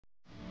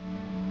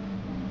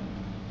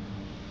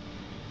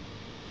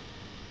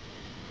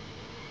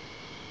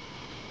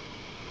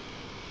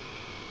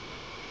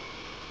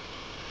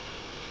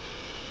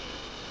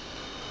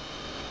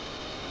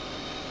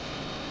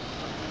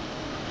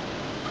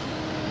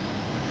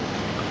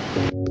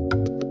Yeah,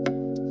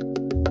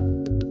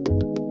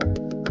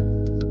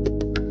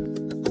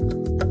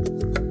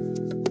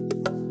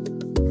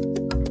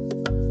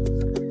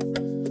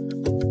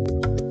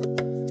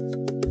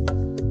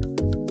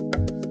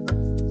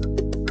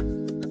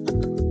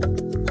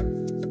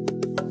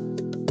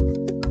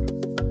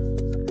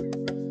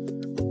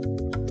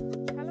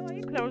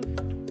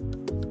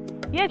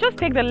 just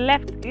take the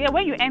left. Yeah,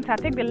 when you enter,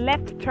 take the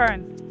left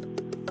turn.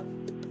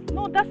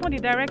 No, that's not the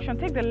direction.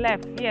 Take the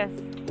left. Yes.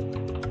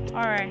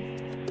 All right.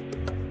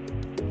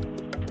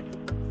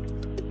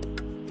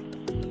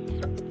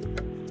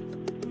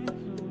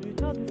 You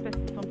tell this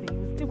person something, you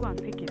will still go and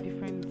take a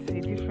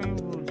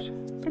different route.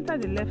 Enter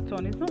the left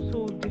turn. It's not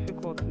so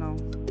difficult now.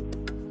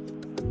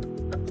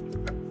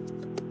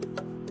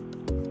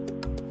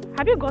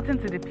 Have you gotten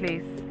to the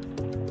place?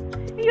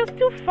 You're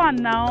still fun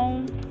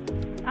now.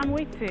 I'm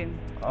waiting.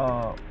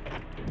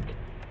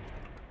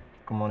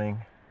 Good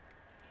morning.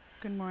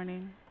 Good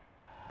morning.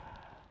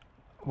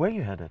 Where are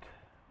you headed?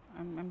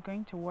 I'm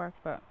going to work,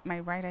 but my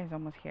rider is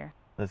almost here.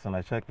 Listen,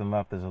 I checked the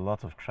map. There's a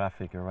lot of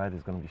traffic. Your ride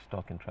is going to be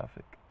stuck in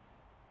traffic.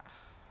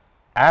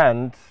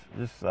 And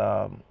just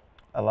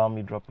allow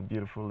me to drop a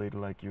beautiful lady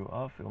like you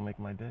off. It'll make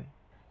my day.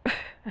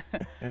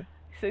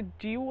 So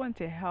do you want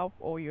to help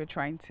or you're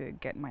trying to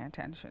get my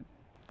attention?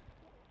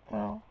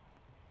 Well.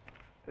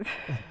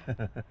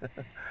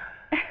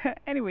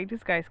 Anyway,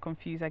 this guy is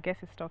confused. I guess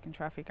he's stuck in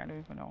traffic. I don't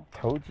even know.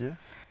 Told you.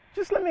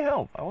 Just let me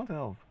help. I want to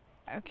help.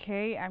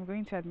 Okay, I'm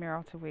going to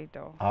Admiralty Way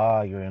though.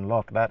 Ah, you're in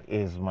luck. That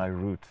is my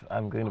route.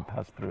 I'm going to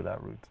pass through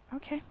that route.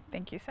 Okay,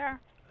 thank you, sir.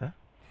 Huh?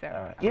 Sir.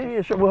 All right.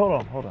 Yeah, sure.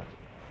 Well, hold on.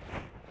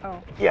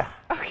 Oh. Yeah.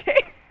 Okay.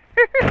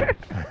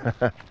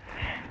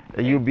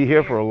 You'll be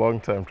here for a long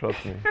time,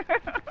 trust me.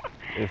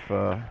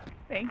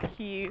 Thank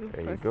you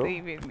for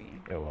saving me.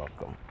 You're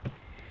welcome.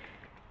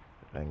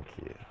 Thank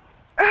you.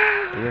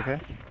 Are you okay?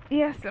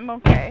 Yes, I'm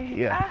okay.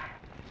 Yeah.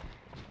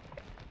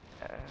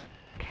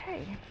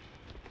 Okay.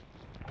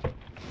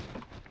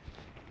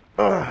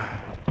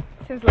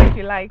 Seems like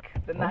you like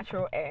the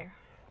natural air.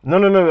 No.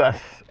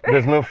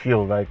 There's no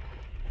fuel. Like,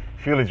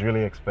 fuel is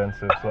really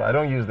expensive, so I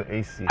don't use the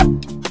AC.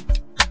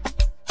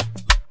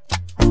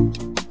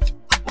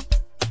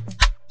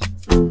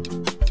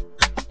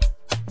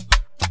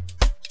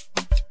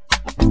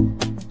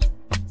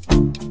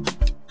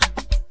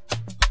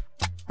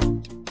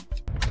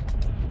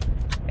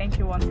 Thank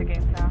you once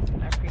again, sir.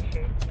 I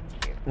appreciate it.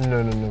 Thank you.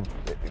 No.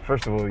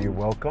 First of all, you're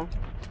welcome.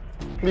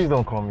 Please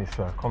don't call me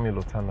sir. Call me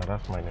Lotana.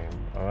 That's my name.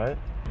 All right?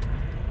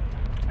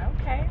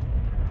 Okay.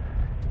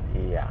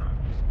 Yeah.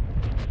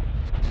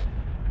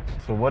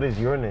 So what is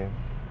your name?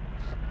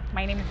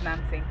 My name is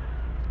Nancy.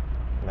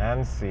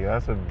 Nancy.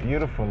 That's a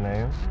beautiful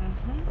name.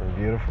 Mm-hmm. A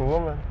beautiful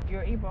woman.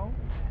 You're Igbo?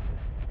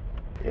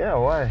 Yeah,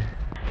 why?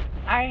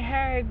 I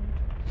heard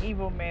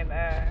Igbo men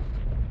are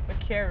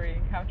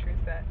caring. How true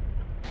is that?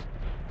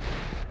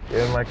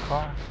 You're in my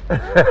car.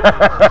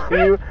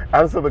 You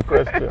answer the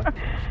question.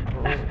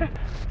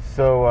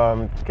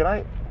 So, can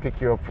I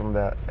pick you up from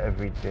that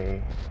every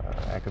day?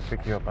 I could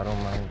pick you up. I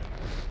don't mind.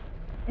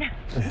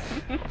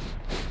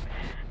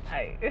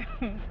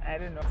 I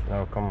don't know.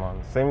 No, come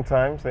on. Same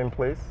time, same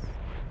place?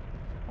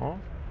 Huh?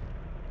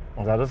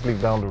 I'll just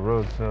leave down the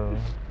road, so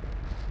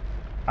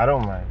I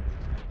don't mind.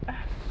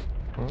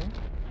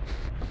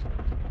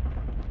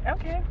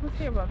 Okay, we'll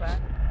see about that.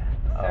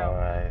 All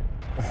right.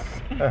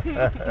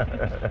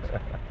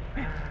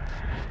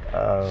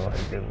 Oh my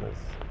goodness.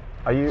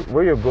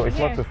 Where you're going? It's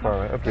not too far,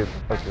 right? Okay.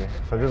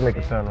 So just make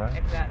a turn, right?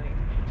 Exactly.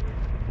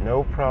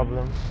 No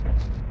problem.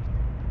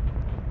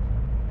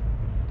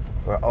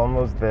 We're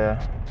almost there.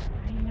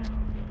 I know.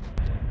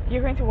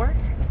 You're going to work?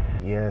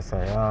 Yes,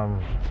 I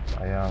am.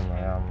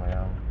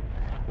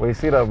 Well, you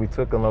see that we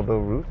took another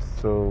route,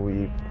 so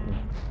we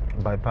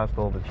bypassed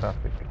all the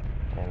traffic,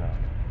 you know.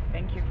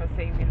 Thank you for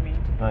saving me.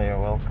 No, you're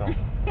welcome.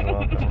 You're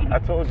welcome. I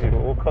told you,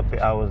 we'll cut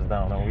the hours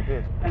down, and we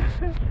did.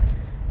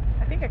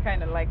 I think I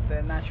kind of like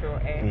the natural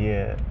air.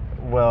 Yeah,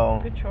 well...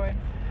 Good choice.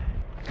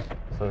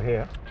 So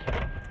here.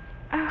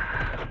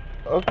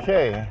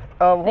 Okay.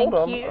 Hold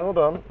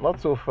on. Not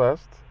so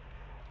fast.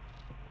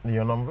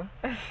 Your number?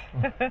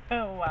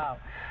 Wow.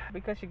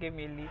 Because you gave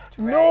me a lift,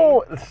 right?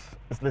 No!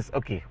 Listen,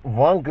 okay.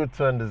 One good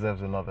turn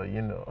deserves another,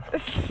 you know.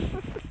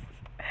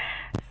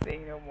 Say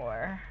no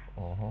more.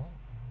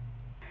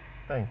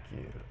 Thank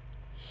you.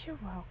 You're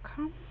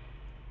welcome.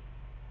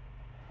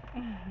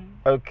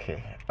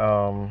 Okay.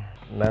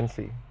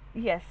 Nancy.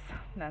 Yes,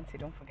 Nancy,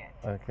 don't forget.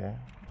 Okay.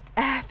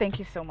 Thank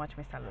you so much,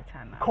 Mr.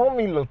 Lotana. Call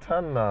me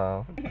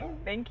Lotana.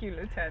 Thank you,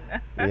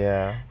 Lotana.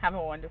 Yeah. Have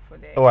a wonderful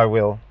day. Oh, I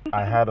will.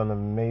 I had an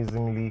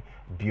amazingly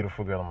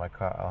beautiful girl in my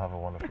car. I'll have a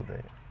wonderful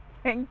day.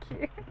 Thank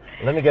you.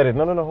 Let me get it.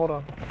 No, hold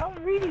on. Oh,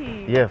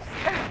 really? Yes.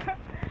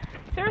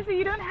 Seriously,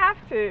 you don't have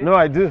to. No,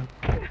 I do.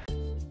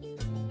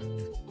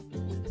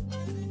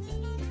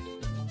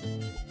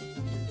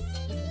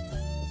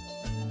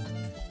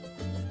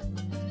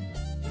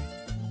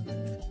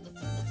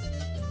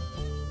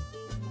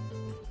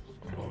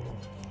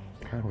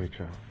 Can't reach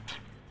her.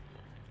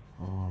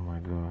 Oh my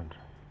God.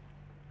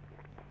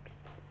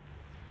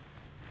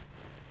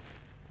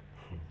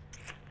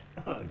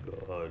 Oh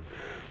God.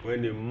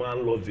 When a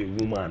man loves a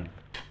woman,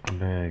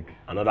 Beg.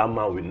 another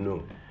man will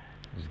know.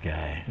 This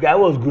guy. Guy,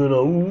 what's going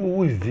on?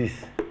 Who is this?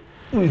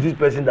 Who is this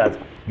person that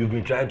you've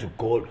been trying to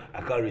call?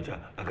 I can't reach her.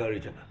 I can't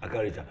reach her. I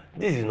can't reach her.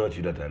 This is not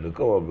you that I know.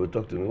 Come on, bro.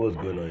 Talk to me. What's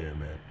going on here,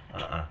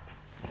 man?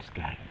 This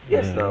guy.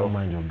 Yes, Yeah, now. Don't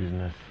mind your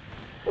business.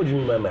 What do you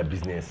mean by my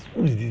business?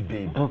 Who is this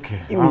babe?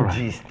 Okay. Give me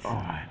gist.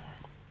 Alright.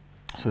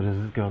 So there's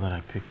this girl that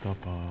I picked up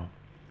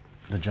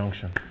the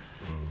junction.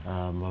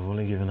 I've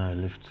only given her a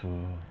lift to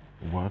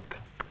work.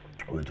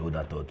 Wait, hold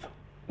that thought.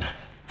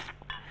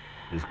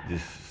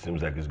 This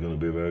seems like it's going to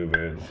be a very,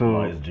 very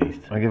So nice gist.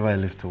 I gave her a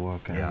lift to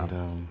work, and Yeah.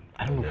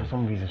 I don't know, for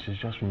some reason she's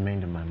just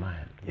remained in my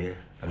mind. Yeah.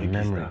 Have A you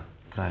kissed memory. her?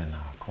 Guy,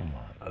 now, come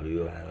on. Have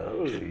you?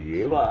 Oh,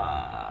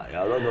 yeah.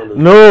 You're not on the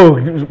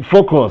No,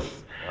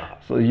 focus.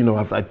 So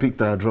I picked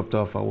her, I dropped her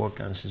off at work,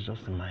 and she's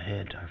just in my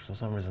head. For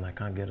some reason, I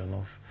can't get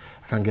enough.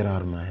 I can't get her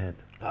out of my head.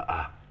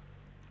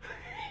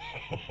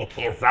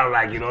 It sounds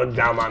like you don't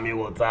jam at me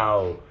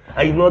water.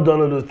 And you've not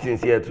done all those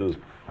things here too.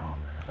 Oh man.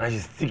 And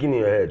she's sticking in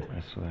your head.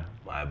 I swear.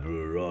 My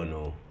bro, run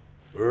oh.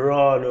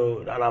 Run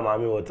oh. That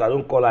mommy water.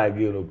 Don't call her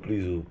again, oh,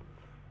 please oh.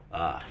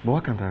 But why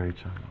can't I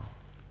reach her now?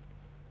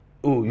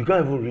 Oh, you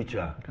can't even reach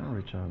her. I can't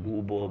reach her.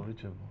 Oh, Bob.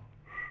 Unreachable.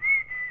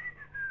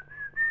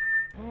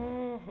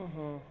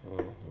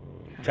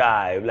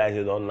 Chai, if like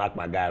you don't knock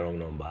my guy wrong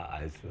number,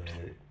 I swear.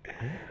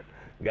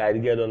 Guy, the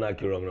girl don't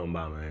knock you wrong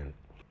number, man.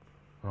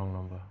 Wrong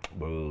number.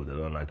 Bro, they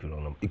don't knock you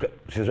wrong number.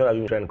 Since when have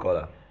you been trying to call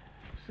her?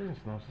 Since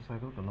I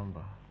got the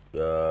number.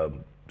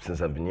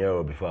 Since I've been here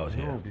or before I was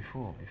here? No,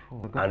 before.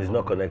 And it's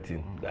not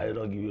connecting. Guy, they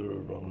don't give you the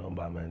wrong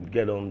number, man.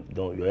 Get on,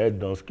 your head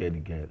don't scare the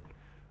girl.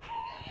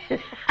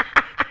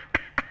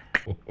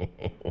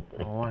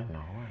 Why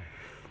now? Why?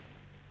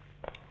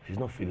 She's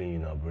not feeling you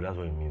now, bro. That's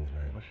what it means,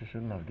 man. But she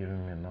shouldn't have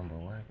given me a number.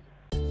 Why?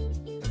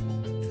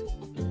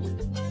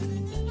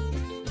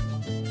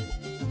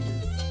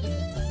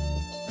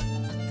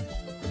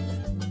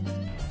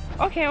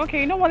 Okay,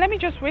 you know what? Let me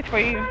just wait for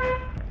you.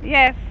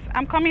 Yes,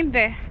 I'm coming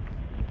there.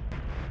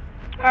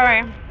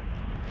 Alright.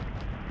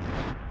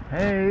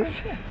 Hey.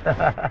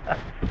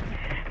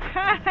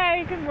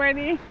 Hi, good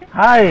morning.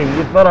 Hi.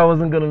 You thought I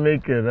wasn't gonna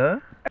make it,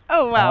 huh?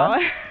 Oh, wow.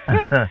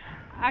 Huh?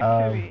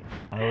 Actually.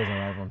 I always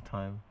arrive on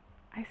time.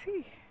 I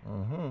see.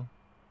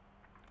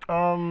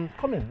 Come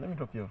in. Let me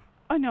drop you off.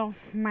 Oh, no.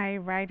 My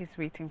ride is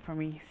waiting for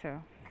me,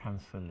 so.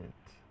 Cancel it.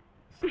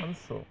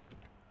 Cancel.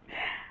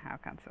 I'll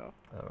cancel.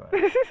 All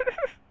right.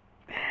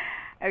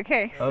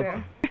 Okay, so.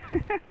 Okay.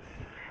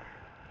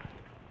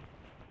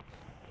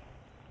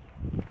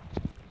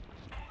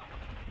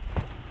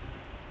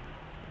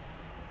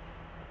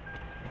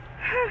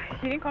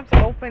 You didn't come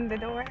to open the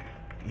door?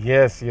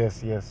 Yes. I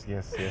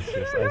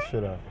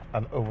should have.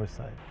 An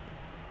oversight.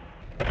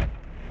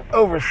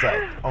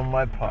 Oversight on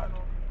my part.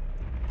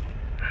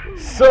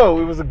 So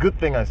it was a good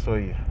thing I saw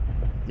you.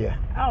 Yeah.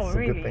 Oh, it's a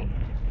really? good thing.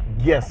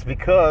 Yes,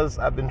 because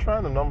I've been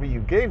trying the number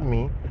you gave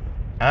me,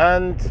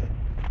 and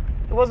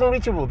it wasn't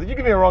reachable. Did you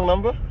give me a wrong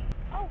number?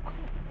 Oh, cool.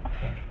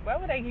 Why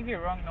would I give you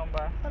a wrong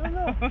number? I don't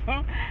know.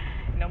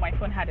 No, my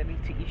phone had a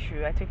little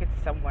issue. I took it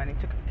to someone. It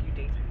took a few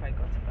days before I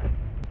got it back.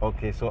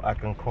 Okay, so I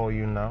can call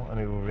you now and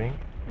it will ring?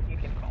 You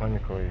can call. Let me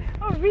call you.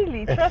 Oh,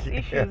 really? Trust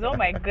issues. Oh,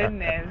 my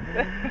goodness.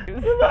 I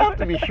have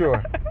to be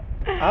sure.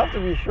 I have to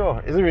be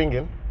sure. Is it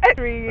ringing? It's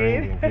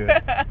ringing.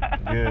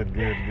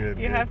 Good.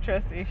 You have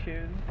trust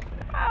issues.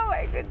 Oh,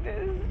 my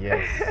goodness.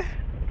 Yes.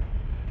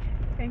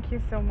 Thank you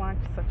so much.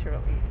 Such a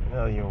relief.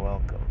 No, you're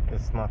welcome.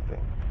 It's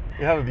nothing.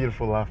 You have a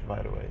beautiful laugh,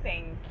 by the way.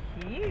 Thank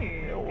you.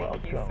 You're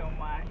welcome. Thank you so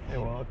much.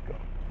 You're welcome.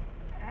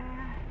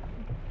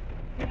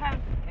 You have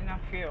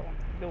enough fuel.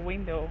 The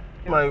window.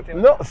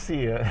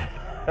 See,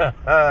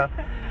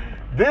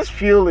 this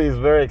fuel is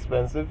very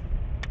expensive.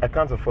 I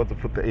can't afford to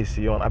put the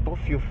AC on. I bought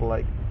fuel for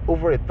like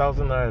over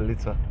 1,000 naira a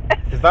liter.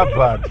 Is that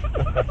bad?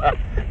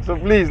 So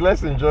please,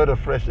 let's enjoy the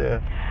fresh air.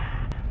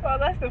 Well,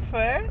 that's the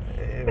first.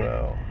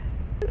 Well,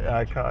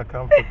 I can't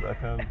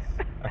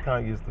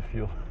use the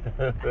fuel.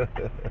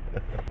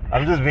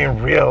 I'm just being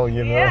real,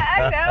 you know.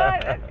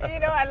 Yeah, I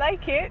know. I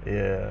like it.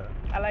 Yeah.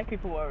 I like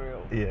people who are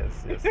real.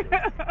 Yes.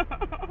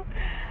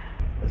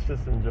 Let's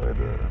just enjoy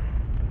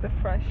the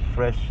fresh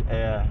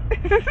air,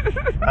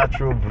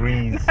 natural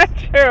breeze.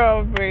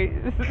 Natural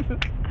breeze.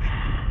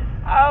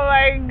 Oh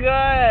my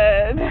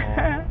God.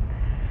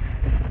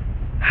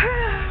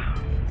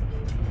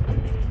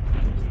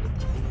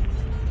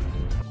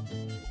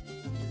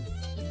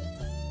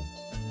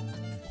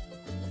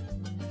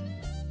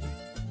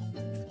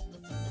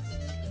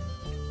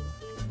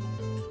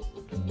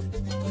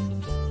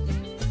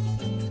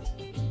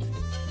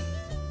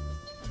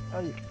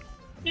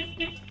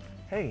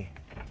 Hey.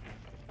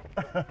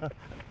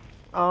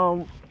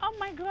 Oh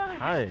my God.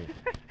 Hi.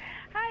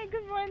 Hi,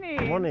 good morning.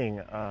 Good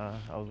morning.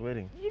 I was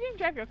waiting. You didn't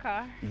drive your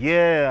car?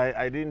 Yeah,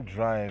 I didn't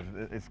drive.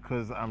 It's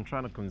because I'm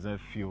trying to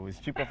conserve fuel. It's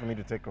cheaper for me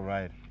to take a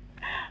ride.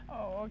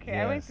 Oh, okay.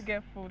 Yes. I went to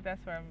get food.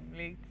 That's why I'm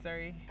late.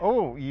 Sorry.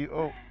 Oh,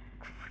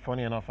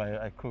 funny enough,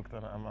 I cooked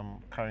and I'm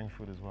carrying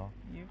food as well.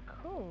 You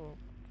cooked?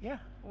 Yeah.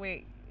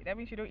 Wait, That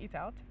means you don't eat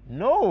out?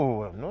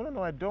 No,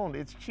 I don't.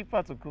 It's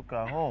cheaper to cook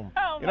at home.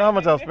 Oh, you know how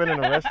much I'll spend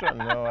in a restaurant?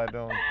 No, I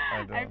don't.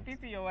 I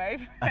pity your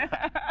wife.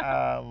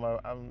 I'm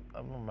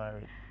not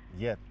married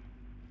yet.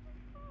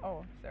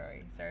 Oh,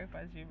 sorry for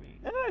assuming.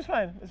 No, it's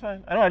fine. It's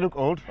fine. I know I look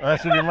old. I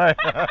should be married.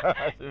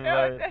 I should be No,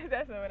 married.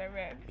 that's not what I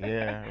meant.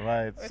 Yeah,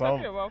 right. We're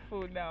talking about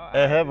food now. I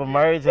have a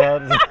marriage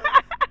hat.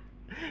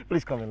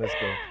 Please come in. Let's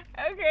go.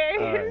 Okay.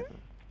 All right.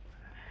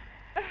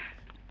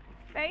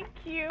 Thank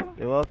you.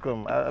 You're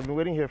welcome. I've been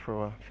waiting here for a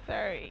while.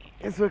 Sorry.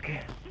 It's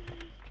okay.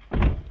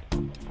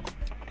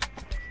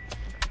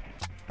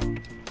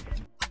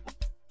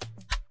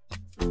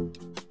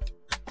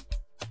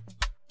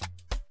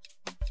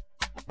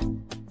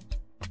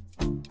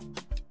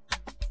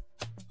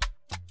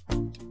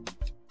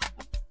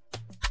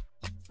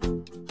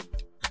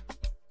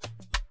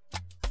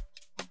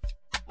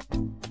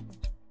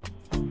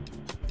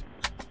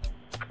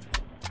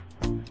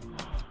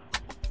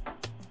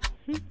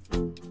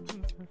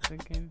 Once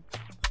again,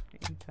 the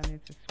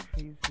internet is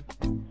crazy.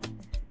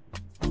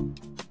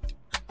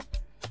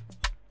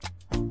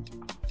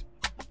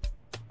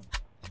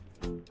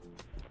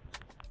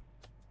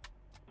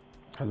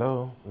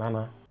 Hello,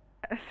 Nana.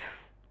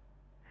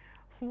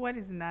 What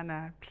is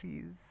Nana,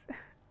 please?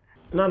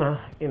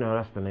 Nana,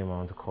 that's the name I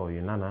want to call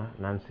you. Nana,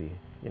 Nancy,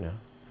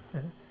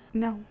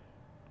 No,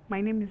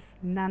 my name is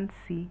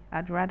Nancy.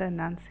 I'd rather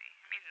Nancy.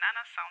 I mean,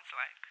 Nana sounds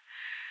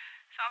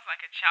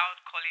like a child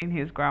calling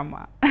his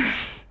grandma.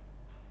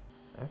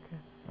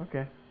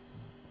 Okay.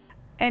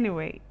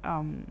 Anyway,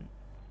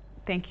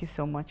 thank you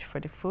so much for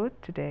the food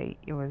today.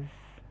 It was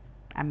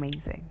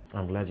amazing.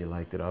 I'm glad you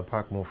liked it. I'll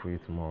pack more for you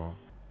tomorrow.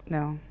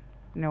 No,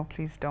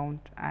 please don't.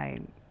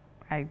 I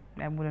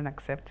wouldn't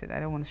accept it. I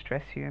don't want to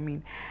stress you. I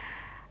mean,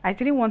 I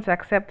didn't want to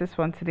accept this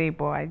one today,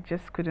 but I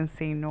just couldn't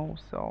say no,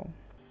 so.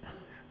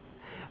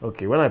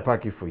 Okay, when I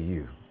pack it for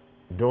you,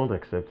 don't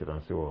accept it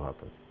and see what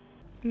happens.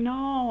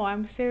 No,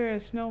 I'm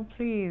serious. No,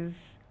 please.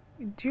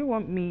 Do you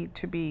want me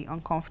to be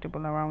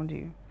uncomfortable around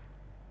you?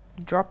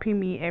 Dropping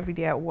me every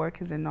day at work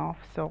is enough,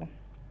 so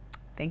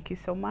thank you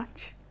so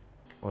much.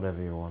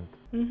 Whatever you want.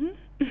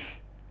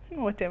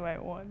 Whatever I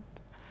want.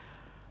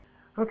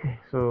 Okay,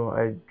 so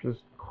I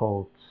just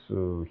called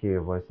to hear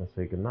your voice and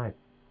say goodnight.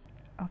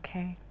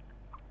 Okay,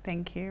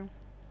 thank you.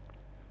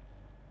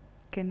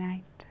 Good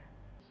night.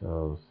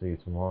 So see you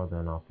tomorrow,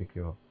 then I'll pick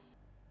you up.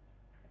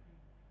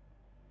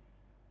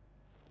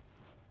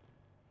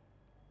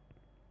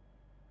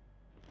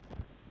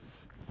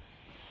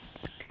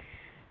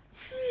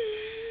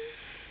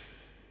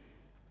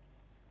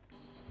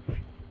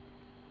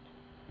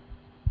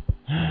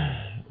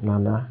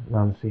 Nana,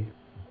 Nancy,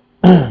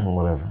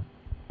 whatever.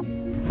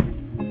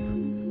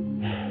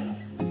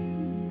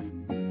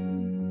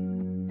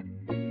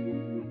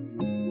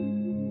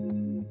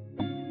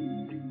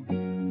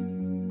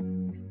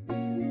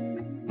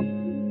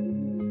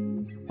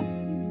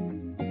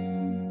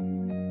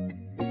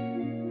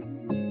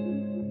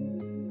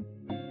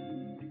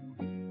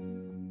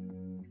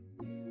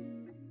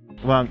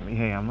 Well,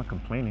 hey, I'm not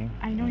complaining.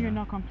 I know you're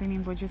not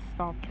complaining, but just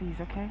stop, please,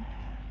 okay?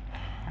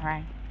 All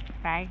right.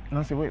 Bye.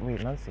 Nancy, wait,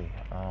 Nancy.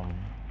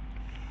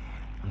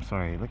 I'm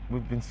sorry. Look,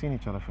 we've been seeing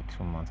each other for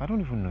 2 months. I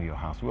don't even know your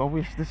house. We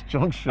always this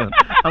junction.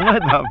 Am I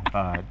that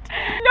bad?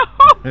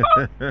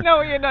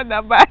 No, you're not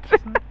that bad.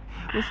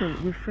 Listen,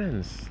 we're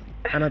friends,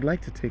 and I'd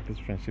like to take this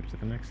friendship to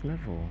the next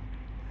level.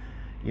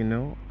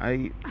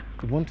 I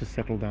want to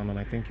settle down, and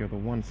I think you're the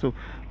one. So,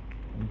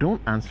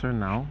 don't answer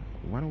now.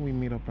 Why don't we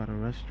meet up at a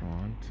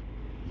restaurant?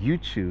 You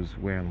choose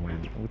where and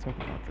when. We'll talk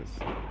about this.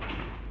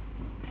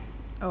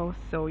 Oh,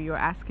 so you're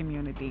asking me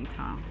on a date,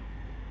 huh?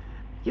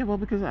 Yeah, well,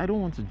 because I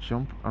don't want to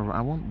jump around.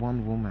 I want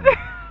one woman.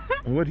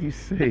 What do you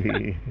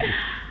say?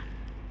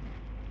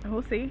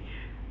 We'll see.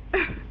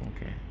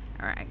 Okay.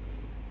 All right.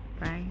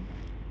 Bye.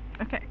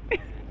 Okay.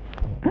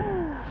 All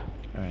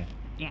right.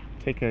 Yeah.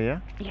 Take care, yeah?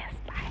 Yes,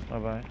 bye.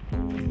 Bye-bye.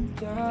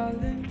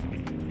 Darling,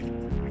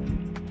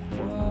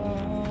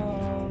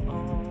 whoa,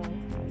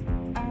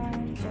 I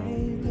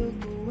can't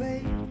look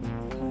away.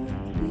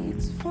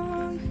 It's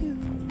for you.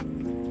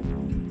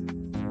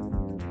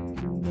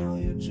 You know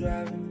you're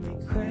driving me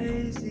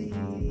crazy.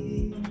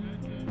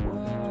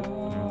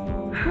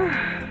 Whoa,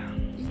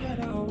 you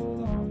gotta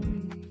hold on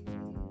me.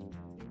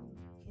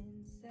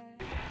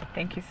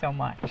 Thank you so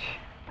much.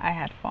 I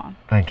had fun.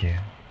 Thank you.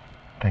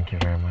 Thank you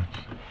very much.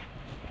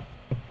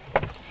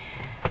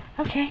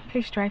 Okay,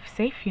 please drive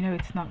safe. You know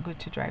it's not good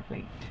to drive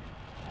late.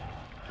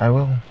 I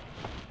will.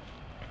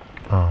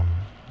 I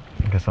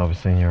guess I'll be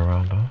seeing you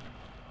around,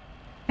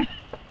 huh?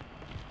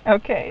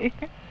 Okay.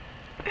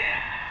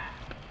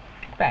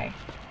 Bye.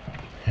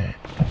 Yeah,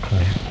 come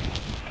here.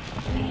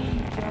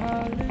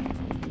 Darling,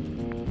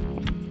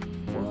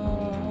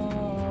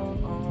 whoa,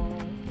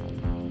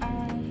 I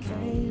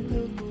can't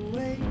look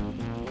away.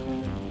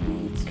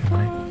 It's Good for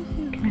night.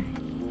 you. You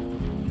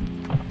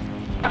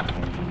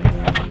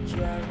know you're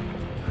driving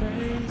me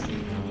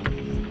crazy.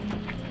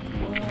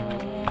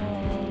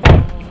 Whoa,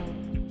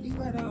 you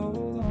gotta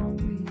hold on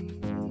me.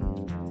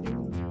 You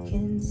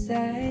can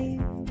save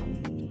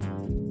me.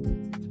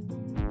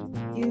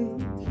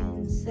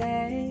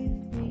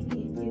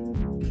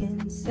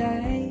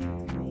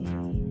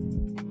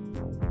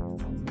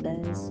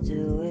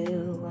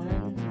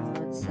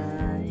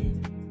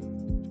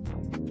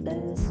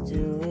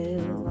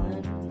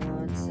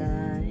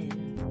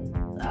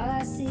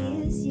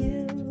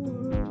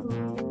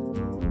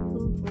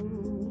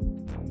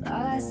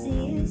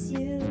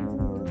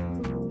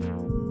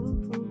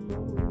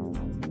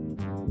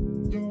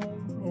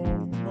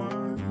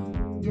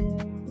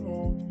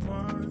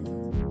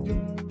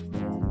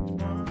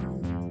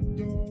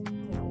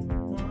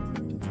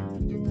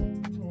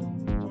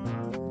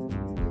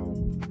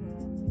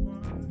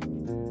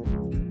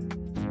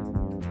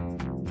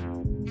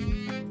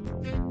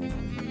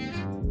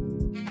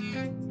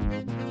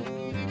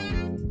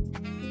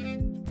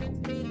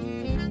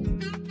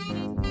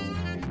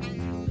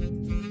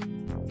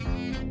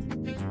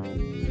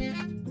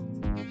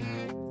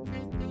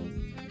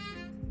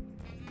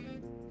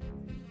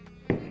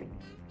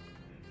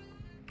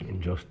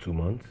 In just 2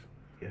 months?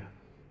 Yeah.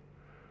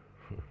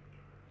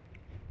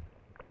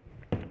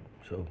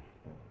 So,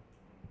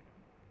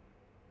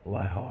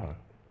 why her?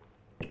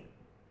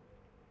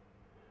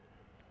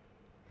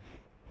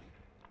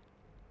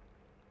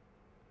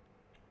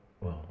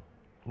 Well,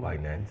 Why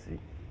Nancy?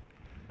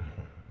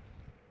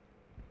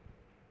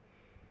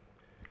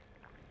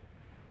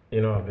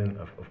 you know,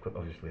 of course,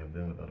 obviously, I've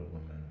been with other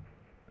women,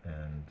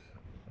 and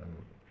I'm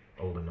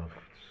old enough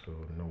to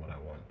know what I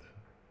want.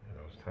 You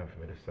know, it's time for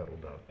me to settle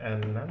down.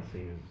 And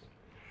Nancy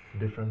is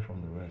different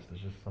from the rest.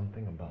 There's just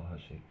something about her.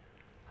 She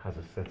has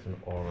a certain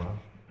aura.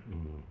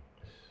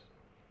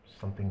 It's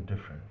something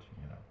different,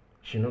 you know.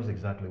 She knows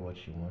exactly what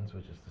she wants,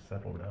 which is to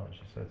settle down.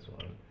 She said so.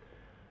 And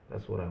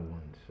that's what I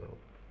want. So,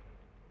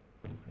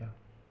 yeah.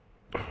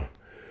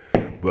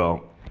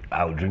 Well,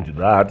 I'll drink to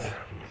that.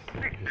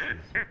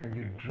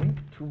 You drink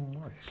too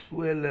much.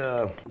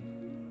 Well,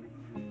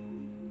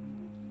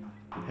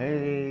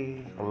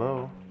 Hey,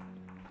 hello.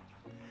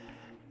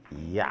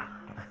 Yeah.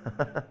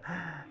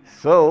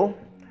 So,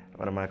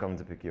 when am I coming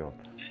to pick you up?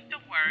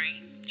 Don't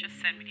worry. Just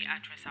send me the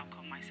address. I'll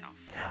come myself.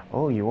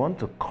 Oh, you want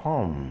to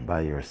come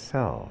by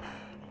yourself?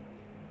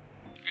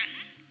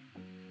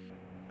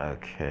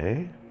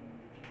 Okay.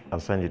 I'll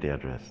send you the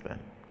address then.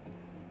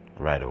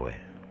 Right away.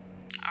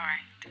 All right.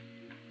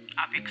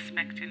 I'll be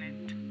expecting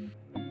it.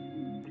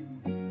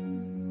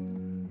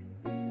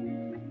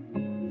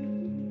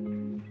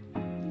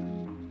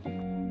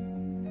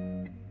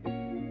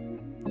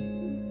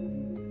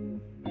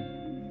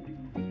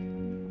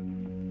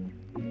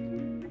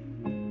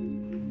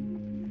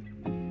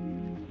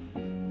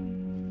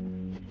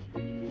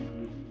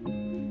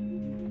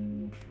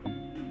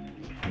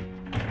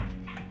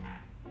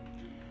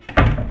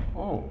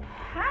 Oh,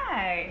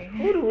 Hi.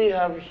 who do we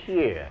have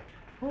here?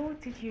 Who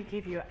did you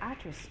give your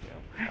address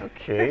to?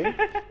 Okay.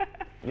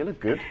 You look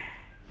good.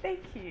 Thank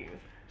you.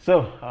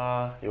 So,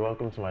 you're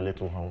welcome to my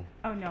little home.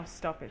 Oh no,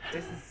 stop it.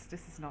 This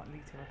is not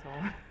little at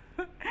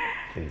all.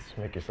 Please,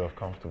 make yourself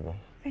comfortable.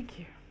 Thank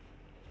you.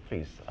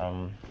 Please,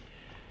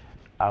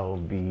 I'll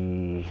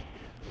be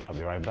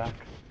right back.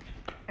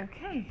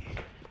 Okay.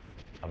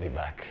 I'll be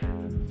back.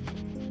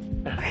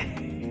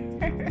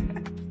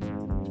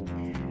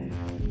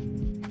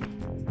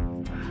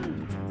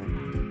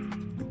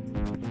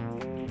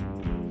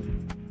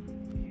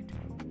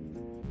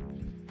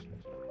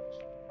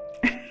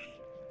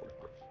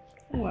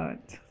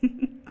 What?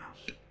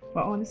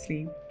 But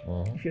honestly,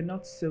 if you're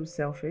not so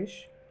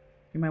selfish,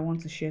 you might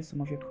want to share some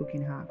of your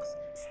cooking hacks.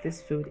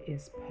 This food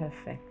is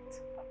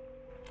perfect.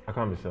 I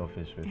can't be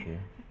selfish with you.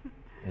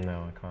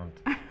 No, I can't.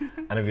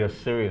 And if you're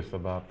serious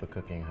about the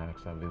cooking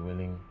hacks, I'll be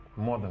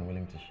more than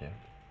willing to share.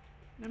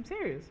 I'm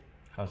serious.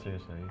 How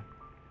serious are you?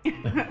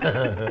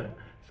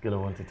 Scale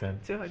of 1 to 10.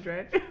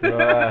 200.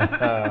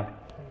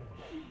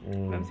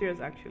 Mm, I'm serious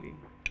actually.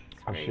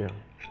 It's I'm great. sure.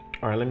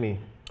 All right, I'm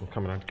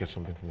coming out to get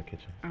something from the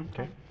kitchen.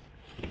 Okay?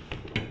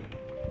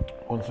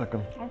 1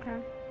 second. Okay.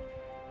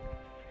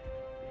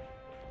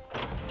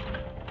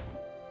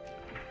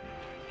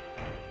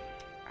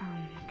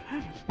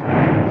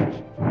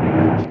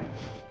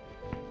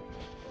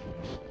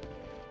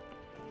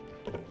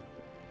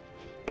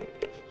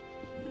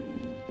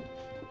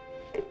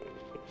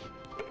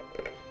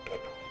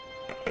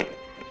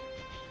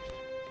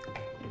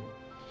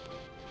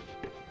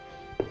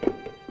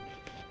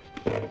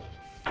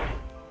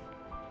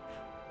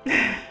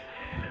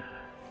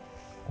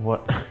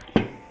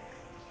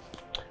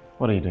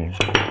 What are you doing?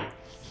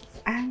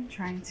 I'm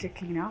trying to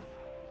clean up.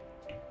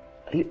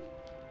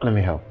 Let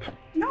me help.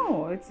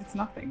 No, it's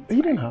nothing.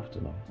 You don't have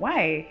to know.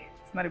 Why?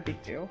 It's not a big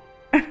deal.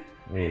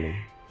 Really?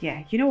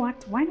 Yeah, you know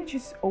what? Why not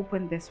just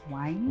open this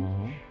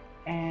wine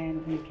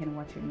and we can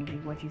watch a movie?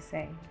 What do you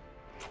say?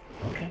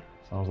 Okay.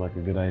 Sounds like a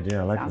good idea.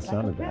 I like the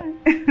sound of that.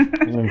 Plan.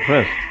 I'm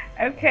impressed.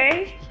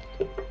 Okay.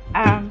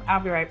 I'll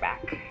be right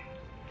back.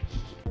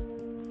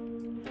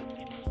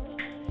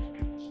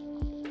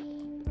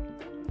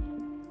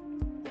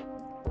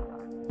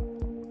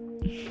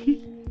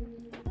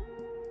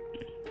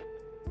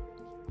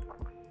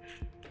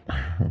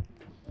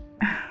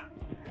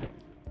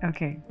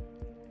 Okay.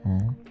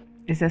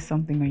 Is there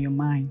something on your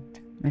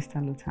mind,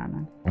 Mr.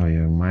 Lieutenant? Oh,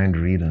 you're a mind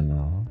reader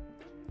now.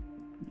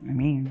 I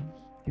mean,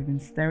 you've been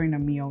staring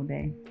at me all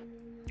day.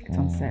 It's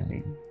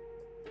unsettling.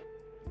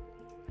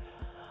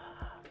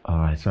 All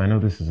right, so I know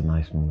this is a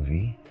nice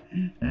movie,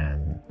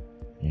 and,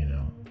 you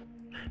know,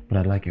 but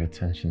I'd like your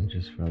attention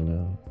just for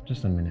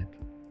just a minute.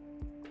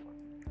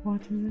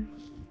 What is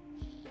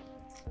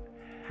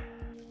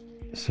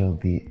it? So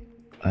the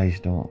eyes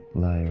don't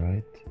lie,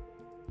 right?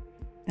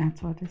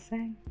 That's what they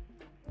say.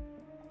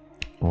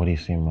 What do you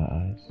see in my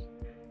eyes?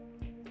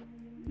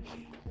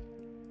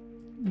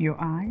 Your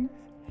eyes?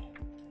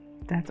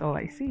 That's all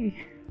I see.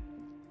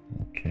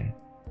 Okay.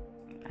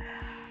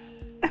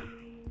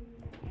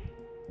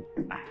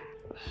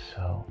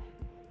 So,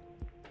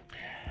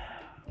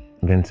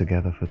 been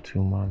together for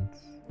 2 months.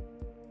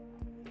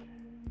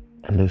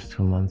 And those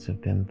 2 months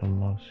have been the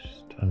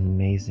most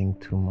amazing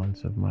 2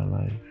 months of my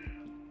life.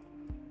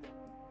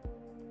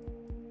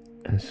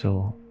 And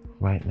so,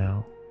 right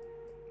now,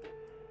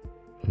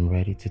 I'm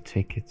ready to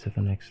take it to the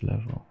next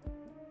level.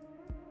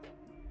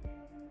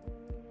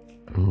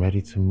 I'm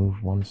ready to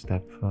move one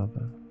step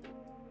further.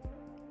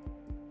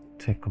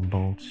 Take a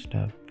bold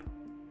step.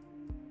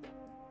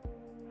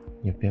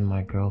 You've been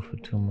my girl for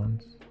 2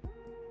 months.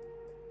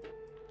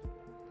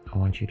 I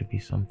want you to be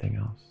something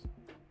else.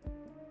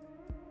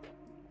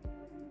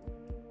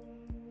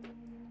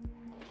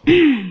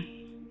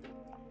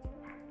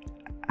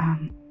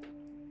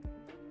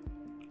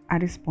 At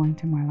this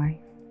point in my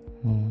life,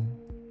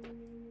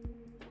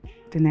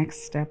 the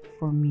next step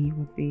for me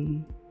would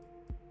be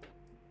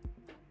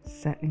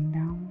settling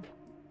down,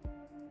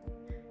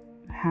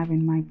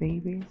 having my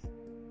babies,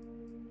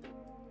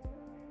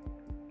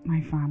 my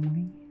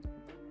family.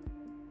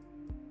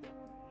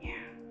 Yeah.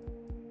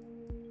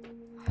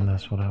 And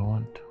that's what I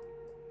want.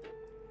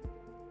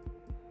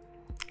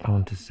 I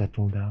want to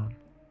settle down,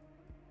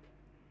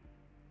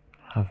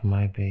 have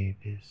my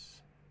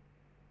babies,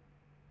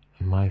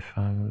 my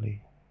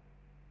family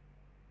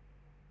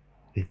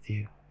with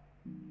you.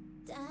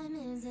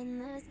 Diamonds in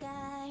the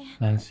sky.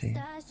 Nancy.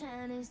 Stars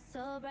shining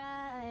so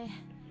bright.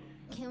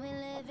 Can we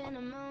live in a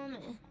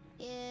moment?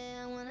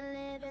 Yeah, I wanna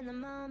live in the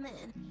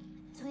moment.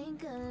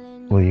 Twinkle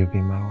in Will you your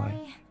be my eye.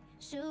 wife?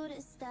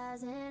 Shooting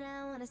stars and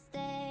I wanna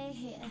stay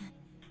here.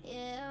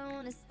 Yeah, I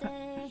wanna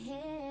stay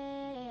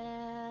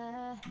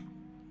here.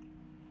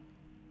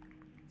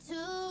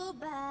 Two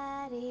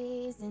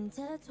bodies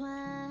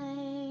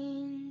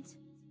intertwined.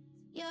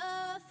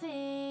 Your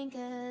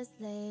fingers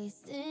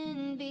laced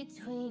in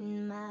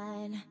between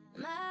mine.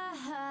 My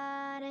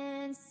heart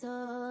and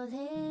soul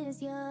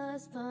is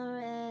yours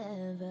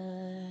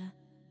forever,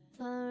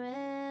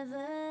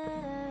 forever.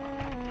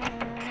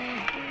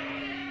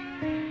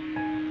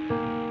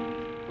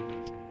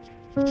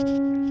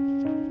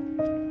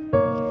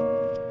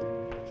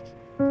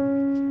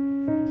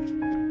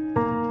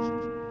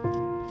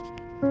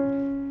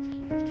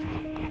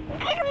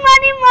 Good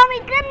morning, Mommy.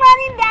 Good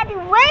morning, Daddy.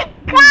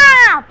 Wake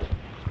up!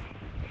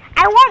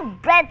 I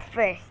want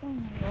breakfast.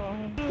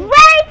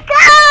 Wake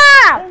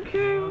up!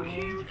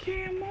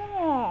 Okay,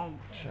 Mom.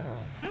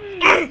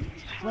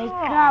 Wake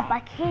up. I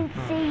can't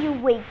see you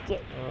wake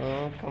yet.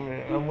 Oh, come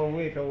here. I'm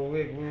awake.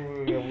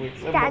 Wait.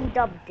 Stand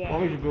up there.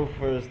 Want me to go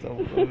first?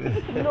 I'm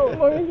coming.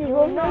 No, you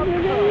will not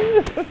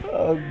go.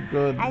 Oh,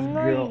 God. I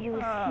know girl. you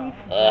sleep.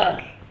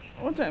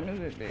 What time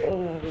is it, babe?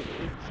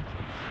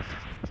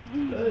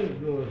 Very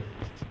good.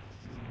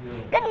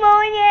 Good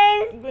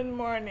morning. Good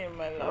morning,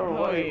 my love. Oh,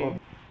 How are you?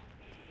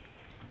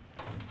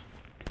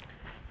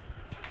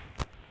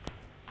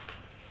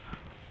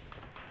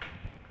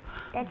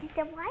 Daddy,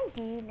 why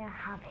do you not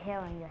have hair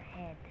on your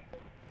head?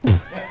 Are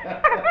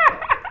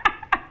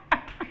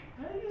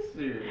you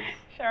serious?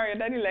 Sure, your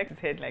daddy likes his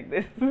head like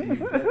this.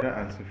 That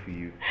answer for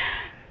you.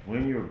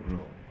 When you're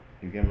grown,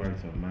 you get married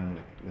to a man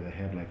with a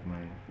head like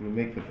mine. We'll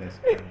make the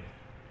best kind.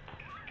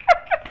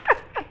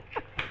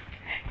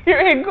 You're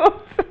a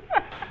goat.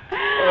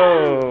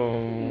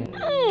 Oh.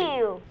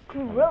 Ew,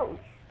 gross.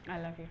 I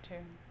love you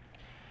too.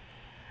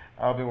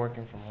 I'll be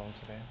working from home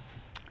today.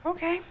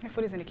 Okay, the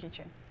food is in the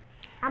kitchen.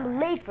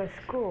 I'm late for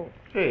school.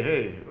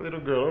 Hey,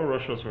 little girl, don't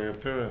rush us from your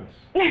parents.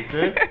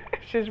 Okay?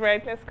 She's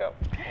right, let's go.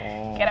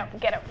 Oh. Get up.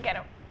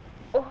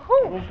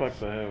 Woohoo! Don't pack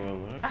the hair well,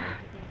 okay?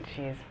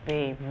 Jeez,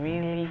 babe,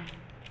 really?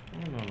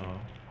 No.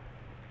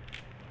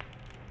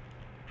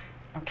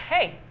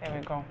 Okay, there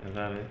we go. Is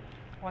that it?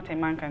 What a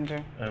man can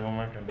do. Hey,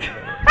 Mama can do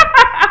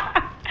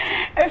that.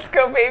 Let's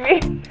go,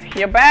 baby.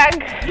 Your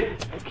bag.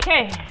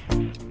 Okay.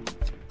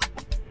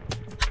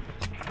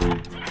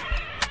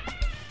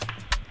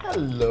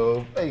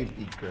 Hello,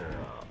 baby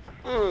girl.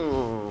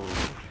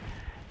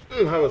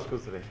 How was school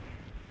today?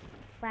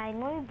 My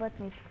mommy bought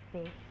me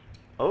fish.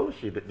 Oh,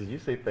 did you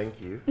say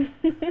thank you?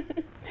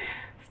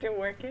 Still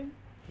working?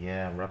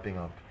 Yeah, I'm wrapping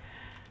up.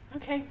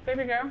 Okay,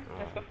 baby girl,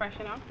 let's go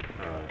freshen up.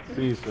 Alright,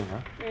 see you soon,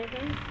 huh?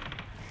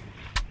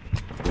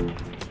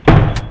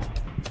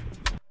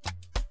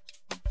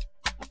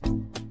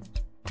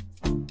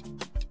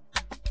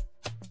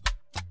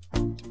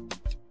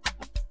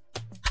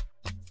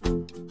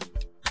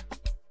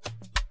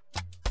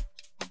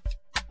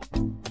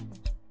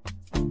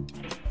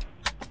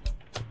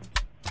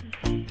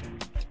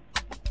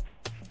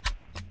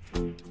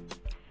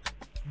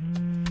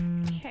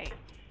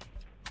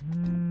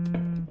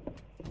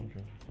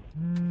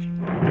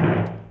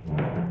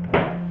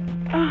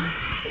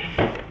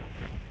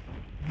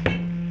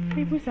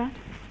 Who's that?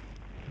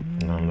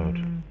 Landlord.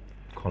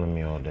 Calling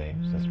me all day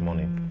since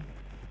morning.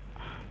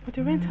 But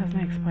the rent has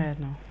not expired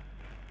now.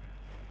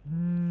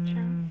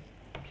 Sharon,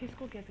 please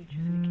go get the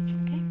juice in the kitchen,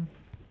 okay?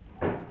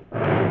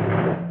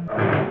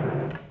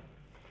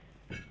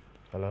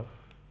 Hello?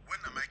 When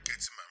am I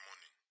getting my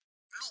money?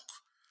 Look,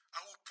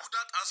 I will put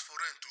that as for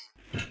rent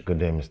too. Good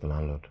day, Mr.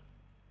 Landlord.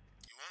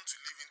 You want to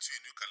live into a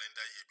new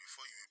calendar year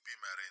before you will pay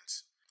my rent.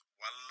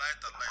 Wallahi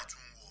tallahi, it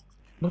won't work.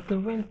 But the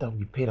rent that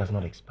we paid has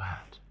not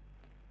expired.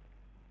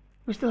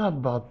 We still have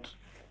about,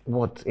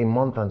 what, a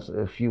month and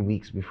a few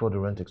weeks before the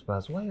rent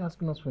expires. Why are you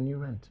asking us for new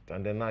rent?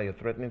 And then now you're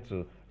threatening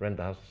to rent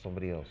the house to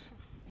somebody else.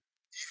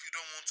 If you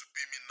don't want to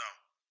pay me now,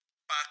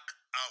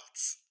 out.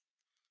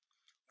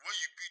 When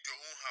you build your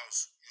own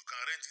house, you can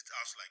rent it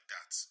out like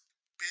that.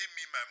 Pay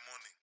me my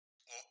money,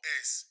 or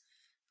else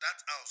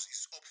that house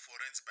is up for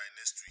rent by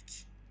next week.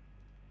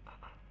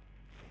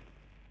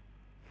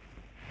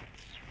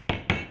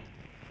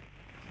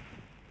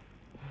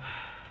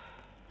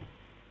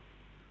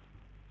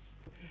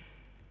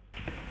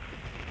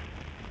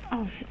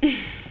 Oh,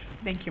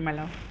 thank you, my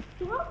love.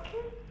 You're welcome.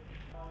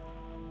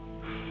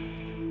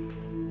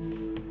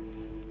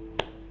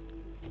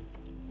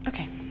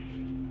 Okay.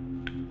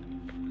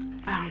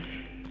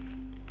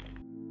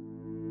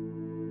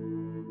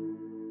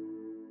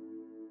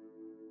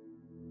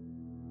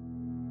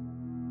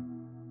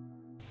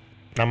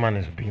 That man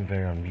is being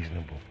very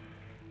unreasonable.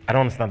 I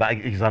don't understand that.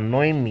 He's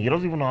annoying me. He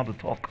doesn't even know how to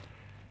talk.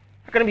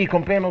 How can he be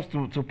comparing us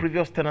to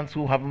previous tenants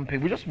who haven't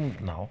paid? We just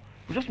moved now.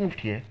 We just moved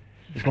here.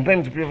 He's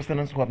comparing to previous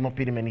tenants who have not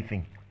paid him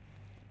anything.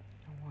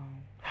 Oh, wow.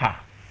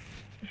 Ha!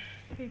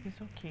 Babe, it's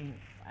okay.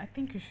 I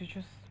think you should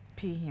just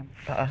pay him.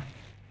 How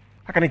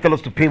can he tell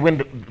us to pay when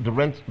the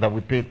rent that we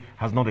paid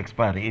has not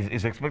expired?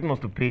 He's expecting us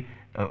to pay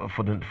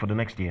for the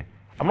next year.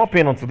 I'm not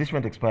paying until this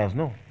rent expires,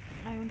 no.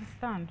 I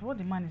understand. What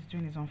the man is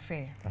doing is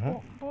unfair. Uh-huh.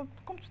 But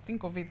come to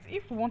think of it,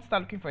 if we want to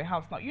start looking for a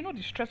house now, you know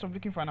the stress of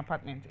looking for an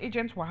apartment.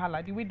 Agents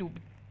wahala, the way they'll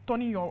be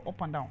turning you up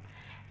and down.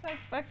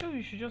 I feel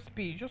you should just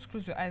pay. Just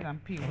close your eyes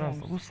and pay.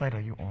 Whose side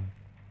are you on?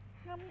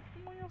 I'm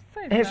on your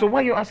side. Hey, so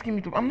why are you asking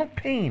me to? I'm not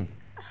paying.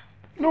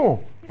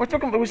 No,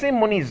 we're saying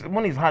money is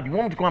hard. You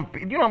want me to go and pay?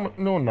 You know,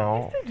 no, now.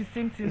 It's still the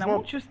same thing. Now,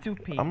 won't you still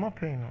pay? I'm not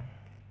paying now.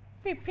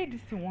 Pay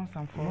this thing once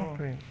and for all. I'm not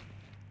paying.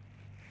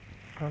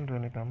 Can't do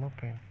anything. I'm not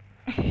paying.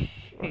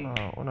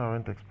 When our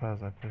rent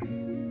expires, I pay.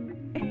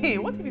 Hey,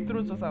 what if he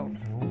throws us out?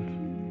 I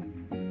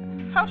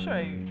won't. How sure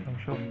are you? I'm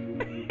sure.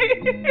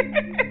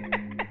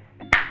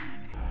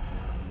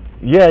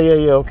 Yeah,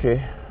 okay.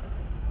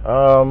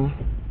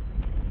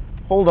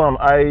 Hold on.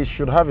 I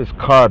should have his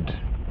card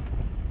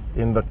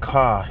in the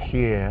car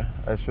here.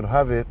 I should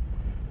have it.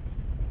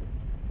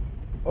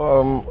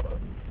 Hold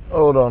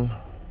on.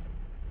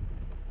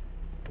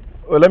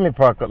 Well, let me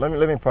park. Let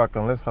me park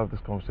and let's have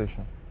this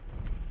conversation.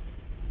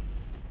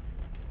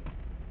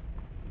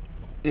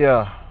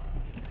 Yeah,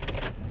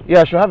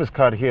 I should have his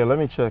card here. Let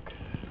me check.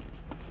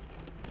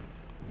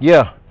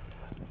 Yeah,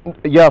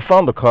 I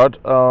found the card.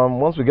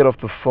 Once we get off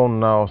the phone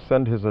now,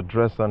 send his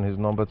address and his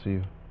number to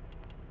you.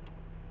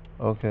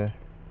 Okay.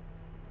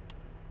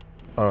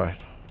 All right.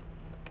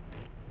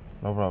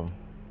 No problem.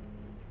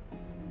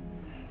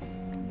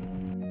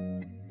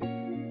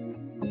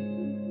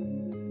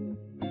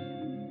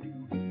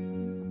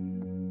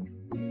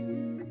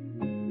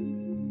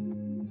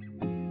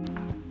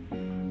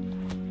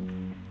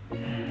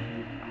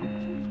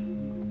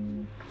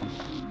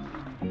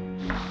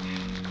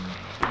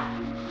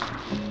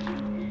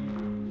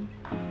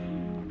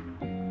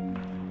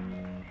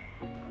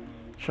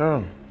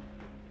 Sharon,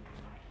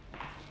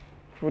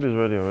 food is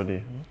ready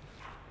already.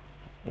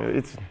 You're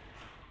eating.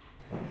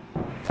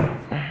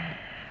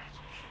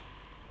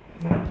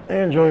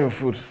 Enjoy your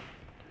food.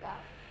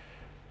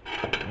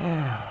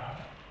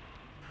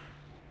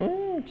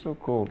 It's so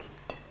cold.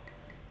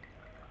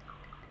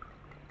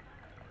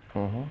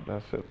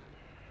 That's it.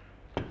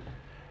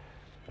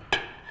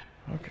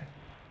 Okay.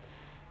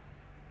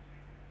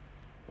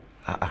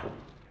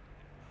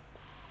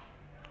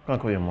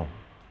 Can't call your mom.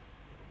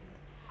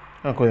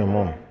 I'll call your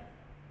mom.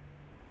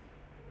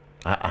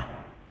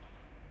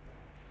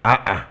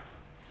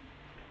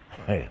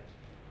 Hey.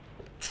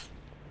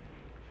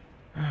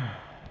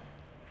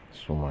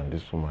 This woman.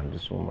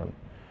 This woman,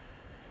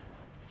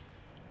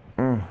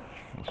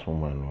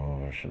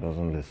 oh, she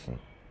doesn't listen.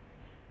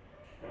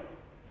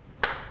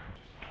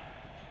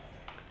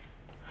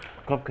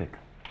 Cupcake.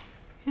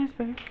 Yes,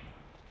 babe.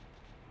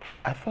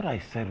 I thought I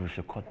said we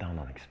should cut down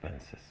on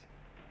expenses.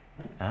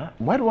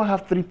 Why do I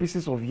have 3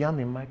 pieces of yam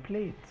in my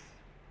plate?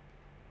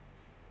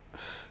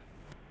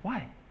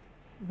 Why?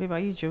 Babe, are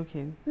you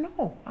joking?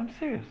 No, I'm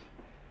serious.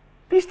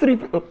 These 3,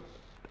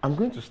 I'm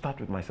going to start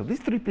with myself. These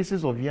 3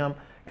 pieces of yam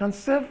can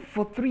serve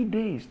for 3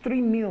 days,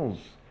 3 meals.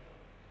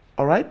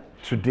 All right?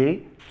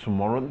 Today,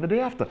 tomorrow, and the day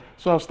after.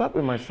 So I'll start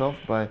with myself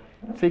by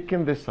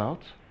taking this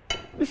out.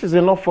 This is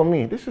enough for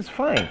me. This is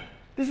fine.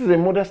 This is a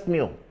modest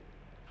meal.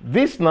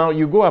 This now,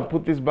 you go and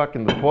put this back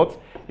in the pot.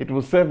 It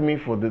will serve me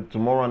for the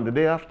tomorrow and the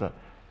day after.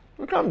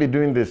 We can't be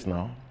doing this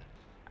now.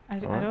 I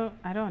don't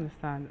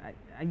understand.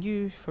 Are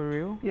you for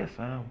real? Yes,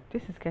 I am.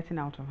 This is getting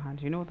out of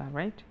hand. You know that,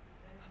 right?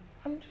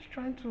 I'm just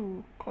trying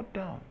to cut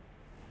down.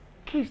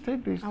 Please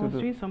take this I was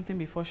doing something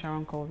before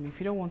Sharon called me. If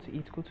you don't want to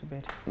eat, go to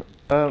bed.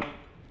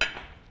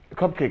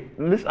 Cupcake,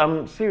 listen,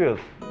 I'm serious.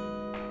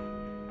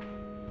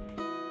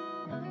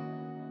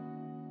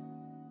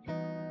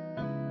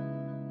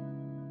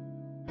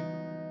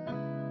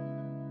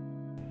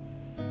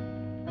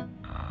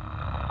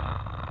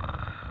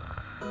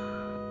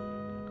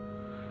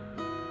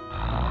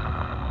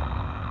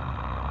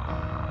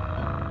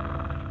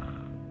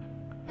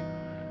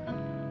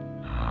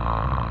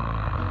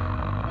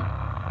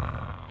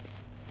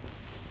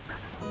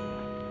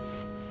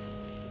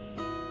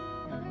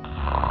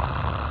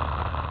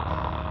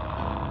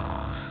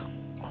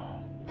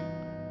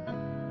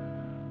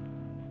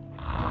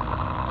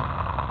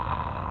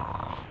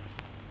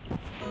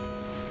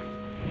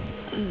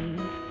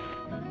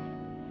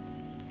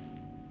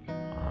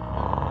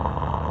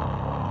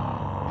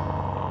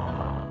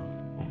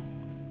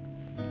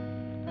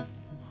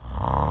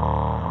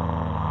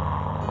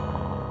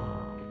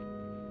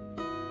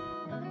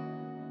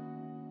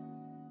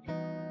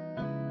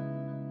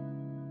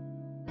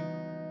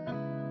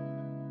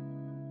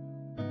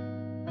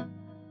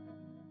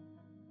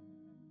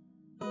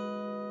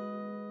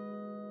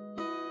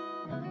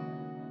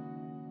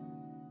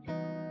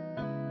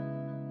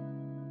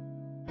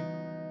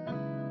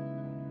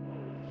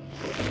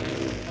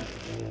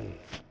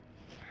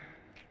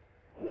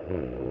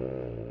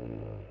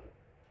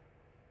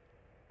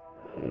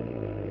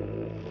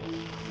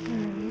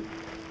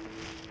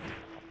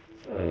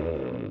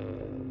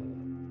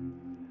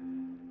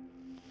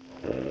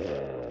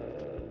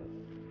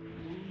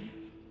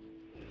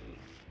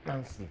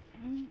 Nancy,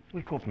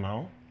 wake up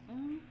now.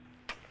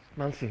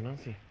 Nancy.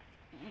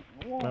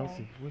 Whoa.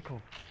 Nancy, wake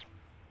up.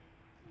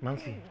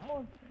 Nancy.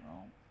 What's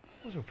wrong?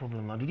 What's your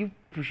problem now? Did you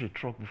push a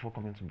truck before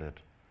coming to bed?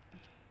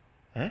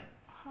 Eh?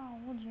 How?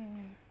 What do you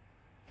mean?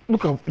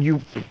 Look at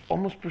you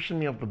almost pushing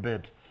me off the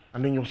bed,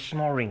 and then you're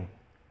snoring,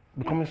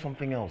 becoming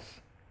something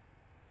else.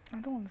 I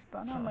don't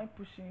understand. How am I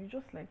pushing you?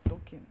 Just like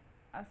talking.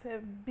 I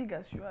said, big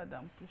as you are,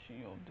 I'm pushing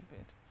you off the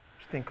bed.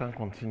 This thing can't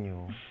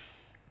continue.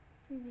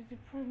 It's the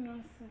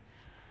pregnancy.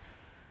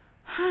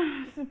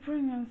 It's the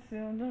pregnancy.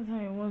 That's how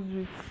it was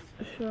with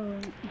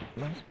Sharon.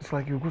 It's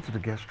like you go to the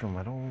guest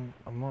room.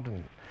 I'm not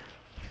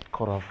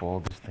caught up for all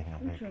this thing.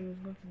 Which one is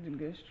go to the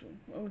guest room?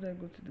 Why would I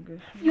go to the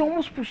guest room? You're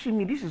almost pushing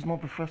me. This is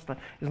not the first time.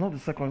 It's not the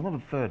second. It's not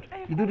the third.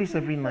 Hey, you do this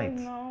every night.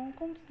 Now.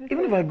 Come to this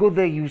Even if I go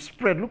there, you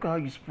spread. Look at how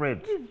you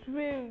spread. This is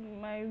where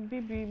my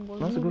baby was.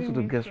 Nancy, go to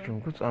the guest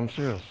room. I'm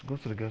serious. Go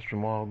to the guest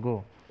room or I'll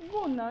go.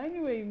 Go now.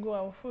 Anywhere you go,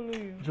 I'll follow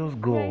you. Just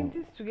go. We're in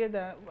this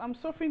together. I'm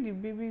suffering the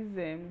baby's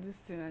this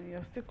thing and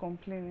you're still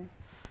complaining.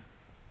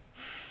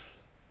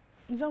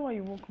 Is that why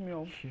you woke me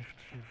up? Shift.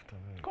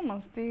 Come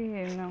and stay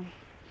here now.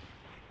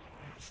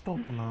 Stop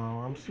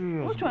now. I'm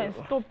serious. Don't try and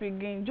stop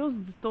again.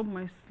 Just disturb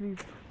my sleep.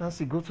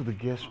 Nancy, go to the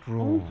guest I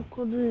room. want to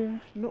cuddle you.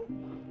 No.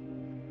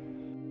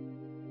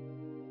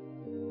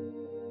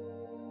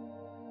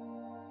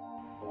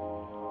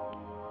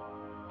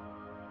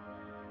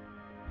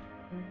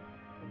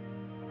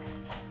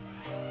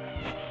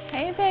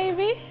 Hey,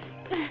 baby.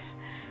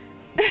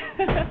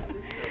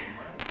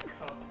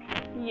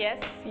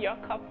 Yes, your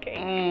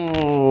cupcake.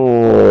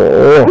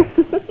 Oh.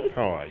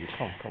 How are you?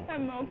 Come.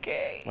 I'm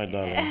okay. My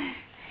darling.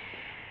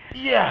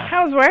 Yeah.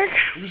 How's work?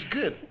 It was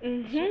good. So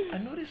I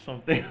noticed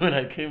something when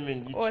I came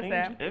in. You What's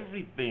changed that?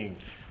 everything.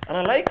 And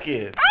I like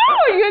it.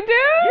 Oh, you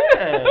do?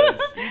 Yes.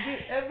 You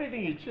did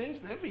everything. You changed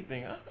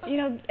everything. Huh? You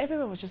know,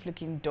 everyone was just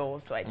looking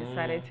dull, so I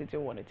decided to do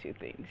one or two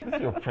things.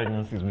 Your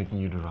pregnancy is making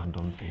you do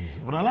random things.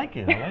 But I like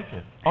it.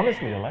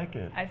 Honestly, I like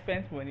it. I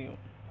spent money.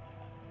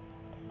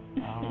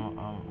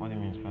 What do you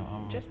mean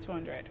spend? Just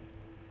 200.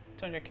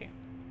 200K.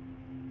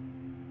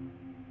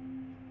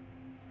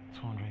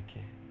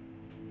 200K.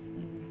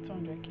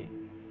 200K.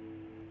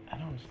 I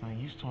don't understand.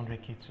 You used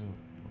 200K to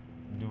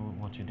do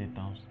what you did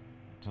down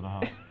to the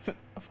house.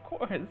 Of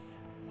course.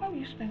 Why would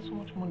you spend so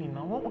much money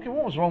now? What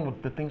was wrong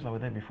with the things that were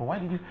there before? Why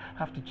did you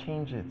have to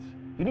change it?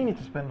 You didn't need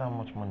to spend that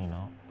much money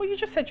now. Well, you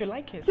just said you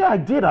like it. Yeah, I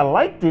did. I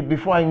liked it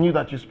before I knew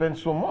that you spent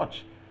so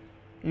much.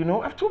 You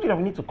know, I've told you that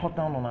we need to cut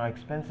down on our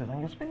expenses, and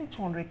you're spending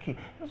 200K. It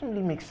doesn't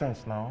really make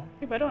sense now.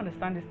 If I don't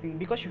understand this thing,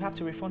 because you have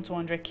to refund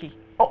 200K.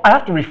 Oh, I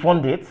have to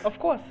refund it? Of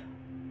course.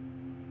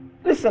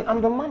 Listen,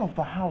 I'm the man of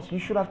the house. You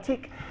should have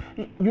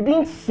you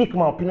didn't seek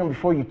my opinion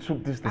before you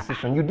took this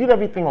decision. You did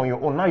everything on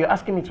your own. Now you're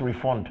asking me to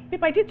refund.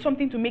 Babe, I did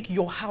something to make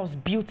your house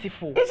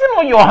beautiful. Is it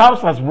not your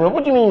house as well?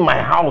 What do you mean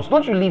my house?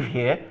 Don't you live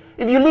here?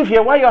 If you live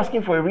here, why are you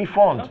asking for a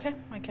refund? Okay,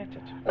 I get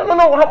it. No,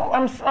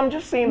 I'm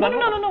just saying that.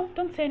 No,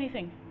 don't say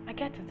anything. I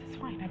get it. It's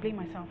fine. I blame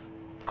myself.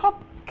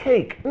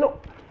 Cupcake. No.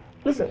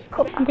 Listen,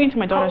 I'm going to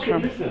my daughter's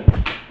room. Listen.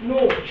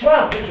 No,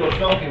 try and put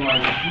yourself in my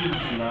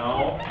shoes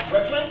now.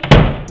 We're trying to...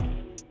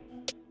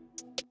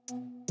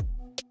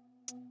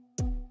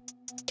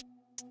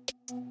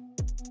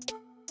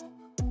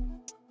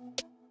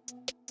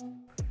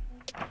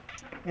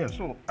 Yeah,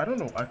 so I don't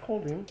know. I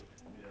called him.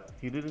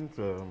 He didn't.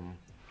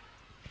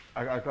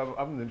 I haven't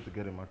been able to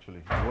get him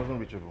actually. He wasn't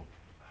reachable.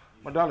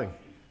 My darling,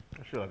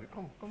 I should have.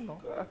 Come down.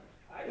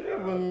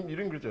 You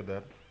didn't greet your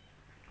dad.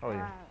 How are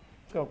you?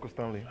 Come, Uncle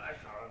Stanley. Hi,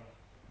 Sharon.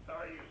 How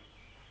are you?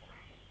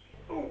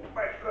 Oh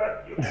my God!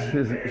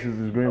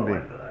 She's going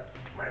big.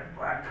 My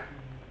back.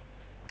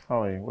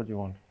 How are you? What do you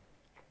want?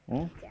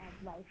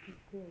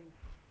 Buffet.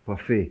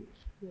 Buffet.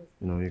 Yes.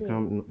 No, you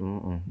can't.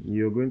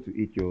 You're going to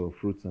eat your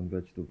fruits and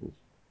vegetables.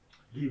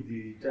 Give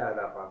the child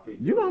a buffet.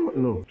 You know,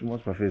 no, too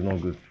much buffet is not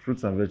good.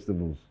 Fruits and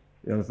vegetables.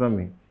 You understand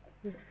me?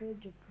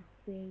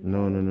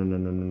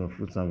 No.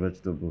 Fruits and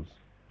vegetables.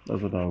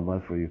 That's what I'll buy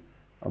for you.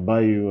 I'll buy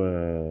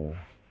you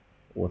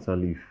water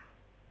leaf.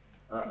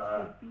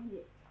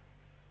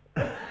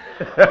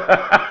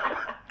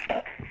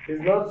 He's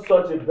not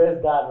such a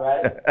best dad,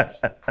 right?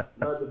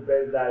 Not the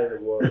best dad in the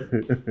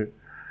world.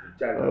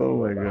 Oh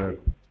my God.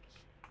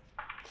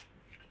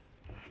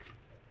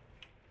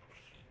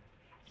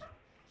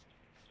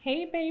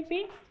 Hey,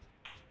 baby.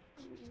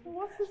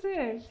 What is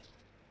it?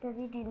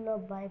 Daddy did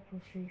not buy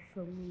buffet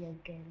for me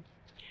again.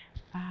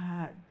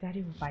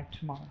 Daddy will buy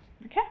tomorrow.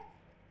 Okay?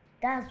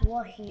 That's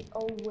what he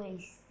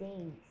always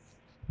says.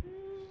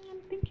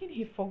 I'm thinking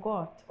he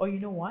forgot. Or you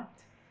know what?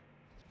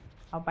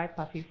 I'll buy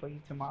parfait for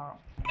you tomorrow.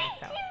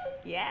 So,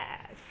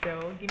 yeah.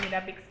 So give me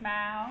that big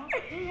smile.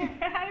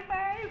 High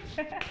five.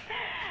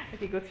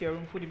 Okay, go to your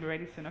room. Food will be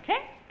ready soon.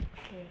 Okay?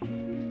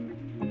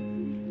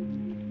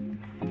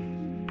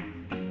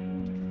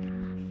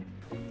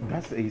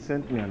 He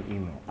sent me an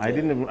email.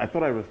 I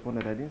thought I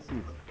responded. I didn't see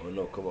it. Oh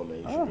no, come on, man.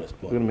 You should It's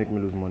respond. gonna make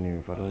me lose money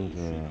if I don't.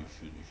 You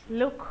should.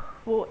 Look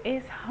who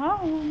is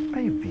home.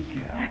 Hey, big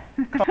girl.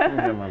 Come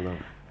here, my love.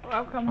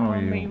 Welcome How are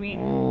home, you? baby.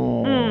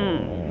 Oh,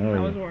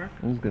 How was work?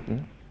 It was good,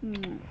 man.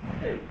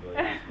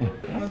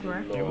 How was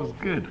work? It was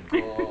good.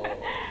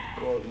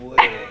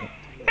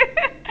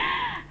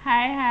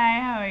 Hi,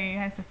 how are you?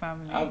 How's the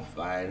family? I'm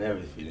fine,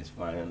 everything is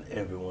fine, and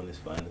everyone is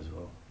fine as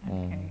well.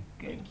 Okay,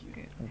 good. Thank you.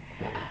 Good.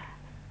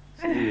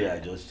 See, we are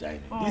just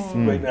shining. This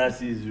Oh.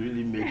 pregnancy is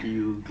really making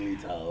you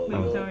glitter.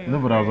 No,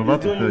 but I was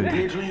about to tell you.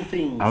 Glittering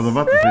things. I was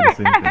about to say the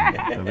same thing.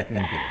 You're looking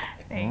good.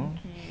 Thank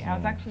you. I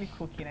was actually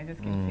cooking. I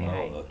just came to say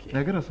hi. Okay.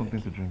 Yeah, get us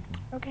something to drink.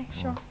 Okay,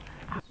 sure.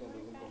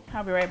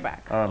 I'll be right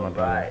back. Alright, my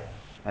darling.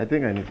 I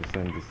think I need to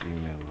send this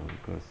email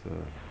because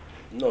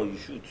No, you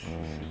should.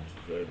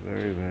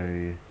 very,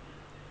 very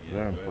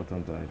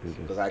important that I do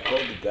Because this. I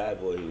called the guy,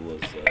 but he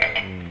was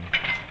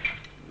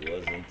he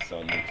wasn't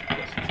sounding too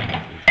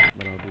positive.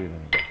 But I'll do it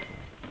anyway.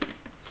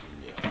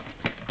 Yeah.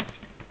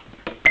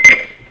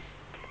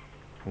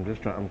 I'm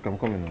just trying. I'm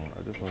coming now.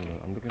 I just want to.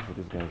 I'm looking for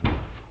this guy.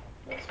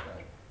 That's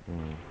fine.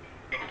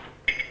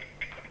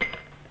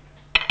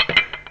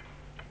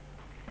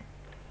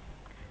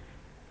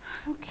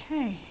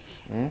 Okay.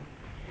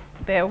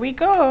 There we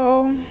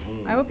go.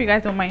 I hope you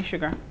guys don't mind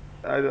sugar.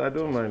 I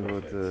don't mind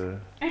what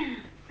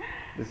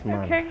this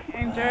man. Okay,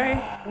 enjoy.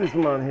 This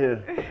man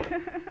here.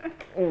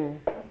 Okay,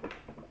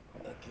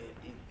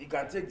 you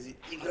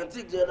can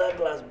take the other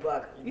glass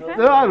back. You know?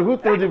 Dad, who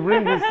told you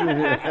bring this in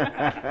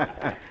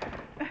here?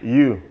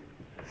 You.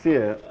 See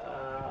here.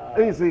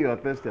 When you say you are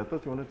thirsty, I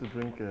thought you wanted to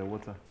drink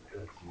water.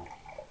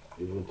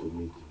 Even to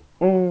me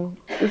too.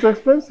 It's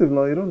expensive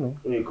now. You don't know.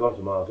 When you come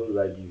to my house, what do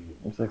I give you?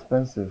 It's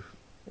expensive.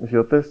 If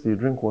you're thirsty, you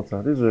drink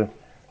water. This is the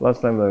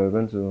last time that we're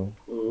going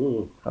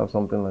to have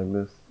something like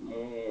this.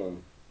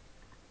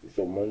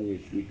 Some money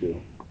is sweet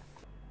though.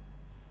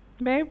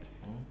 Babe,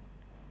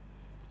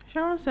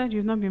 Sharon said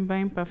you've not been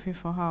buying perfume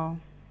for her.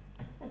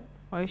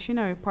 Or is she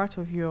now a part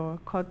of your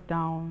cut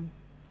down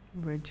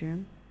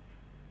regime?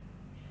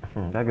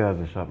 That girl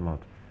has a sharp mouth.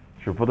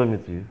 She'll put me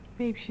to you.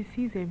 Babe, she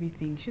sees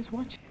everything. She's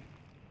watching.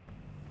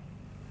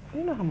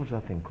 You know how much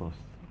that thing costs?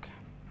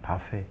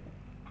 Parfait.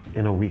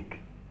 In a week.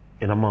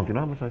 In a month. You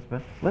know how much I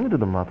spent? Let me do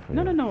the math for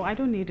you. No, I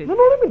don't need it. No,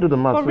 let me do the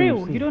math For so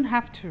real, see. you don't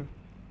have to.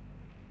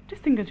 This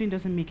thing you're doing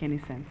doesn't make any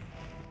sense.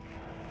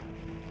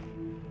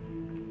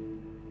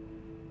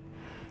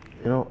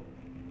 You know,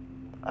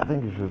 I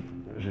think you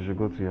should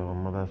go to your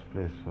mother's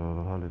place for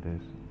the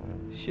holidays.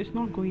 She's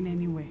not going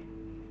anywhere.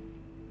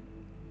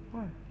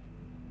 Why?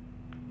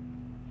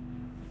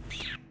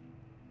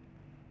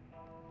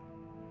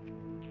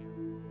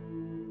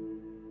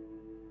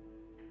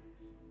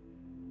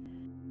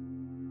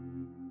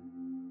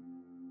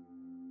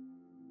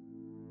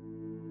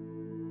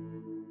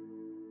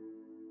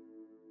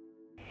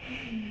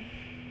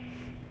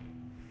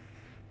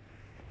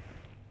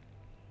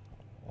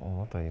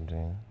 What are you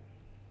doing?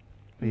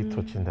 Why are you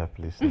touching that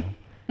place now?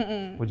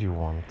 What do you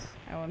want?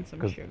 I want some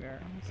 'Cause sugar.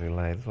 it's a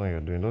lie. That's what you're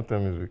doing. Don't tell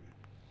me it's weak.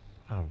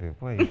 Ah, babe,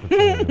 why are you putting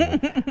money?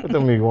 Don't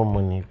tell me you want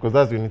money. Because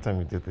that's the only time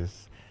you did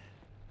this.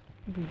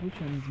 Babe, which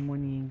one is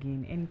money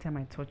again? Anytime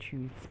I touch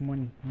you, it's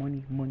money,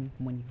 money, money,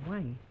 money.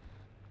 Why?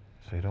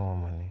 So you don't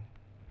want money?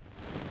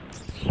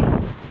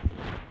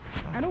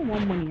 I don't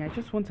want money. I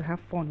just want to have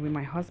fun with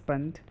my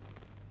husband.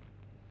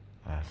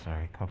 Ah,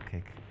 sorry,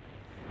 cupcake.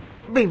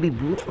 Baby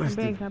boo, I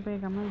beg,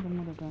 I'm not in the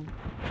mood again.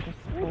 Just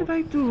what did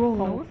I do wrong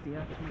now? pulse the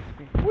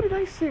atmosphere. What did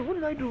I say? What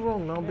did I do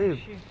wrong now, babe?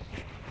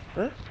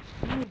 Huh?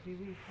 Move the way,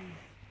 please.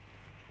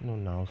 No,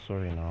 now,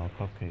 sorry now,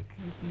 cupcake.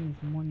 Everything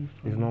is money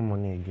for It's me. not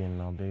money again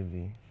now,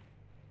 baby.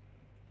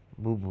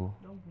 Boo boo.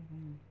 Don't boo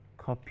me.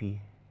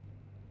 Copy.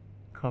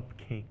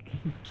 Cupcake.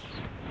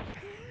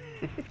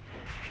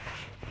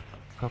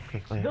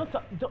 Cupcake. Oh, yeah.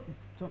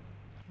 Don't.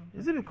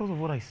 Is it because of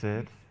what I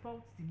said? It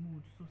spoils the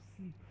mood, so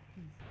sleep,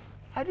 please.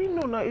 I didn't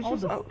know now. It's All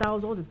just the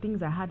styles, all the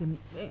things I had in.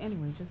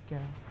 Anyway, just get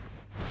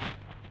out.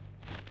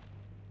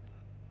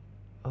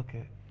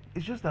 okay.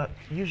 It's just that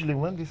usually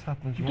when this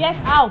happens, you Get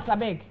want- out, I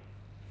beg.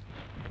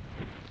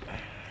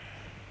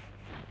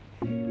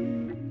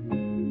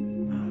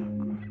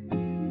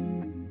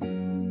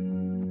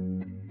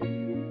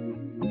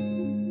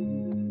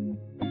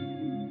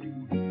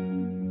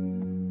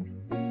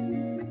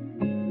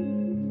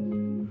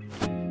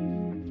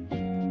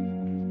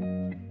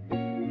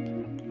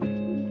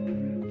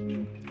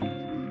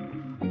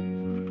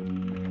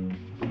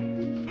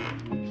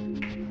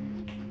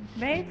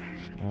 Babe?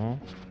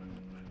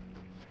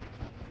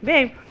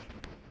 Babe?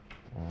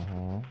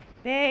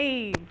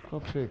 Babe?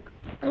 Cupcake.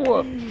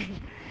 What?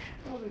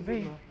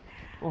 Babe?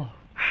 What?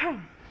 Why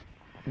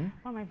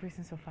am I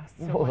breathing so fast?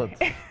 What? What is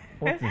it?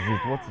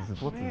 What is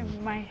it? What is Babe,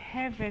 it? my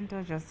hair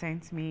vendor just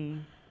sent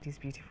me these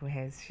beautiful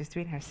hairs. She's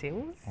doing her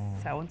sales,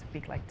 so I want to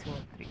pick like 2 or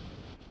 3.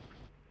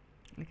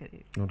 Look at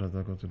it. What does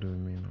that got to do with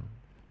me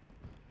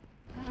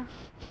now?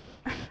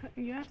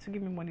 You have to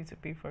give me money to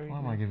pay for it. Why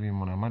am I giving you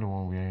money? Am I the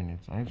one wearing it?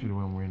 I ain't you the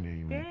one wearing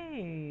the wig.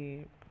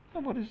 Babe.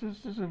 No, but this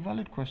is a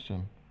valid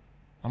question.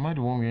 Am I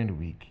the one wearing the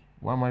wig?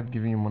 Why am I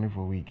giving you money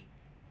for a wig?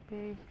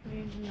 Babe,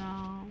 please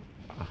now.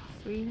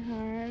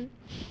 Sweetheart.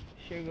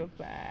 Sugar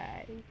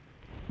pie.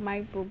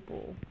 My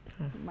boo-boo.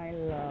 My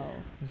love.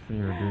 You see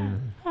you're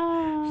doing.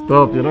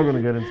 Stop, you're not going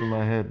to get into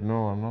my head.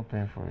 No, I'm not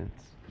paying for it.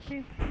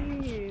 Babe,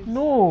 please.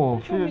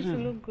 No, I want me to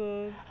look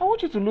good. I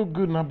want you to look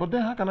good now, but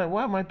then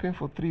why am I paying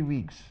for 3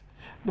 weeks?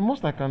 The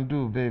most I can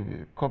do,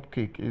 baby,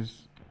 cupcake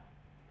is,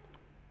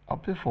 I'll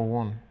pay for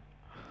one.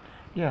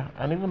 Yeah,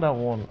 and even that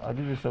one, I'll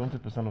give you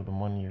 70% of the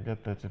money, you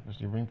get 30%,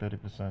 you bring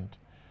 30%.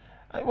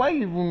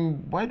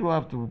 Why do I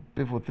have to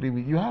pay for 3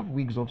 weeks? You have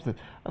wigs upstairs.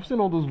 I've seen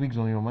all those wigs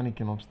on your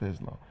mannequin upstairs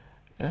now.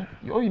 Yeah?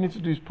 All you need to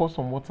do is pour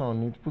some water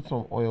on it, put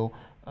some oil,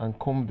 and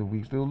comb the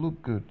wigs. They'll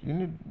look good.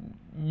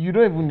 You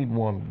don't even need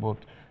one, but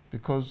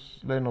because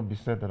let it not be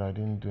said that I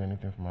didn't do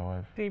anything for my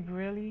wife. Babe,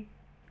 really?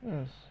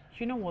 Yes.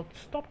 You know what?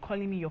 Stop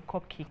calling me your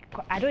cupcake.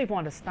 I don't even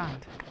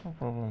understand. No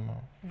problem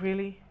now.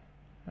 Really?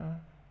 Yeah.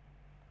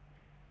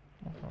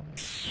 No problem.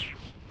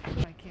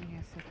 I came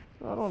here, sir.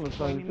 I don't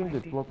understand. You think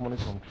they pluck money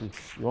from trees?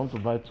 You want to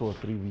buy 2 or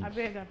 3 weeks? I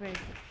beg.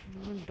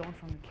 I'm done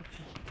from the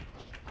kitchen.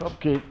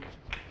 Cupcake.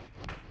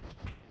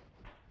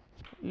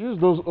 Use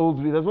those old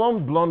wigs. There's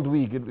one blonde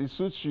wig. It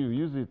suits you.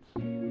 Use it.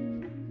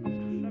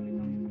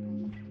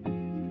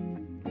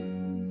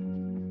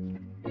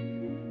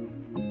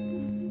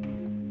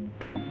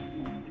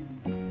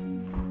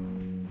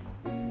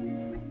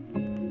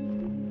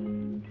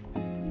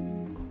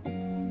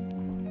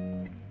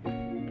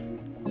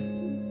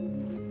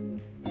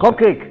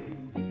 Cupcake!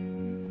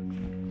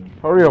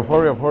 Hurry up.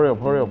 They're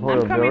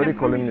already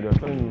calling me. They're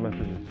sending me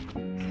messages.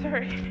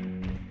 Sorry.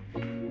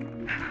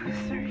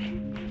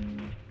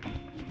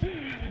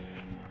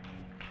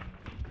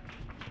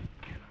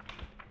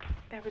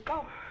 There we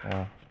go.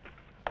 Yeah.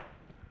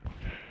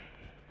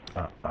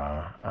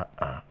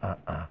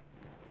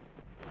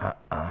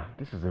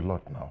 This is a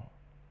lot now.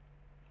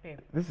 Babe.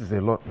 This is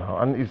a lot now.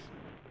 And it's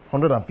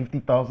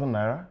 150,000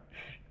 naira?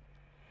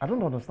 I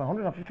don't understand.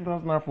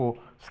 150,000 naira for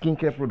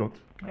skincare products?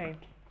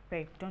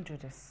 Babe, don't do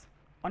this.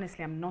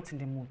 Honestly, I'm not in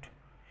the mood.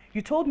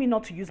 You told me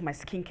not to use my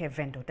skincare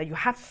vendor, that you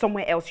have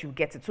somewhere else you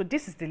get it. So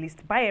this is the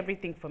list. Buy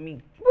everything for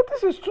me. But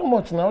this is too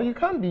much now. You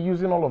can't be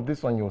using all of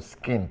this on your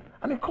skin.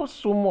 And it costs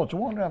so much.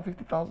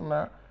 150,000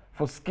 naira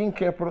for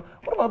skincare products.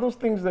 What about those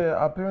things that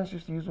our parents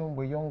used to use when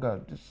we were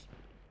younger? This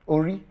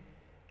Ori? You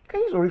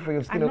can use Ori for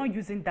your skin. I'm not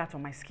using that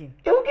on my skin.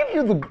 It will give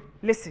you the...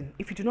 Listen,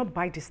 if you do not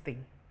buy this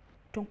thing,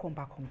 don't come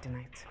back home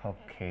tonight.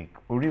 Cupcake.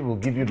 Ori will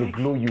give you the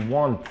glow you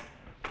want.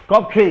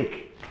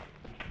 Cupcake.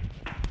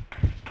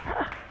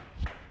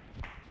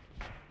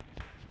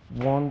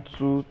 1,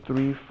 2,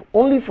 3, 4.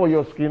 Only for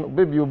your skin.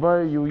 Baby,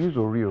 you use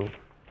Oreo.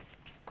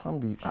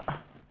 Can't be.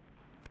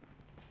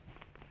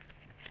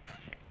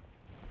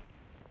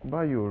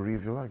 Buy you Oreo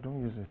if you like. Don't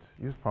use it.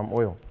 Use palm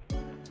oil.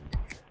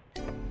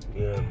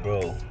 Yeah,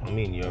 bro. I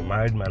mean, you're a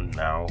married man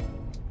now.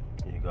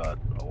 You got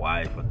a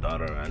wife, a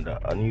daughter, and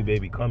a new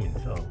baby coming.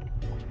 So,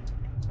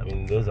 I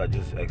mean, those are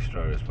just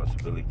extra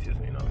responsibilities,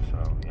 you know.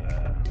 So,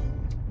 yeah.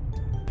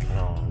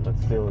 No, but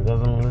still, it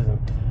doesn't listen.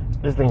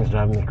 This thing is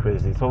driving me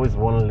crazy. It's always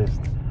one list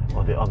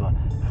or the other.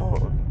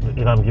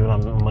 Either I'm giving her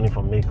money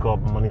for makeup,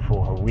 money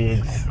for her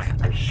wigs,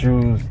 her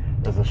shoes.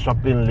 There's a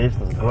shopping list,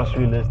 there's a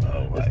grocery list.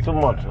 It's too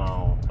much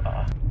now.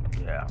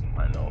 Yeah,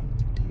 I know.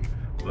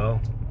 Well,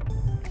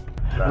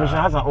 I mean, she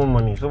has her own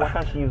money, so why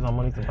can't she use her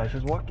money to buy?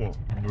 She's working.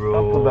 Bro,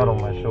 I'll put that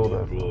on my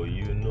shoulders. Bro,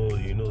 you know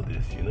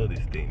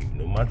this thing.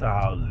 No matter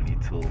how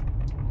little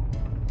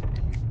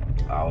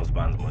our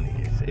husband's money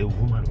is, a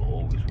woman will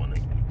always want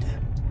to eat.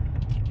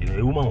 You know,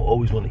 a woman will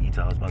always want to eat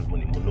her husband's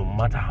money, no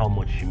matter how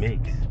much she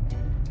makes.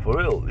 For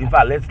real. In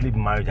fact, let's leave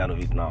marriage out of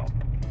it now.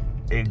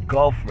 A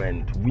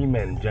girlfriend,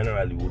 women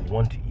generally would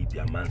want to eat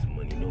their man's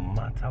money, no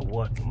matter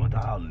what, no matter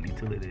how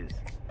little it is.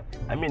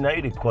 I mean, now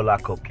you call her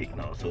cupcake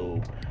now,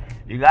 so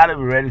you gotta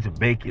be ready to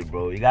bake it,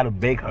 bro. You gotta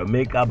bake her,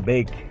 make her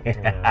bake.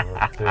 Yeah,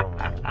 but still,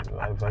 man.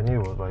 If I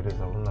knew it was like this,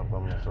 I wouldn't have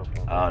done myself.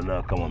 Oh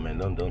no, come on, man,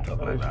 don't talk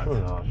like that.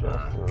 True now,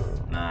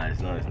 nah,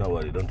 it's not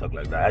worthy. Don't talk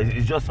like that.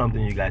 It's just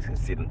something you guys can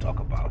sit and talk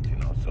about, you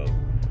know. So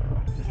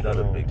it's not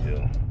a big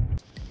deal.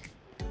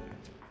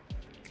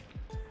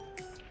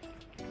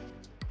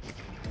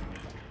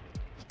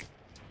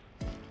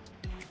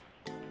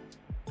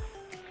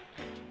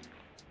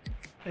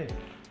 Hey,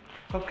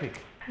 Cupcake.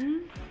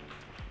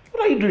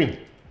 What are you doing?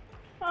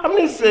 How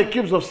many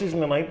cubes of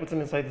seasoning are you putting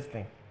inside this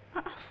thing?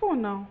 4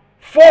 now.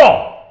 4?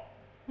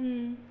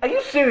 Are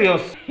you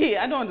serious? Hey,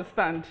 I don't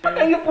understand. How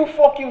can you put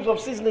 4 cubes of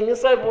seasoning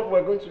inside what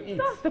we're going to eat?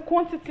 That's the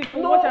quantity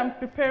for what I'm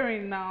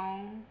preparing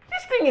now.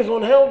 This thing is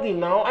unhealthy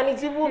now, and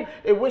it's even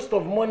a waste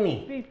of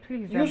money. Babe,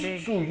 please,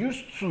 Use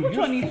 2. Which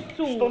one is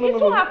 2? No, You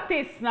two have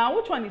taste now.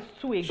 Which one is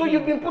 2 again? So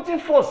you've been putting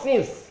 4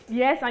 since?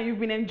 Yes, and you've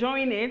been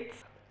enjoying it.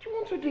 Do you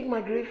want to dig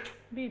my grave?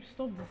 Babe,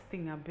 stop this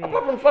thing, I beg.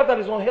 Apart from the fact that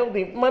it's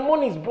unhealthy, my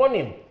money is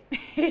burning.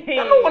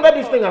 No wonder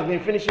this thing has been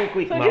finishing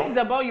quick so now. So this is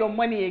about your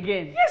money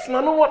again? Yes,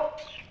 now know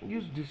what?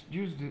 Use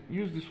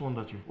this one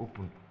that you've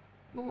opened.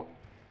 No,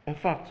 in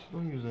fact,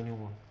 don't use any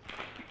one.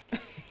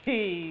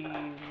 Hey,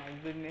 my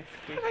goodness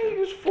gracious. Can I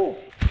use 4?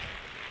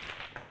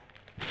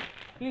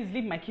 Please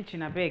leave my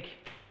kitchen, I beg.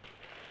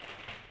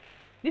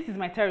 This is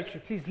my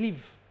territory. Please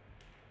leave.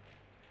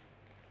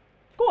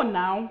 Go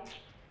now.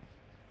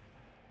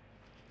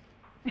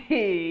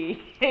 Hey,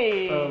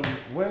 hey.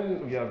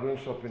 When we are going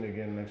shopping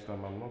again next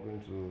time, I'm not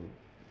going to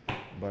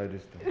buy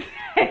this thing.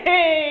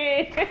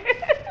 Hey.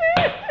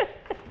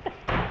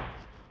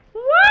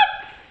 What?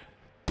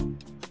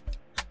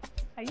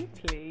 Are you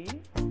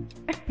playing?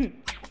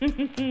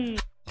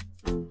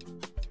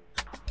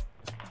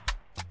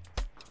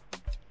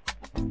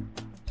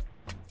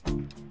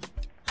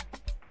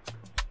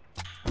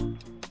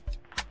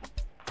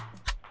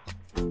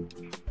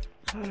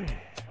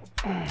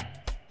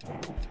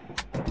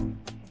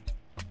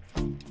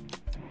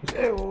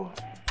 Ew.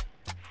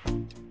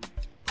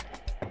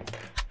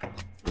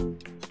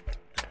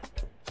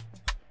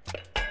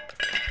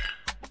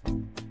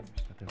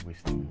 Started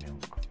wasting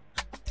milk.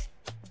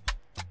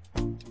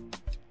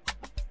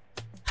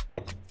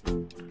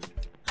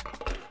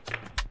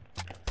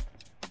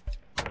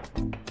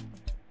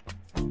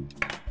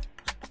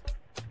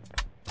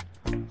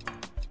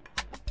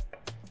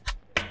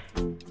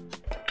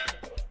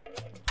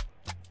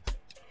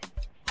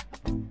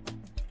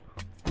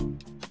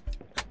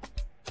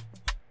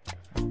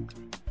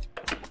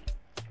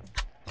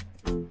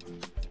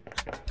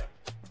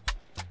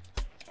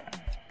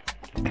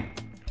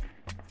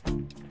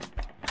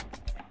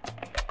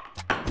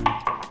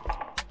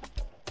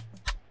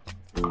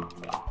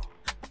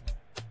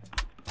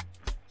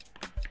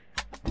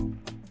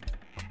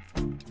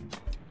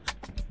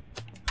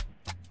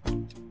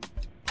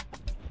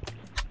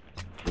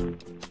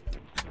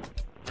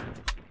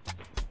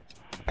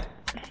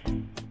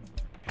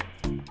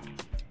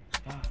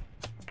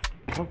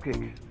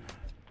 Cupcake.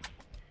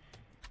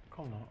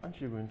 Come now,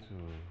 aren't you going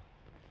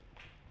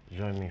to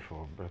join me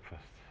for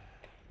breakfast?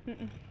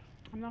 I'm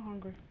not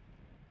hungry.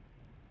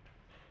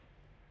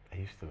 Are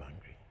you still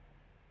angry?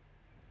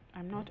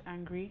 I'm not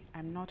angry.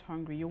 I'm not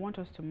hungry. You want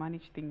us to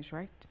manage things,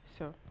 right?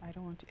 So I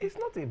don't want to. It's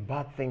not a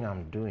bad thing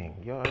I'm doing.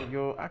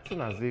 You're acting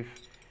as if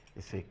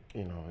it's a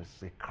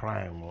it's a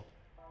crime.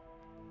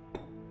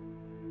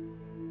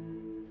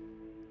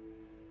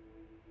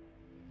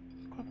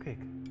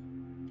 Cupcake.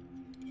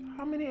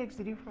 How many eggs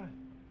did you fry?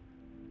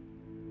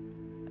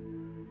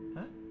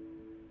 Huh?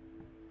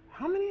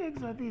 How many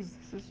eggs are these?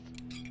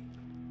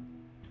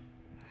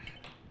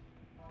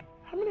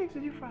 How many eggs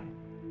did you fry?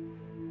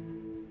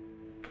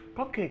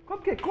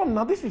 Cupcake, come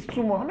now, this is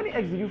too much. How many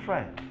eggs did you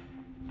fry?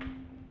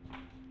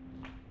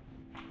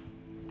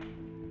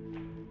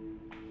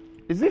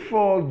 Is it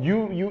for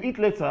you eat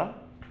later?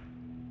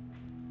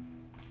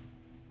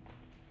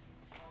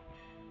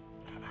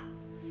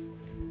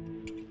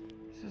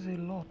 This is a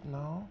lot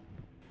now.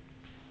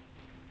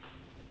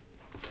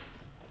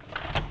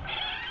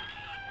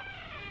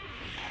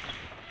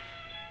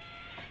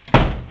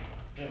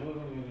 Yeah, wait.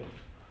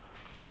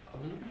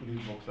 I'm looking for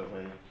these boxes.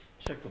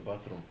 I checked the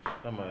bathroom.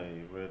 That my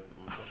red.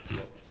 Why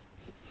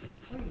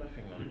are you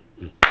laughing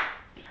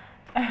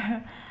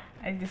now?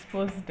 I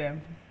disposed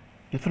them.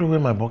 You threw away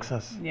my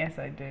boxers? Yes,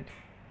 I did.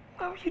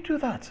 Why would you do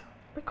that?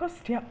 Because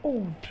they're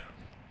old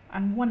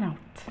and worn out.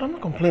 But I'm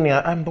not complaining.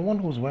 I'm the one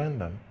who's wearing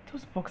them.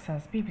 Those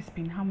boxers, baby, it's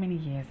been how many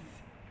years?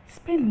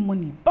 Spend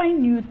money, buy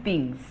new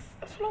things.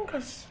 As long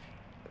as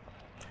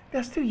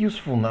they're still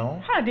useful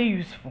now. How are they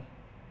useful?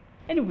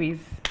 Anyways,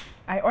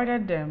 I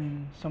ordered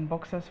some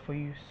boxers for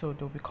you, so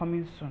they'll be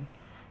coming soon.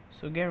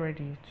 So get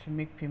ready to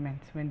make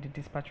payments when the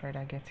dispatch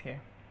rider gets here.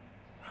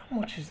 How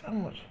much?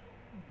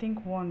 I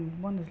think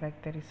one is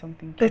like 30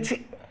 something.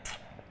 30.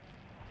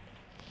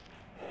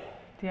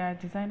 They are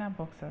designer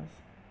boxers.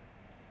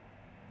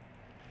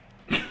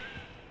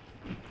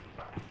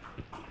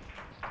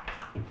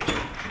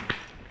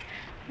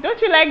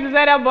 Don't you like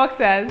designer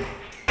boxers?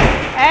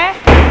 Eh?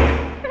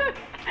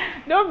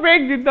 Don't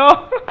break the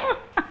door.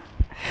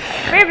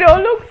 Babe,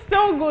 they'll look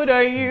so good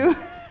on you.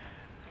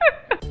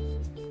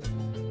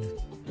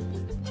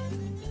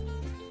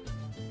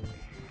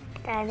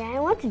 Daddy, I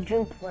want to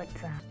drink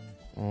water.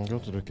 Go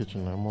to the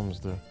kitchen. My mom's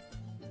there.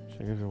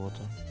 She'll give you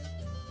water.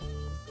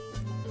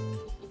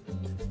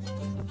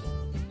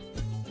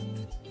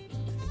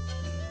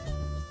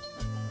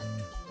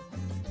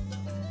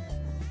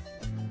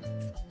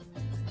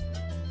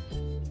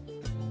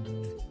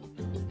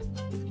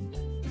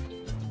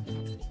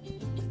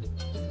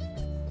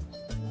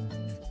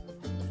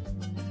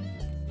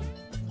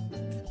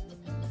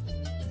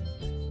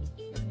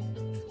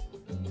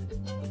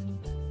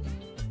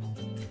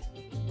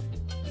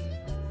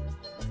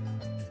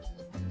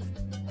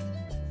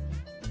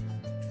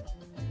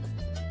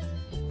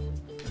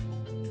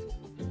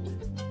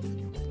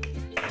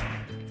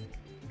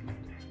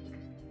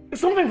 Is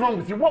something wrong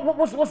with you?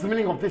 What's the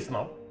meaning of this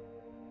now?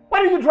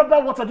 Why did you drop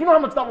that water? Do you know how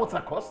much that water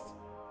costs?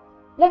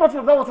 One bottle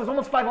of that water is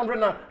almost 500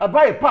 now. I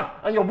buy a pack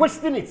and you're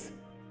wasting it.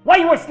 Why are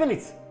you wasting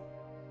it?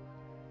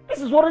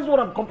 This is what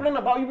I'm complaining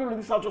about. Even in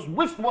this house, just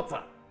waste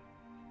water.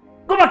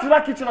 Go back to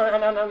that kitchen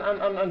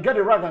and get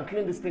a rag and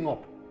clean this thing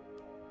up.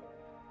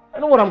 I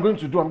know what I'm going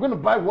to do. I'm going to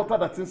buy water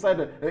that's inside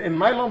a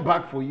nylon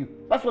bag for you.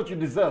 That's what you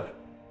deserve.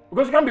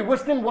 Because you can't be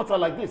wasting water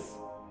like this. Do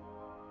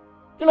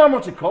you know how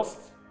much it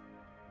costs?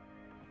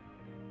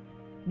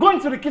 Go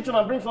into the kitchen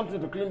and bring something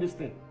to clean this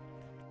thing.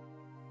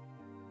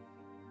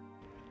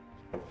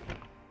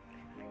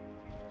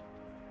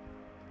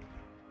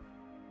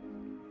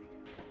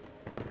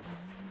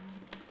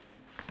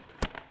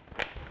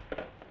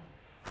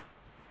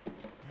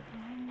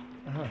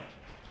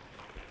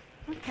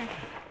 Okay.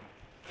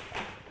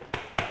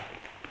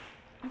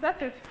 Is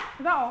that it?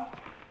 Is that all?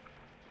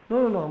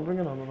 No, I'm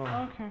bringing another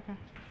one. Okay, okay.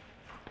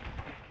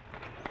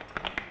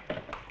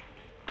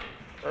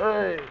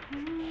 Hey.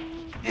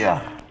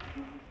 Yeah.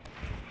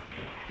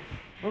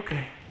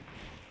 Okay.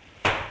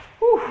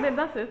 Babe,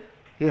 that's it?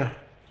 Yeah.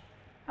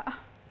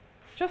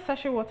 Just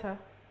sachet water.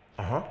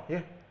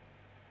 Yeah.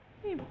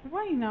 Babe,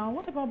 why now?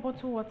 What about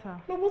bottled water?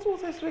 No, bottled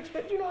water is too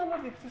expensive. You know how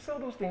much they sell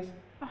those things?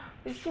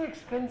 It's too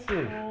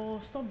expensive. Oh,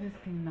 stop this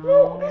thing now.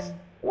 No, this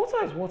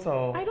water is water.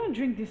 I don't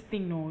drink this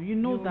thing, no. You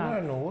know that. I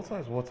know. Water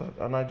is water.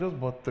 And I just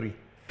bought 3.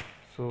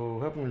 So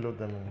help me load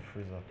them in the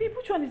freezer. Babe,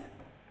 which one is...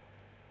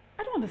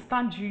 I don't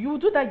understand you. You will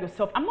do that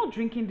yourself. I'm not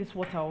drinking this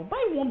water.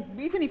 Buy one,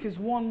 even if it's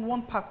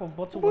one pack of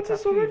bottled water. But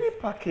it's already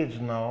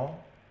packaged now.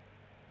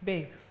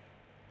 Babe,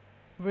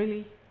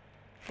 really?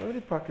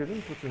 Already packaged. Let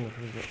me put it in the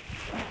freezer.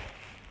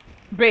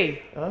 Babe,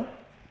 Huh?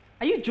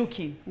 are you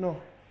joking?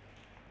 No.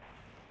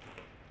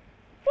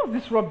 What's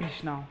this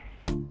rubbish now?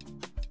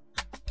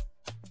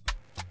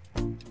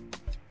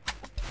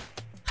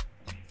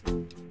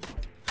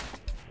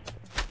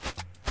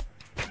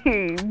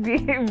 Hey,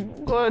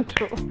 babe, God,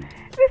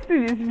 this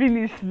thing is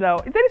finished now.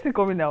 Is anything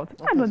coming out?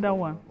 Another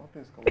one.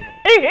 Nothing's coming out.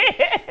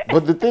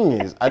 But the thing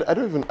is, I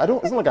don't,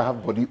 it's not like I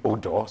have body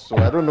odor, so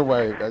I don't know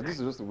why. This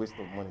is just a waste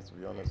of money, to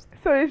be honest.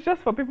 So it's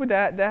just for people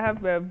that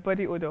have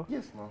body odor?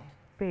 Yes, no.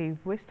 Babe,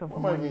 waste of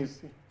What money. am I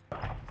see?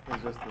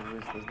 It's just a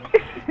waste,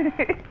 isn't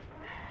it?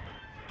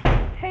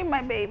 Hey,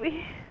 my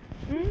baby.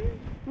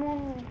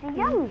 Mom, the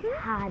yam is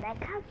hard. I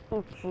can't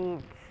eat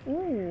it.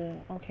 Ooh,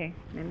 okay.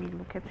 Let me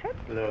look at it.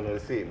 No,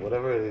 see,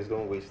 whatever it is,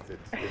 don't waste it.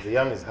 If the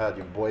yam is hard,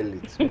 you boil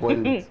it.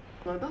 Boil it.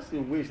 No, that's a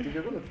waste. If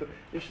you're gonna,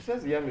 if she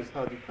says the yam is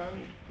hard, you can't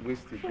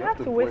waste it. You have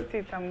to boil waste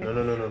it. No,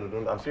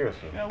 don't. I'm serious.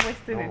 You're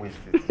wasting Don't it. waste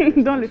it.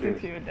 Seriously, Don't I'm listen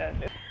serious. to your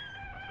dad.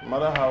 No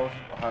matter how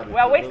hard it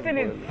We're is, wasting just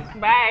it. boil it.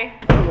 Bye.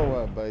 I don't know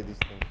why I buy these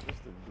things.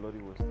 Just a bloody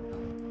waste.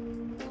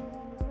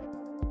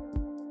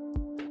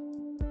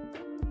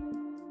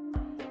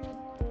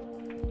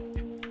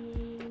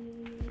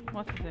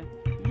 What is it?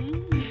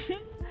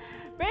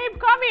 Babe,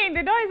 come in.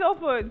 The door is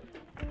open.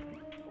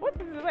 What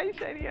is it? Why you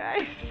shining your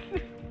eyes?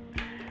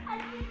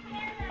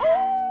 Oh!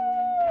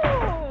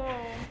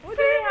 What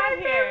do you have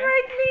here?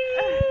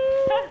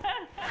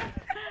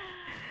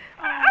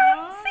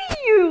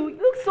 See you. You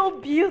look so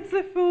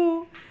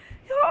beautiful.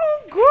 You're all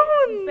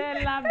grown.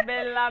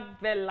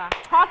 Bella.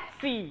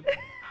 Hottie.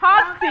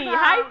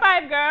 High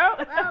five, girl.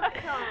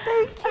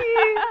 Thank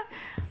you.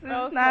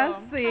 Welcome.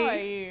 Nancy. How are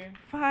you?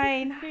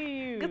 Fine.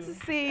 Good to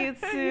see you.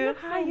 Good to see you too. You look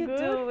How so you good.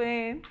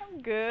 doing?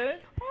 I'm good.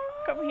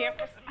 Come here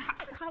for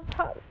some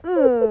hug.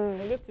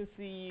 Good to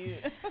see you.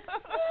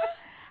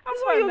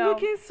 That's why you're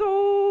looking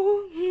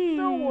so.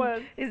 So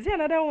what? Is there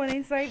another one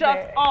inside Shut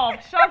there? up.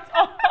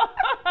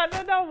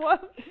 Another one.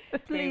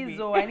 Please,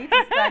 Baby. I need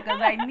to start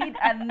because I need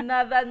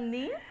another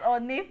niece or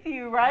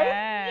nephew, right?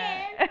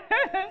 Yeah.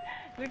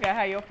 Look at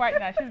her, your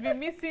partner. She's been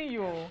missing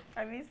you.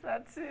 I miss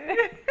her too.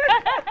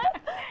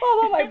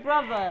 What about my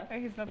brother? Oh,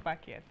 he's not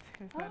back yet.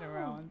 He's not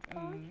around.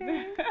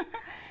 Okay.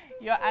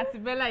 Your Auntie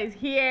Bella is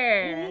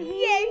here.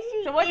 Yes,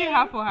 she So what do you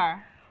have for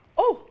her?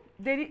 Oh,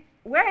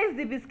 where is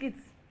the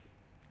biscuits?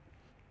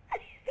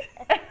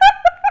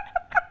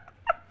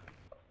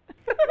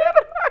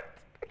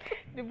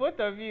 The both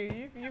of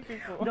you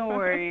people. Don't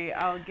worry,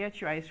 I'll get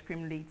you ice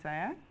cream later,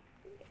 yeah?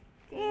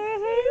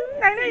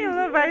 I know you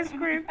love ice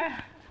cream.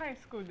 How's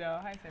school though?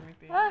 How's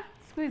everything?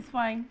 School is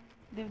fine.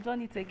 They've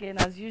done it again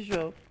as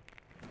usual.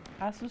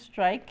 ASU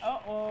strike.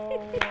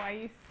 Uh-oh, are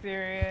you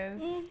serious?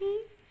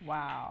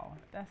 Wow,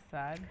 that's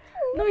sad.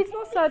 No, it's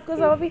not sad because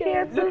I'll be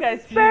here Look to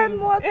at spend you.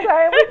 more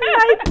time with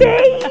my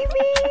baby.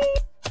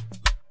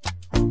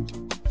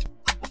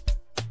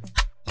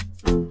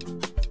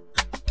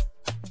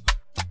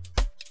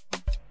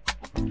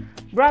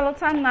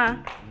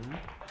 Bralotana.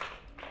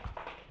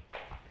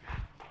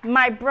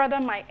 My brother,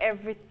 my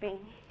everything.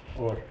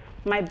 What?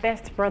 My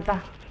best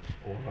brother.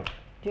 What?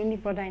 The only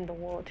brother in the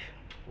world.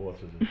 What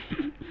is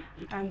it?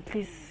 And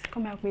please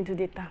come help me do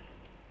data.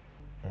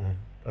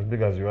 As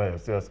big as you are, you're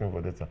still asking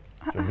for data.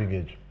 It's your big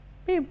age.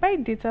 Babe, buy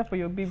data for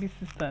your baby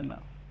sister now.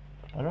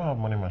 I don't have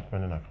money in my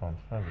spending account.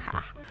 That's the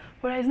thing.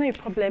 But it's not a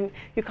problem.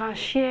 You can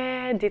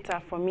share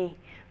data for me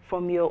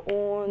from your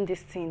own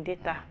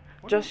data.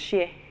 Just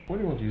share. What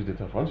do you want to use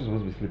data for? Aren't you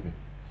supposed to be sleeping?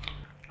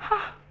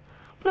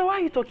 But why are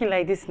you talking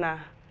like this now?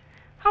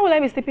 How will I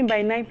be sleeping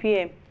by 9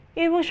 p.m.?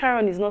 Even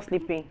Sharon is not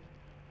sleeping.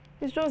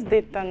 It's just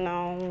data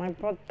now, my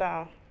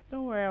brother.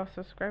 Don't worry, I'll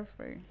subscribe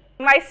for you.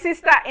 My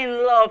sister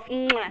in love.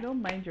 Mwah.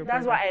 Don't mind your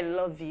That's brother. why I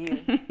love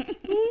you.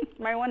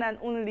 My one and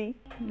only.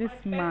 This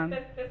man.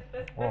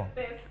 What?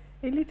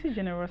 A little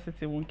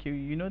generosity won't kill you.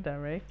 You know that,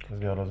 right? This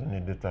girl doesn't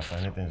need data for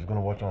anything. She's going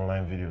to watch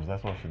online videos.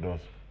 That's what she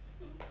does.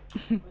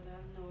 No, this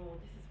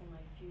is for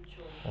my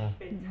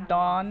future.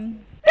 Dawn.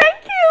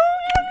 Thank you.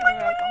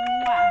 You're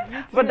welcome.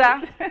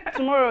 Brother,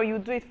 tomorrow you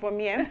do it for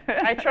me, eh?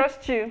 I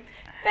trust you.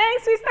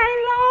 Thanks,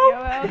 sister-in-law.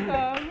 You're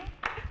welcome.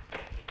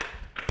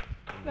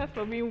 That's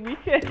for being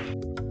wicked.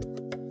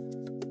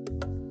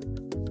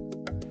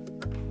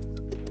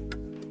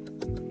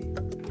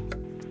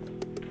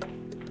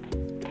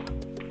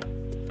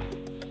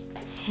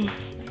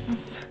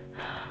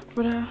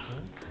 Brother,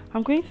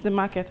 I'm going to the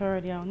market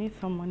already. I'll need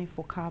some money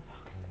for cab.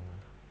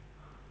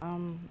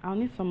 I'll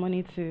need some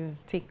money to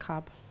take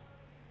cab.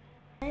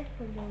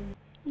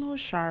 No,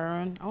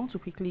 Sharon. I want to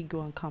quickly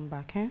go and come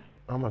back, eh?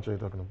 How much are you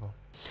talking about?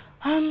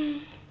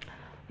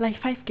 Like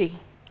 5K.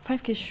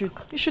 5K should.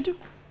 You should do.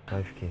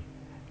 5K.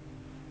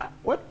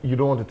 What? You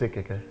don't want to take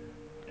Keke?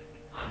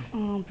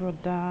 Oh,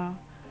 brother.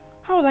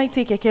 How would I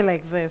take Keke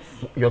like this?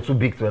 You're too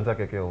big to enter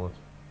Keke or what?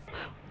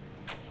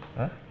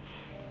 Huh?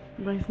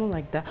 But it's not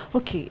like that.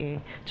 Okay,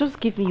 just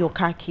give me your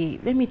car key.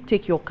 Let me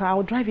take your car.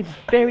 I'll drive it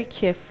very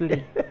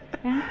carefully.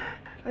 Yeah?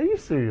 Are you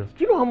serious?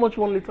 Do you know how much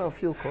 1 liter of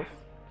fuel costs?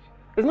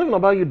 It's not even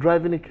about you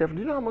driving it carefully.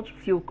 Do you know how much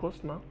fuel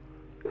costs now?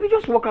 If you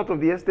just walk out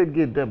of the estate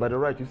gate there by the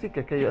right, you see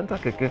Keke, you enter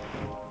Keke.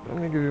 Let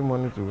me give you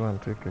money to go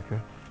and take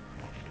Keke.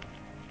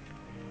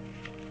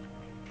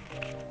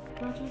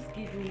 Just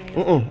give me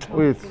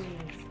wait.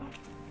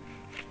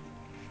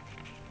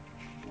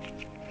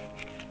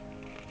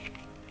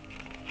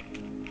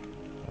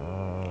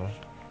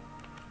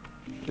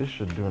 This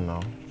should do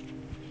now.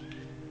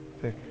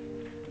 Take.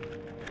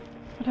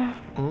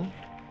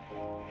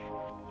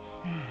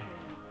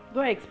 Do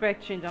I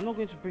expect change? I'm not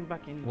going to bring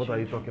back any What change. are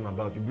you talking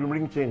about? You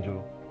bring change,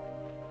 oh.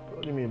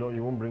 What do you mean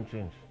you won't bring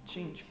change?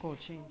 Change, call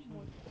change.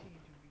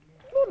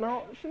 No,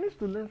 now she needs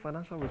to learn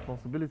financial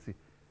responsibility.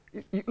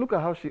 You look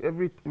at how she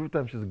every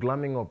time she's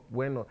glamming up.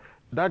 When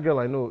that girl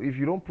I know, if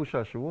you don't push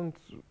her, she won't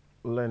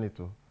learn it.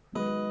 Oh.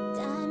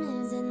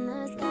 Diamonds in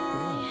the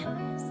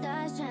sky,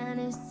 stars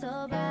shining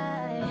so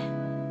bright.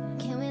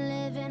 Can we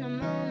live in a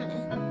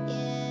moment?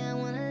 Yeah, I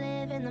wanna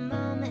live in the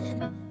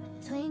moment.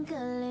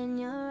 Twinkle in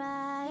your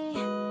eye,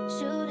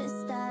 shooting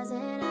stars,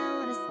 and I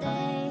wanna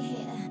stay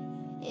here.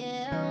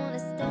 Yeah, I wanna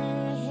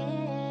stay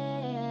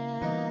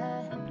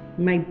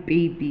here. My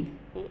baby.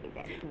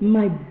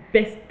 My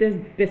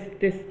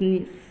bestest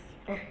niece.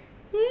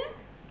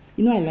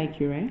 You know I like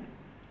you, right?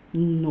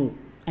 No,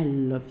 I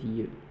love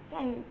you.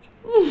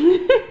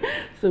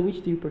 So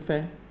which do you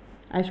prefer?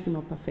 Ice cream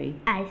or parfait?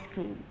 Ice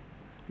cream.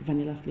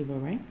 Vanilla flavor,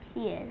 right?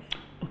 Yes.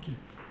 Okay,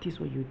 this is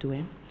what you do,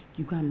 eh?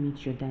 You go and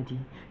meet your daddy.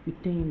 You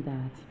tell him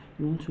that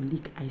you want to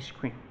lick ice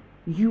cream.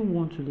 You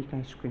want to lick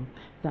ice cream.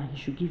 That he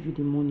should give you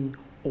the money,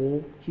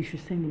 or he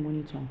should send the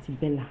money to Auntie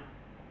Bella,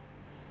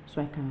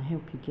 so I can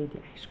help you get the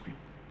ice cream.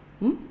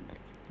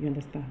 You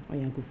understand? Oh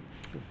yeah, go.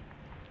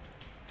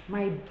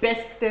 My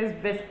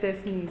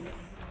bestest niece.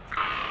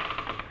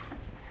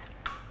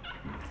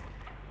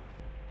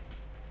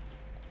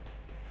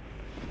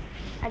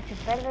 Auntie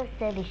Bella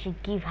said he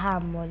should give her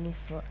money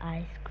for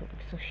ice cream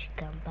so she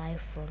can buy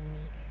for me.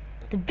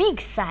 The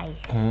big size.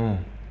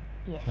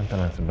 Yes. I'm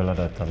telling Auntie Bella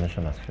that her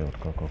mission has failed.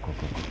 Go.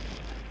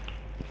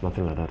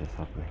 Nothing like that is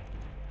happening.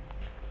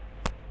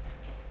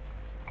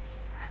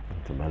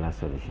 Auntie Bella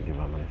said he should give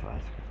her money for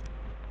ice cream.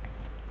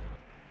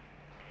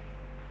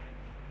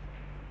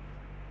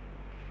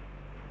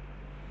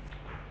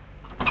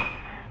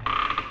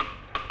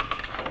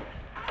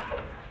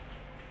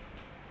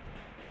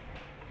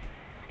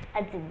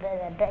 Auntie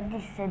Bella,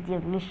 Daddy said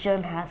your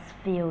mission has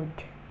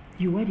failed.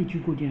 Why did you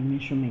go there and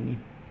mention my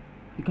name?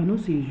 You cannot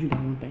say it's you that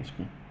want ice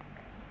cream.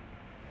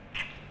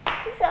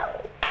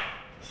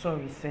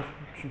 Sorry, sir.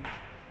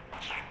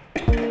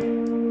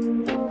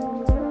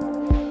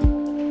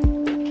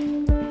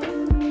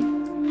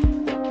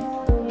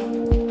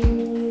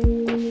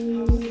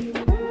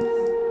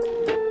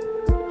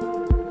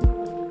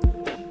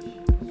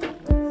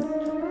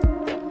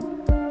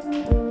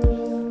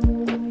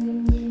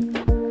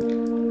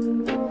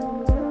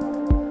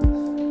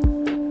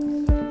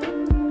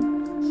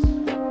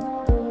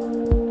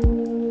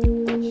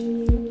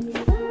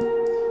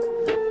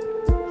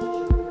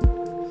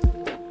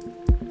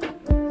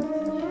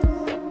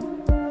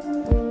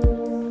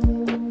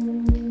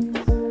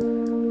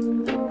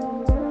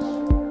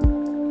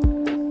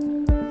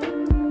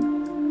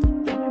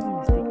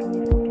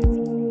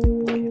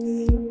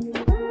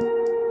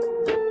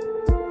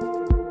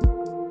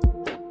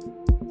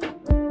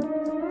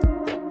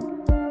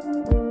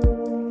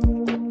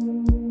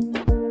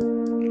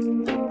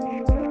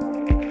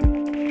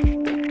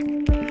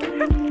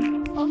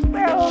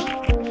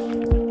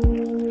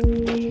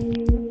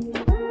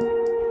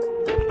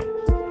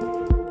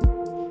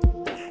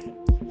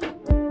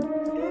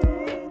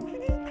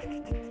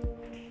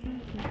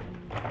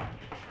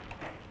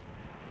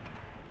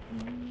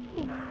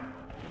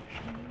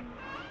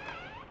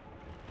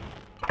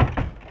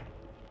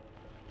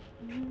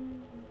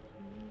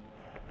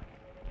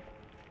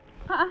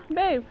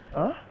 Babe.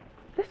 Huh?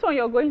 This one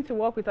you're going to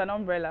work with an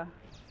umbrella.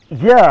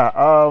 Yeah,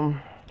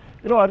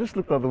 you know, I just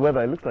looked at the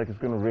weather. It looks like it's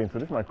going to rain, so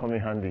this might come in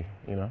handy,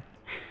 you know.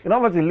 You know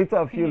how much a liter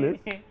of fuel is?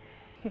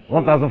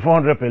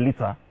 1,400 per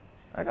liter.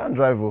 I can't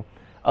drive.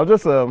 I'll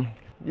just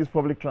use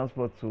public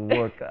transport to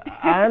work.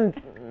 And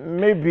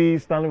maybe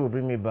Stanley will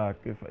bring me back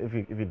if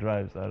he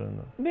drives. I don't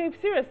know. Babe,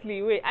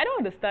 seriously, wait. I don't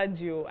understand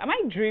you. Am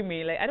I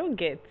dreaming? Like, I don't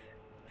get.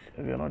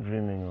 You're not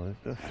dreaming.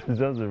 It's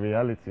just the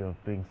reality of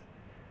things.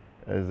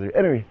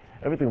 Anyway,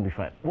 everything will be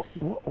fine.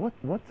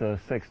 What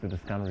sex did the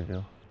scan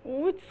reveal?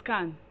 Which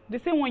scan? The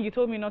same one you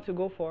told me not to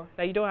go for,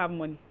 that you don't have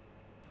money.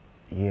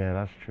 Yeah,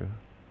 that's true.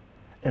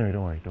 Anyway,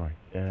 don't worry.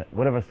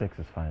 Whatever sex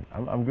is fine.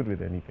 I'm good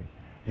with anything.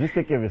 Just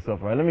take care of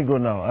yourself, all right? Let me go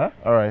now, huh?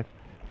 All right.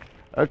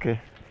 Okay.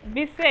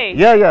 Be safe.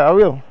 Yeah, I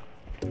will.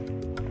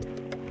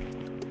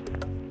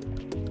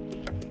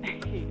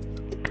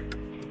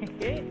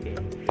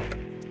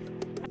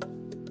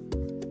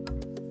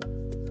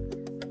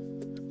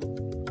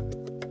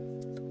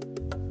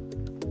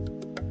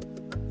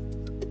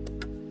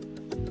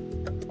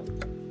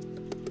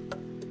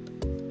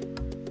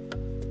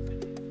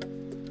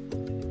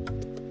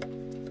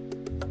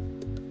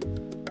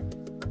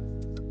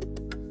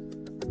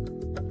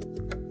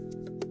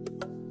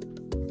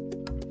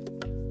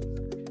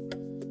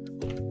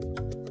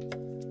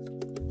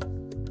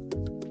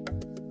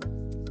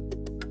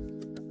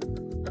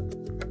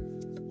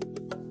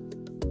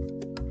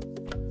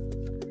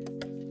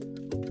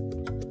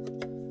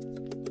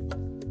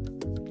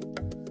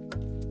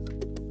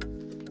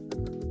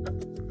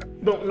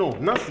 No,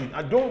 Nancy,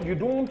 you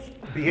don't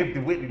behave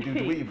the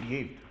way you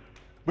behave.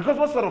 Because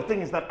what sort of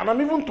thing is that? And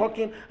I'm even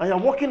talking and you're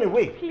walking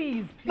away.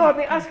 Please. No, I've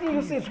been asking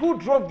you since, who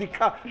drove the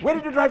car? Where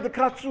did you drive the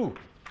car to?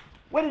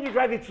 Where did you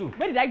drive it to?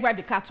 Where did I drive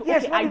the car to?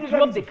 Yes, okay, I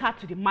drove the car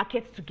to the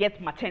market to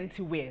get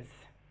maternity wears.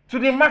 To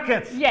the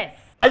market? Yes.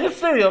 Are you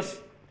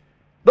serious?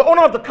 The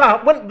owner of the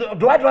car,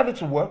 do I drive it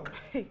to work?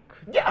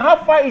 Yeah,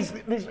 how far is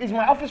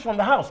my office from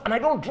the house? And I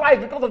don't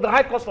drive because of the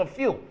high cost of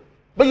fuel.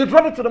 But you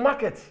drove it to the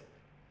market.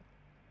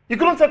 You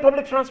couldn't take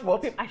public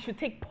transport? I should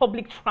take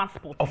public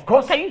transport. Of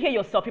course. Can you hear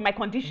yourself in my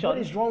condition? What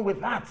is wrong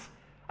with that?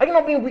 Are you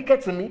not being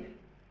wicked to me?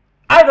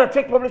 Either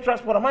take public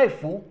transport, am I a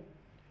fool?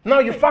 Now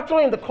you factor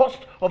in the cost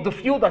of the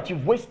fuel that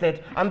you've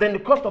wasted and then the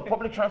cost of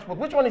public transport.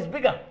 Which one is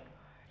bigger?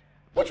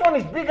 Which one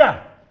is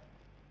bigger?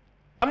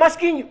 I'm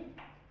asking you.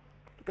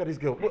 Look at this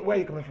girl. Where are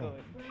you coming from?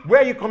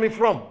 Where are you coming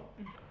from?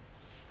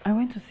 I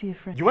went to see a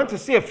friend. You went to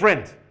see a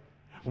friend?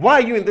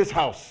 Why are you in this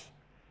house?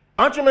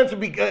 Aren't you meant to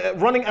be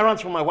running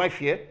errands for my wife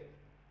here?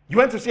 You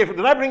went to see a friend.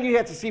 Did I bring you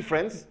here to see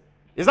friends?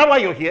 Is that why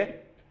you're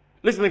here?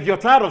 Listen, if you're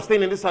tired of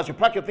staying in this house, you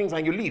pack your things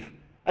and you leave.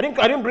 I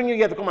didn't bring you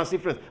here to come and see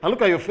friends. And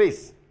look at your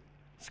face.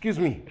 Excuse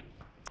me.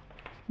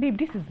 Babe,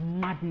 this is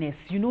madness.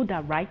 You know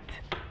that, right?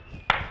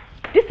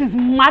 This is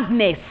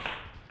madness.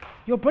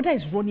 Your brother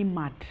is running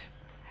mad.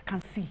 I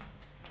can see.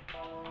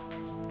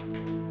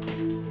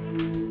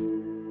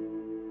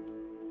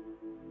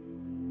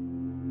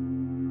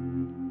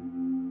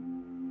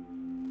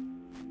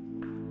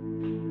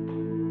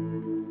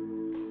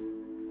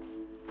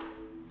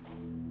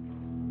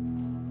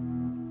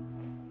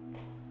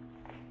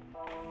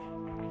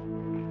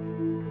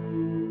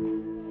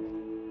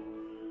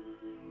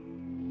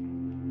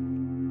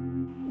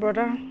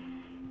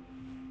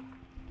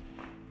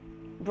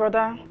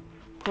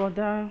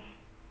 Brother.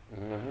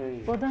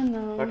 Hey. Brother,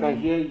 now. I can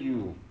hear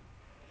you.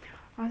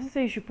 I just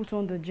say you should put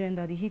on the gen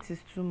that the heat is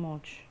too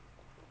much.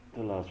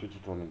 Tell her I'll switch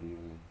it on in the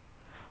evening.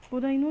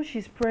 Brother, you know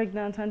she's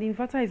pregnant and the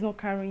inverter is not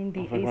carrying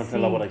the AC. I'm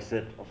tell her what I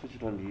said. I'll switch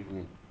it on in the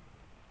evening.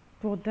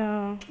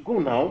 Brother. Go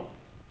now.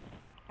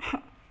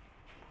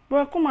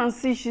 Brother, come and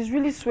see. She's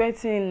really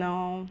sweating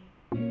now.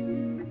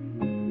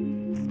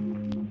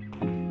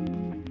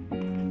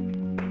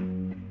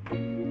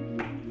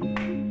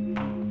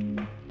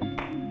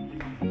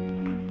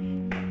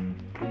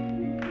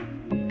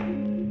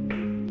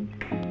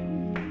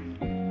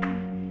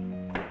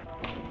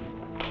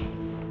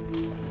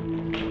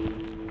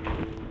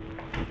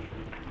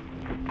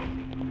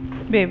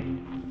 Babe.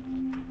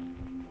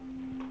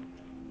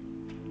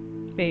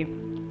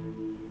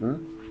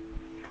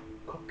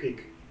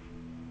 Cupcake.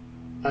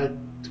 I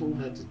told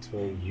her to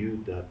tell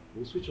you that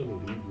we'll switch on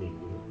in the evening,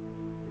 you know,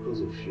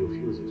 because of fuel.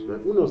 Fuel is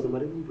expensive. Who knows, they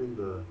might even bring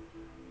the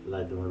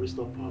light, they might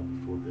restore power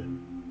before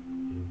then.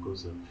 You know,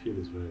 because fuel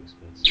is very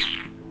expensive.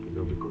 You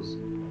know, because...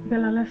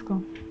 Bella, let's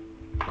go.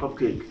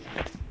 Cupcake.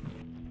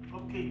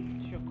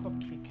 It's your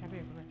cupcake. Have a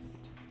rest.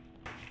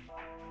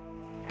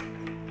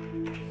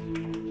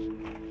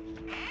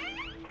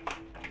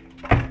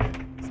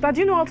 Star, do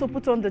you know how to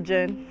put on the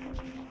gen?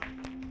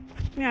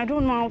 I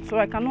don't know how to.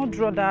 I cannot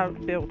draw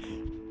that belt.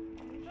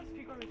 Just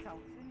figure it out.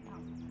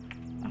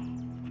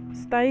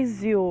 Star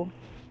is you.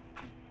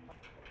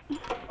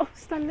 Oh,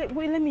 Star,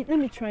 wait, let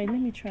me try it. Let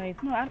me try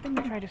it. No, let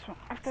me try this one.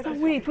 After Star,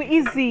 wait,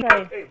 easy.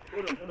 Try. Hey,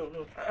 hold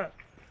on.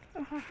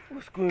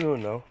 What's going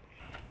on now?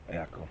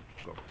 Yeah, come.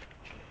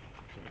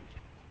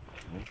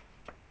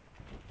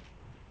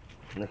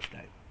 Next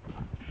time,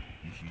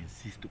 if you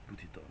insist to put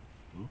it on,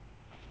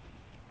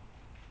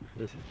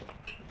 this is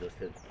just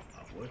head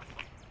upwards.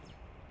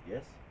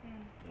 Yes?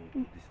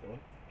 Then put this on.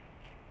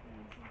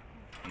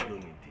 You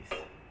don't need this.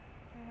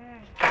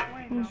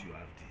 Why because not? you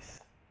have this.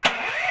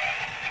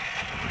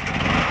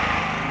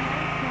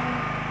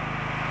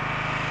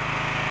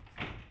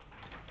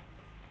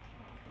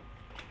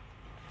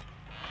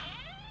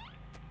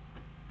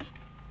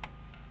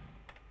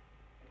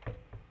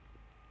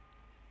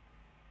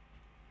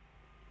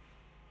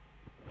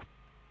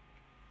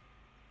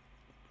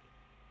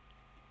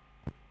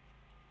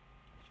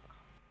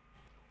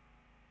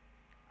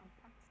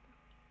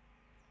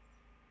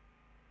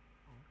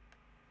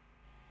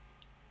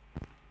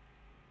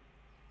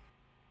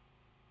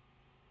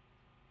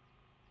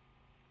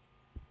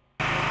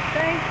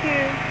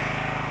 you.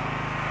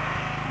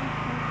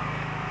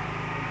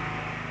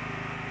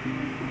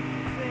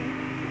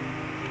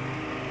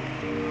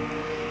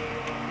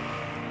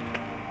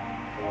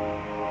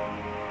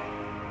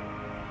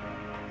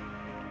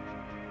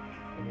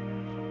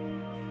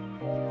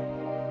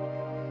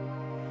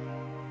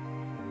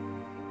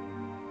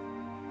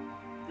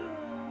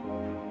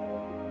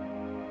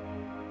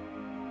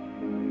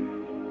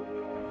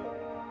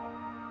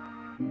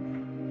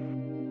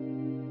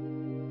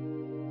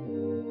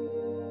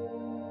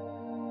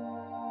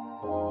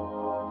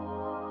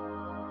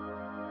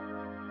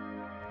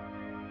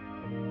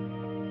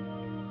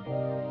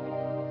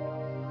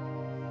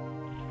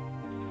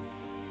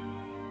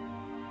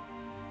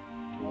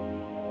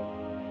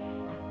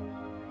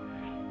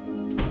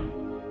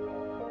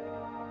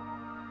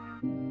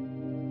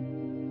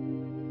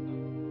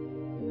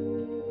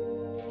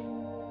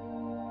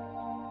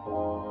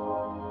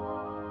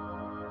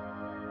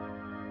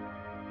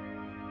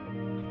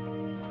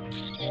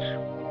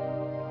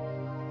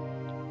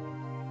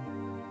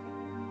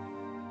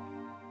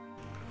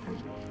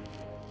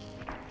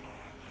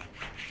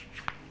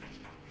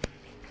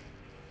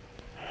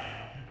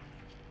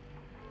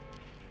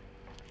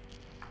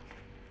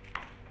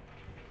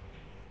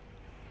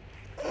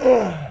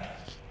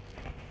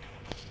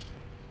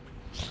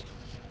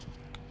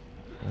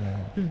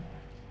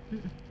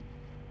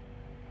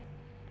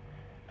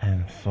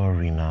 I'm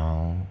sorry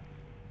now.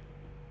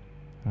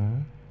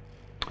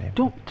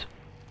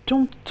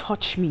 Don't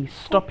touch me.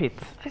 Stop it.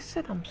 I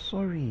said I'm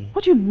sorry.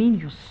 What do you mean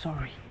you're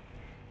sorry?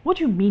 What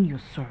do you mean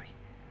you're sorry?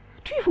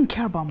 Do you even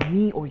care about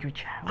me or your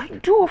child? I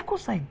do, of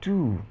course I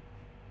do.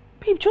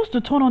 Babe, just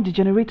to turn on the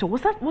generator,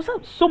 was that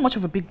so much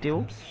of a big deal?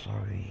 I'm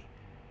sorry.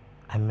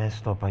 I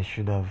messed up. I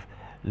should have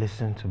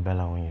listened to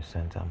Bella when you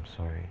sent her. I'm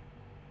sorry.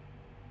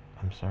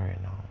 I'm sorry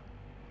now.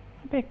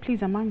 Beg,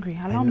 please, I'm angry.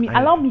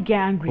 Allow me get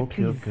angry,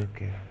 please.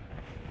 Okay.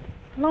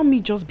 Allow me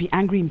just be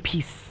angry in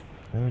peace.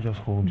 Let me just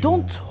hold you.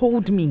 Don't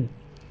hold me.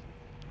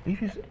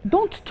 If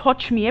Don't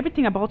touch me.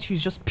 Everything about you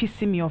is just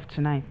pissing me off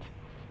tonight.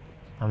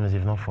 As if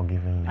you've not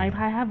forgiven me. I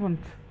haven't.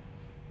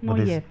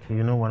 Not yet.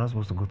 You know, we're not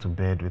supposed to go to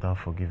bed without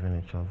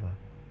forgiving each other.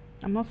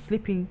 I'm not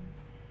sleeping.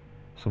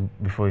 So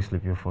before you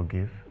sleep, you'll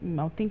forgive?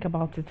 I'll think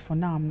about it for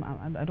now.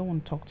 I don't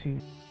want to talk to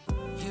you.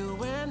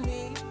 You and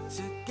me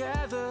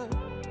together,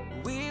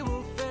 we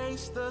will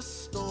face the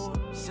storm.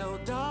 So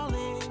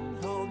darling,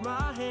 hold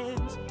my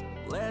hands,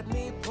 let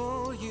me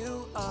pull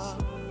you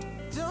up.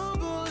 Don't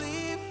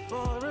believe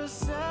for a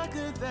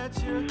second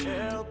that you're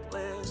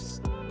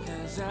helpless,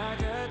 'cause I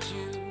got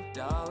you,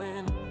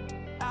 darling,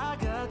 I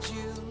got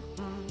you.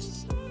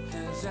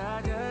 'Cause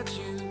I got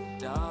you,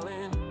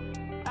 darling,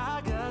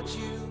 I got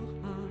you.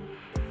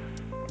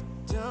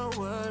 Don't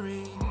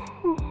worry,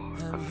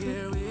 I'm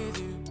here with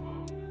you.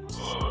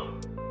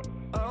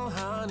 Oh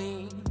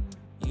honey,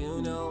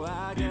 you know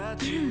I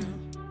got you.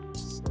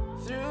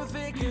 Through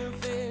thick and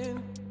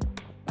thin,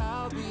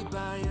 I'll be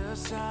by your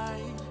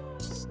side.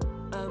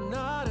 I'm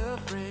not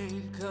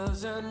afraid,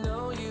 'cause I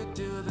know you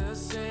do the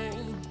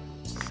same.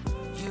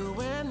 You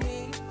and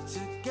me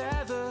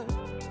together,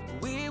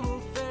 we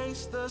will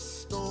face the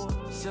storm.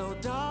 So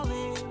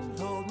darling,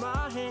 hold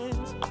my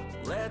hand,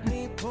 let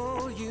me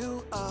pull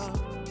you up.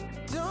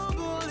 Don't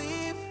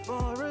believe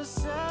for a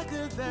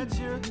second that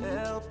you're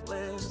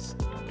helpless,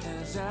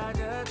 'cause I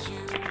got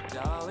you,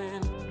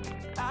 darling,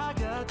 I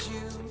got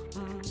you.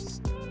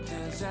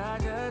 'Cause I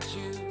got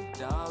you,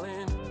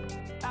 darling,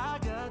 I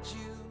got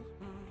you.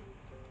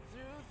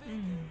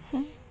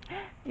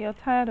 You're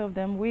tired of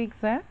them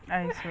wigs, eh?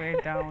 I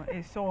swear down.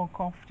 It's so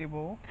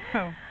uncomfortable.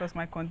 Because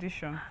my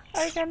condition.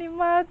 I can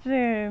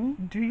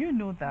imagine. Do you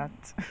know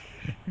that?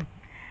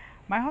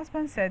 My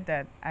husband said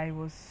that I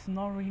was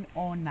snoring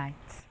all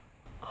night.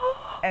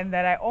 And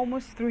that I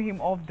almost threw him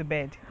off the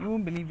bed. You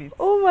won't believe it.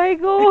 Oh my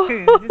god.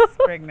 This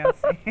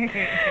pregnancy.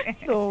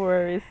 Don't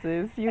worry,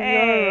 sis. You'll be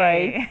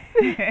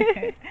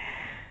alright.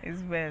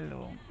 It's well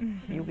low.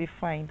 You'll be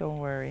fine, don't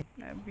worry.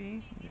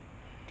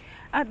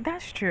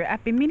 That's true.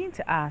 I've been meaning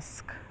to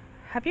ask,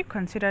 have you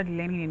considered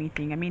learning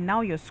anything? I mean,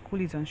 now your school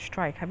is on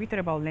strike. Have you thought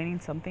about learning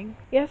something?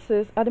 Yes,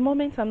 sis. At the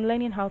moment, I'm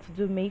learning how to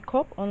do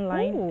makeup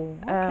online. Ooh,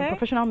 okay.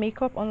 Professional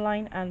makeup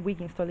online and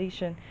wig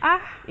installation.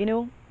 You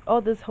know,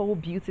 all this whole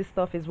beauty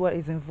stuff is what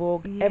is in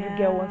vogue. Yeah. Every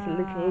girl wants to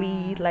look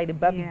lead, like the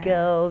Barbie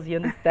girls, you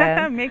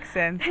understand? Makes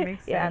sense,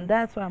 makes sense. Yeah, and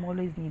that's why I'm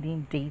always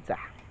needing data.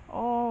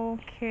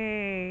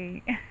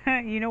 Okay.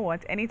 You know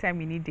what?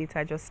 Anytime you need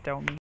data, just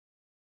tell me.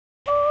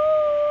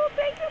 Oh,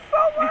 thank you so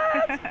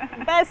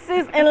much. Best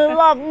sis in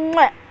love.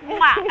 Mwah.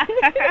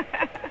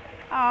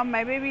 Oh,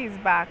 my baby is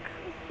back.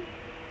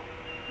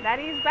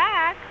 Daddy's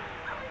back.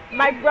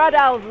 My brother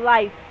of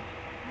life.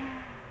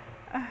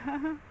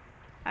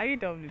 Are you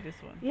done with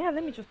this one? Yeah,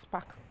 let me just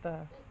pack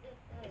the...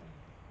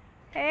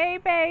 Hey,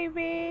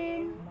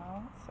 baby.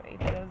 No, so it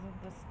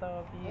doesn't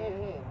disturb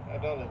you. I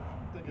don't know.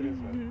 Take it this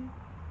way.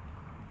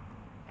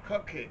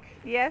 Cupcake.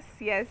 Yes,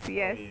 yes,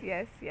 yes,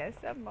 yes, yes.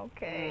 I'm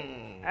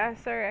okay.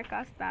 Sorry, I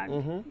can't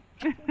stand.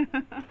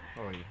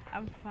 How are you?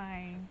 I'm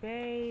fine,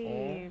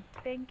 babe.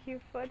 Thank you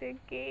for the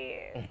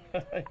gift.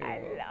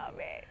 I love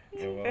it.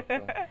 You're welcome.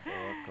 You're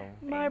welcome.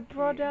 My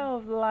brother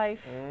of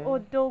life,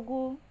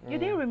 Odogu. You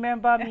didn't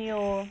remember me,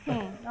 oh.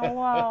 Oh,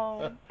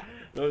 wow.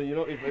 No, you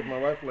know, if my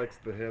wife likes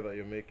the hair that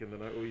you're making,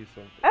 then I owe you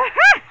something.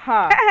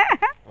 Ha.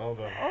 Well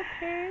done.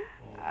 Okay.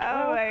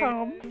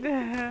 Welcome.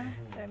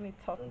 Let me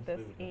tuck this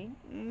in.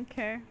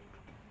 Okay.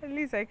 At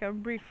least I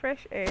can breathe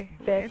fresh air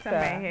Better. into my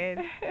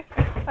head.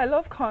 I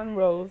love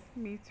cornrows.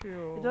 Me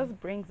too. It just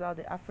brings out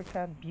the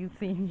African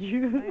beauty in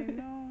you. I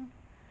know.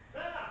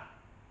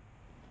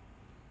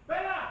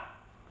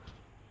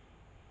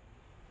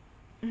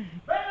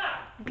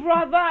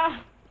 Brother!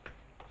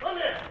 Come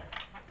here.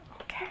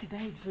 What did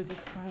I do this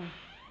time?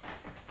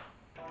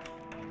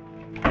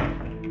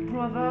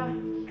 Brother!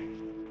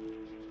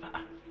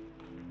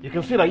 You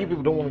can see that you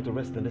people don't want me to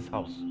rest in this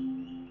house.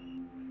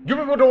 You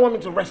people don't want me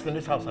to rest in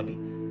this house, Abi.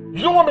 You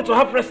don't want me to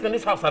have rest in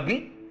this house,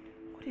 Abi.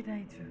 What did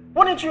I do?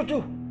 What did you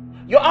do?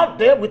 You're out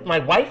there with my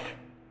wife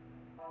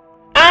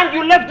and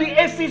you left the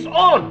ACs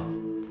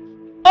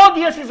on. All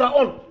the ACs are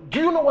on. Do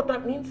you know what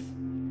that means?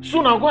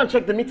 Soon I'll go and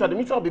check the meter. The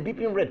meter will be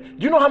beeping red.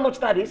 Do you know how much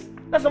that is?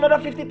 That's another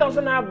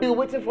 50,000 naira bill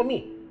waiting for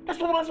me. That's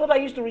what I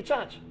used to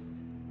recharge.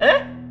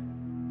 Eh?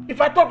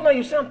 If I talk now,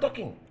 you say I'm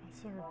talking. I'm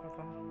sorry,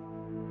 brother.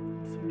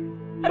 I'm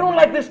sorry. I don't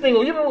like this thing.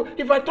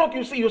 If I talk,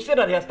 you say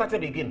that he has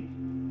started again.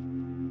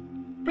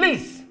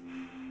 Please.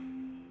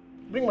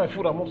 Bring my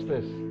food. I'm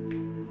upstairs.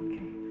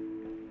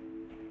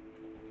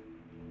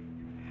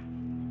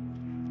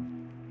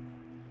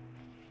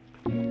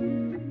 Okay.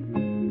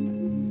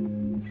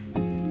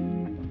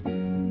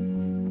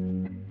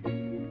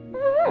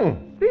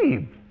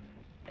 Babe.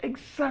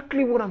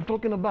 Exactly what I'm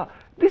talking about.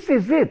 This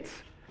is it.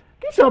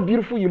 Can you see how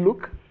beautiful you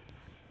look?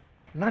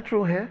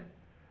 Natural hair.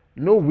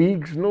 No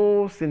wigs,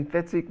 no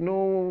synthetic, no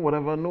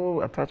whatever,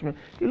 no attachment.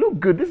 You look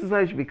good. This is how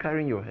you should be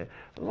carrying your hair.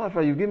 As a matter of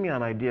fact, you give me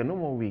an idea. No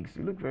more wigs.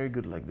 You look very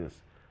good like this.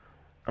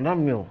 And that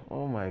meal,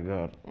 oh my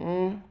God.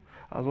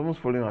 I was almost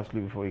falling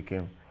asleep before you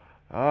came.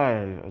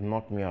 It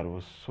knocked me out. It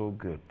was so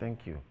good.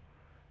 Thank you.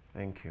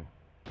 Thank you.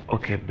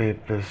 Okay, babe,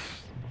 there's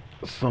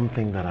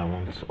something that I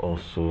want to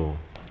also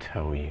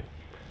tell you.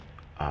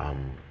 I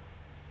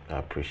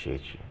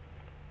appreciate you.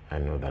 I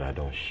know that I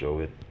don't show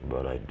it,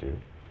 but I do.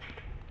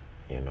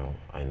 You know,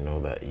 I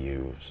know that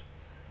you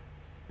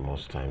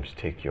most times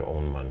take your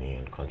own money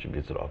and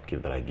contribute to the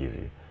upkeep that I give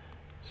you.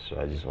 So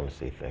I just want to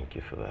say thank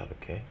you for that,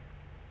 okay?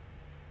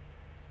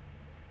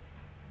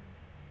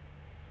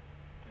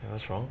 Yeah,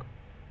 what's wrong?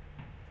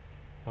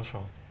 What's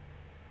wrong?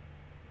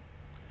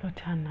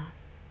 Lotana,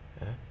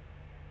 Yeah?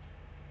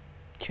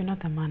 you're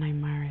not the man I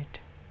married.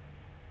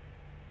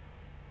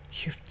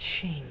 You've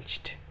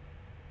changed.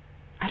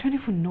 I don't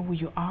even know who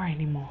you are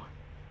anymore.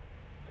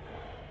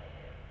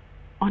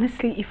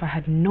 Honestly, if I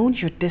had known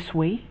you this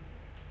way,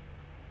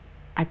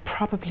 I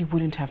probably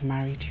wouldn't have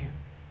married you.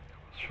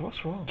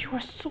 What's wrong? You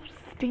are so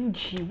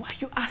stingy. Why are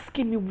you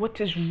asking me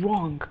what is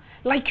wrong?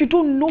 Like you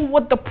don't know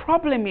what the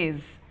problem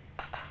is.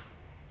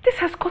 This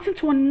has gotten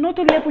to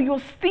another level.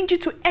 You're stingy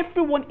to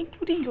everyone,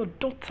 including your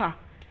daughter.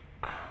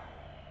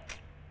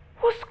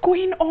 What's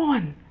going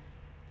on?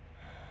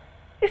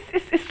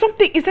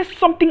 Is there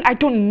something I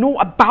don't know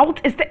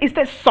about? Is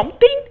there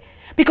something?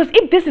 Because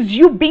if this is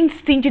you being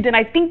stingy, then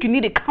I think you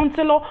need a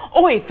counselor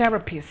or a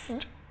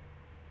therapist.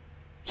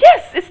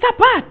 Yes, it's that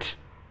bad.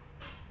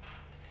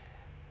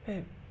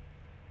 Babe,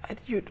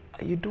 you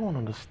don't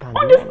understand.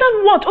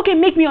 Understand what? Okay,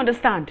 make me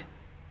understand.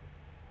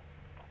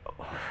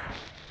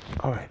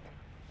 All right.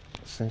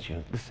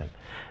 Listen,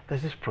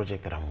 there's this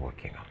project that I'm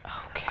working on.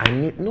 Okay. I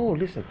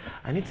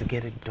need to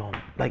get it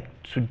done. Like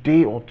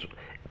today or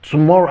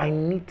tomorrow, I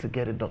need to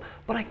get it done.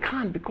 But I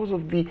can't because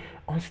of the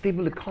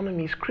unstable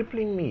economy. It's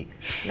crippling me.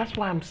 That's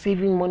why I'm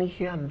saving money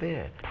here and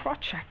there.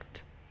 Project?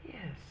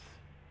 Yes.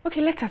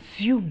 Okay, let's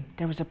assume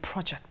there is a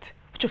project,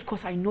 which of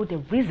course I know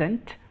there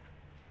isn't.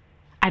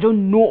 I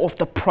don't know of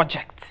the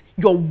project.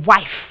 Your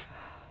wife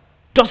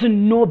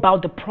doesn't know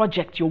about the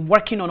project you're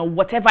working on or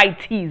whatever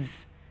it is.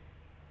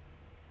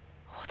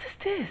 What is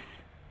this?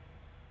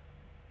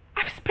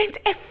 I've spent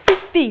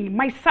everything,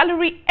 my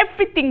salary,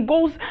 everything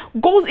goes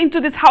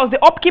into this house, the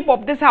upkeep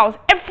of this house,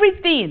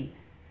 everything.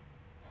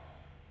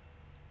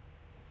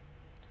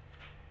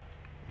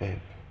 Babe,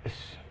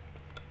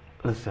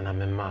 listen,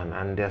 I'm a man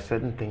and there are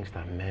certain things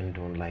that men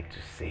don't like to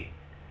say.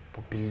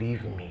 But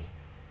believe me,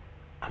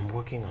 I'm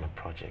working on a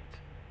project.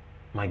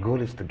 My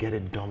goal is to get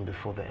it done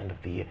before the end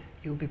of the year.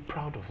 You'll be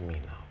proud of me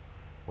now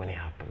when it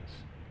happens.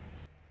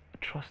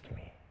 Trust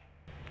me.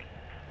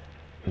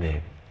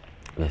 Babe,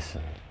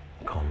 listen,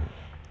 come.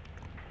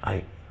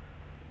 I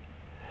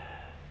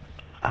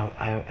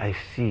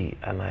see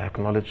and I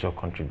acknowledge your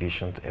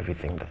contribution to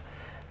everything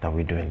that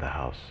we do in the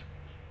house.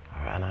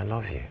 All right, and I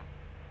love you.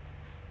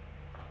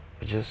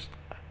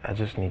 I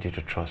just need you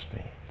to trust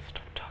me.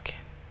 Stop talking.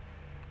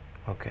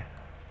 Okay.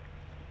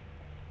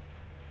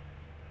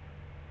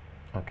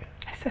 Okay.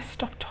 I said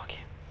stop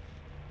talking.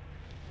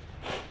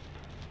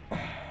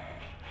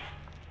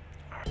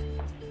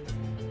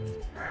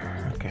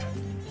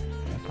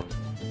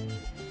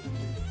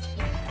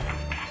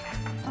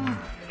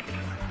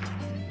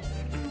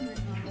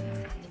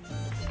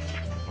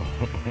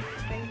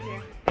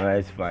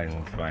 it's fine.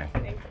 It's fine.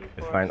 Thank you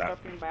It's for fine.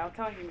 stopping by. I'll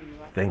tell him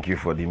you are. Thank you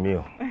for the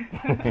meal.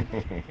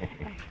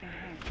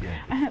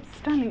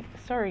 Stanley,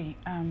 sorry.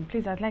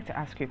 Please, I'd like to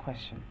ask you a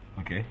question.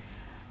 Okay.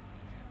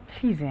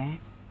 Please,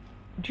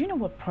 do you know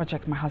what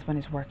project my husband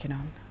is working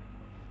on?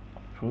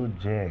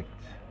 Project.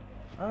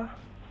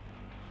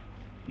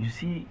 You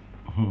see,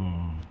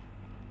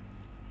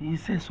 he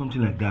said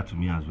something like that to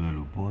me as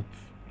well, but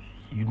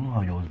you know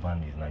how your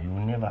husband is now. You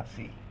will never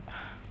see.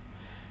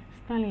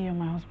 Stanley, you're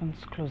my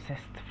husband's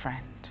closest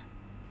friend.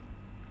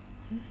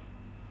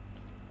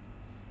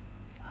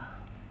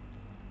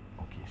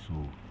 Okay, so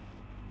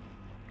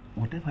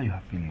whatever you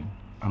are feeling,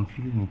 I'm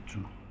feeling it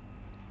too.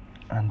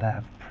 And I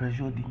have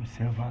pressured him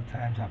several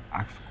times. I've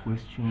asked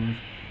questions.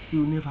 He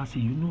will never say,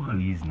 you know how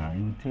he is now.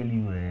 He will tell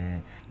you,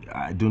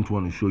 I don't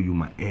want to show you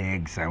my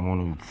eggs. I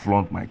want to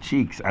flaunt my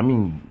cheeks. I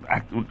mean,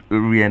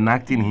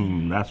 reenacting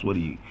him, that's what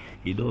he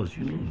does,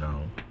 you know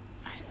now.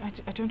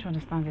 I don't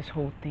understand this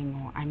whole thing,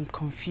 or I'm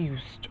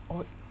confused.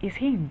 Or is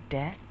he in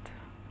debt?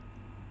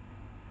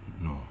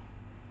 No.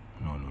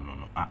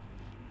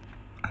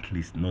 At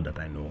least not that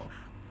I know of.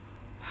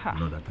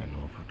 Not that I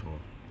know of at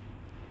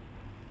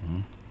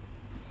all.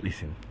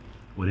 Listen,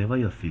 whatever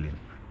you're feeling,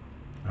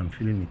 I'm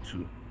feeling it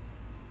too.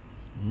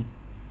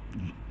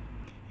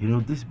 You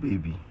know, this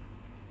baby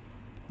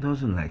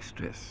doesn't like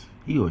stress.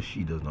 He or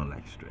she does not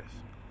like stress.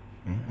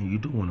 And you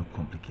don't want to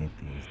complicate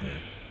things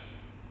there.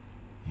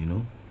 You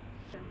know?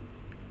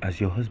 As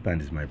your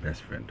husband is my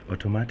best friend,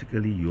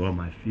 automatically you are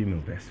my female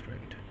best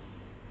friend.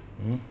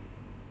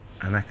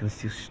 And I can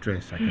see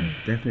stress. I can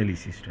definitely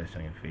see stress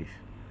on your face.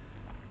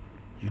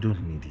 You don't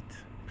need it.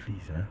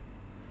 Please, huh?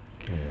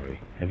 Don't worry.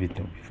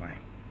 Everything will be fine.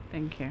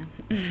 Thank you.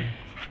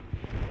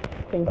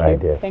 Thank you.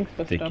 Dear. Thanks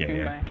for Take stopping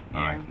care, by.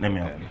 All right, let me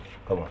help you.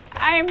 Come on.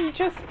 I'm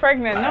just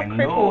pregnant, not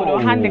crippled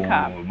or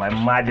handicapped. My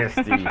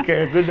majesty.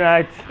 Okay, good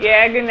night.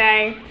 Yeah, good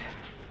night.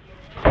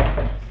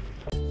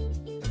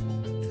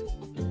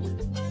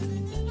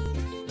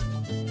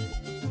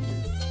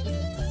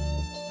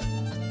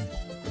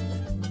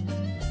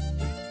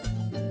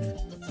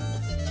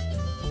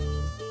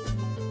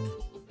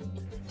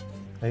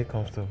 Are you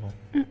comfortable?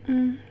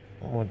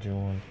 What do you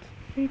want?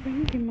 Babe, I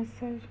need a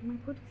massage. My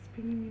body's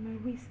spinning me, my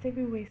waist,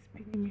 everywhere is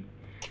spinning me.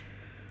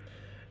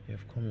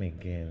 You've come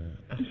again.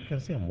 You can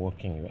see I'm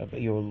working.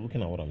 You're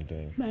looking at what I'm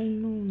doing. I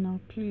know now,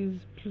 please.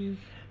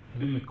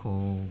 Let me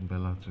call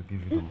Bella to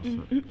give you the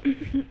massage.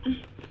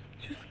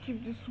 Just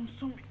give this one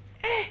some.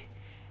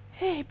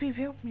 Hey, babe,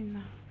 help me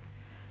now.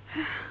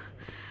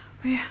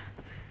 Yeah.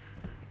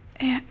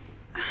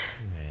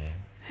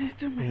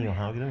 Do my In your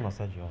hand, you don't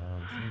massage your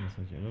hands. You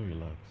massage your hand.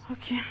 Relax.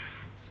 Okay.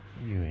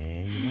 You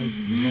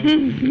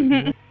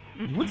like.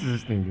 What is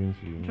this thing doing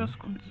to you? Just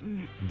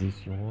continue. This,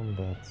 you want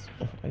that.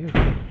 Are you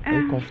okay? Are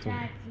you comfortable?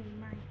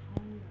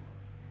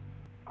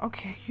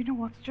 Okay, you know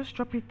what? Just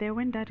drop it there.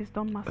 When Dad is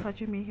done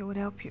massaging me, he would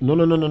help you. No.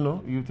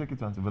 You take it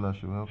to Auntie Bella.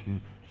 She'll help you.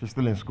 She's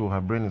still in school.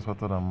 Her brain is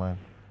hotter than mine.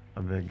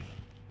 I beg.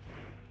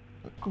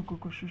 Go.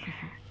 Shoo.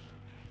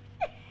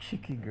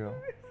 Cheeky girl.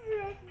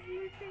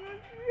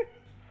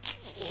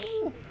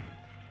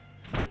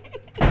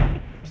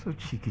 So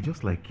cheeky,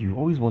 just like you,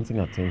 always wanting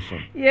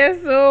attention.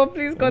 Yes, so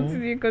please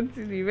continue.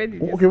 Where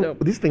did you stop?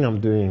 This thing I'm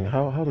doing,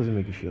 how does it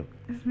make you feel?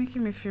 It's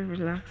making me feel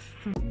relaxed.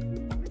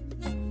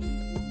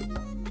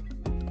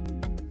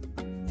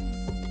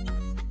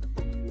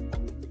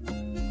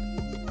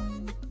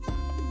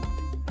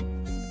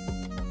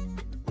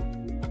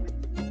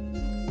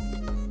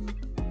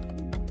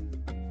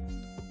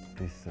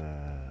 This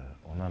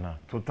Onana,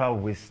 total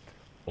waste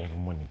of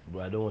money.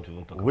 Bro, I don't want to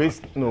even talk Waste,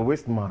 about it. no,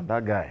 waste man,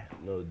 that guy.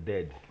 No,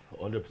 dead.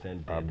 100%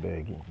 dead. I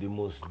beg you. The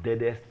most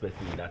deadest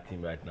person in that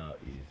team right now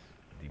is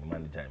the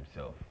manager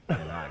himself.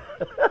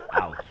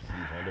 Out,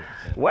 please,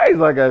 100%. Why is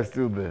that guy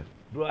still there?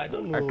 Bro, I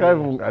don't know.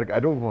 I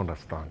don't even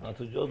understand. And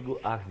to just go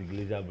ask the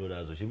Glazer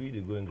brothers, or should we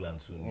go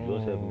England soon? You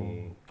just help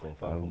me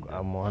confirm.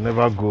 I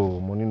never go.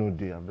 Money no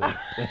day, I beg.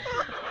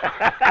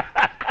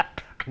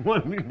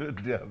 Money no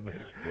day, I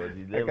beg. But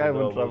I can't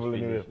even travel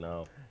anywhere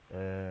now.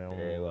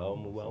 We're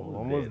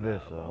almost there.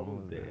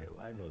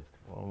 Why not?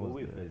 But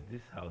wait first,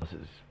 this house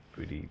is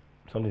pretty.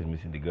 Something's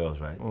missing. The girls,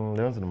 right?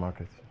 They went to the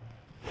market.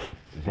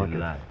 Is it a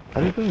lie?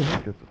 I didn't go to the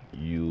market.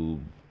 You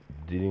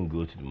didn't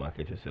go to the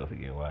market yourself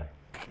again. Why?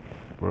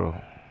 Bro.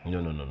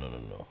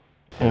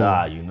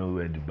 No. You know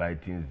where to buy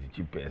things the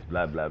cheapest,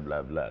 blah blah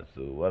blah blah.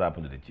 So what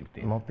happened to the cheap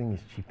things? Nothing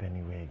is cheap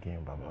anywhere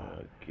again,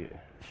 Baba. Okay.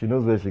 She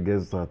knows where she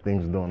gets her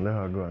things done. Let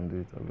her go and do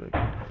it. I beg.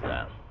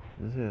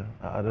 Damn.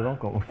 I don't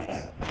come.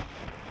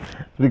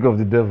 Speak of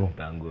the devil.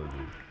 Thank God.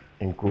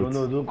 In quotes.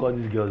 No, don't call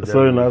these girls.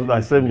 Sorry,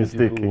 I said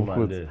mistake. In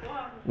quotes.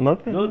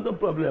 Nothing. No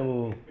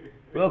problem.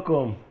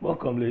 Welcome,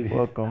 lady.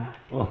 Welcome.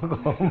 You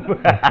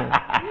guys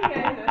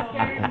are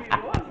scaring me.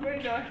 What's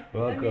going on?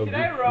 Welcome. Should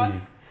I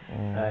run?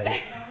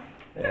 Hi.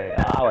 Hey,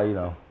 how are you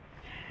now?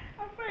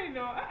 I'm fine,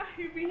 though.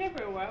 You've been here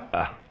for a while.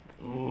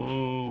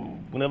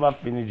 We never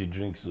finished the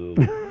drink, so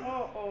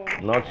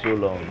not so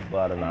long,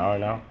 about an hour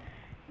now.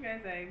 You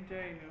guys are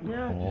enjoying it.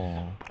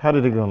 Yeah. How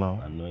did it go now?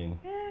 Annoying.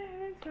 Yeah,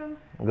 that's all.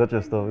 You got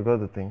your stuff? You got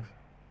the things?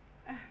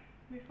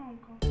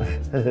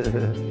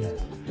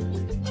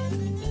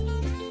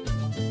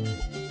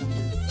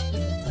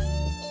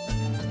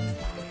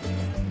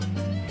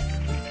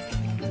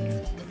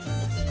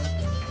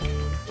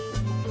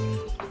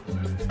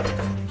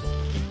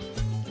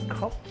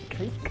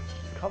 Cupcake.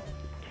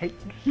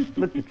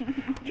 Look at you. Do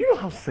you know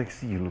how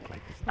sexy you look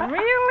like this?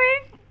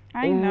 Really?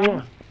 I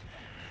know.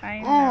 I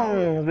know.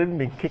 Oh, they've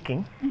been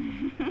kicking.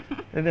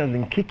 Maybe I've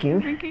been kicking.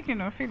 Been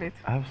kicking or feel it?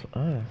 Has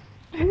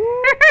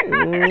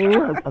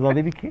our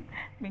baby kick?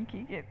 Been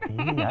kicking. Yeah,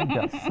 I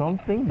got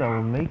something that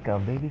will make our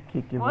baby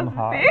kick even What's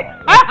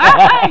harder. Oh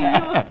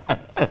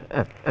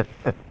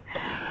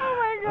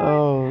my god.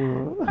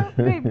 Oh.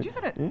 Babe, do you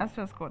know that that's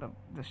just called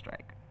the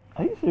strike?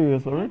 Are you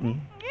serious already?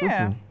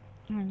 Yeah.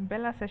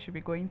 Bella says she'll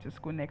be going to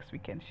school next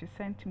weekend. She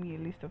sent me a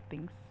list of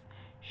things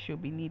she'll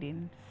be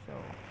needing. So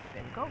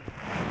there you go.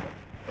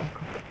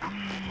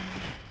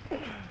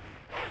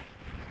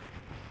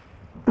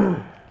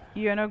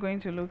 You're not going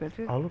to look at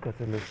it? I'll look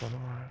at it later, don't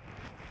worry.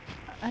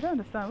 I don't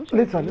understand.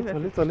 Which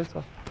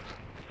Later.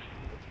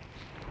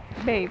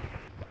 Babe.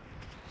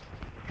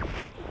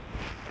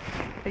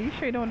 Are you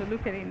sure you don't want to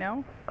look at it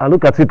now? I'll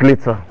look at it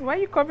later. Why are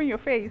you covering your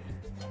face?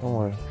 Don't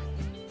worry.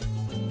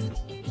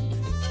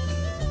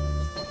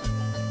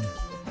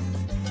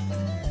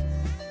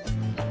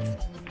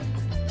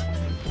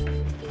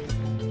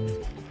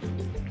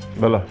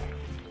 Bella.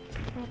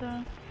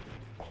 Brother.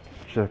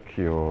 Check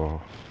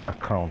your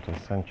account and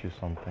sent you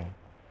something.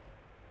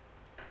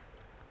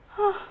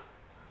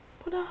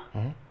 Brother,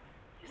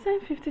 you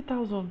sent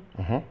 50,000.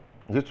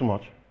 Is it too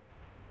much?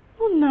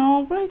 No,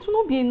 no, but it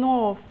will not be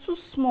enough. Too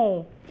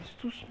small. It's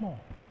too small.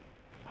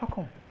 How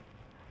come?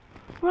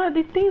 Well,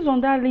 the things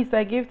on that list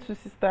I gave to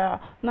Sister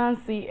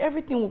Nancy,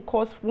 everything will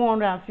cost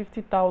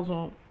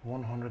 150,000.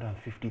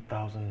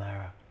 150,000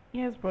 naira.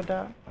 Yes,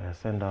 brother. I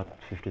send that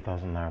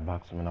 50,000 naira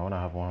back to me. Now when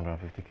I have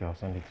 150k, I'll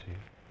send it to you.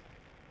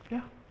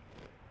 Yeah.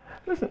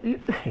 Listen,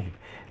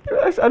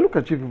 I look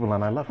at you people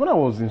and I laugh. When I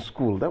was in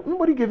school,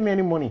 nobody gave me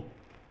any money.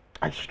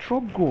 I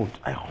struggled.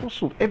 I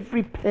hustled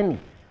every penny.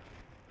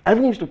 I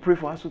even used to pray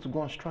for ASU to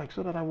go on strike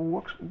so that I will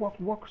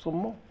work some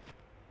more.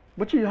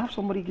 But you have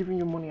somebody giving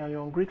you money and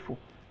you're ungrateful.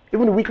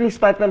 Even the weekly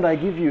stipend I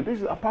give you, this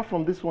is apart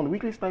from this one, the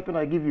weekly stipend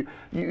I give you,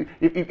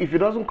 if it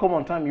doesn't come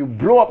on time, you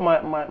blow up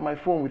my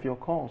phone with your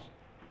calls.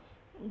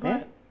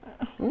 But,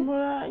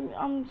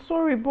 I'm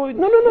sorry, boy.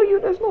 No,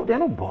 there are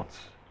no buts.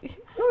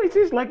 No, it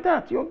is like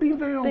that. You're being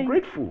very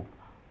ungrateful.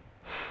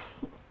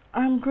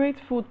 I'm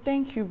grateful.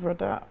 Thank you,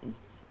 brother.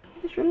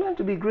 You should learn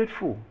to be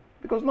grateful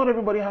because not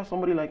everybody has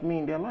somebody like me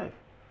in their life.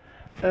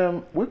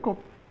 Wake up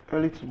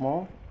early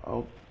tomorrow.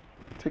 I'll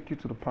take you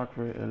to the park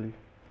very early.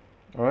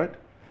 All right?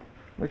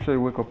 Make sure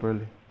you wake up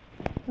early.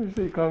 You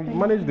say you can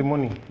manage the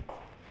money.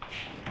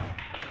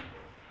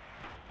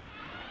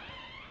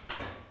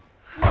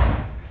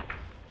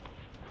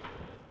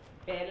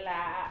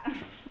 Bella.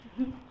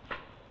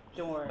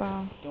 Don't worry.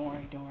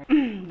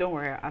 Don't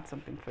worry, I'll add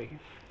something for you.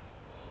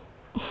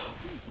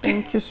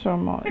 Thank you so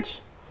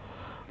much.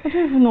 I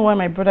don't even know why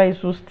my brother is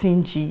so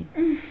stingy.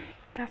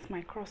 That's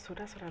my cross, so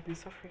that's what I've been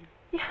suffering.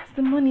 He has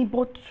the money,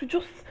 but to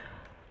just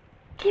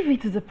give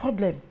it is a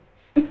problem.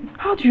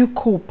 How do you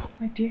cope?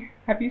 My dear,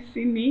 have you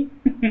seen me?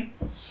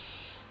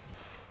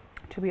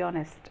 To be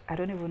honest, I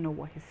don't even know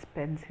what he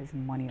spends his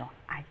money on.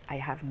 I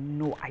have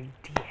no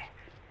idea.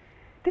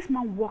 This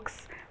man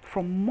works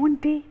from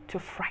Monday to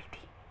Friday.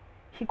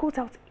 He goes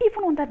out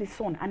even under the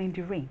sun and in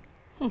the rain.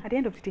 At the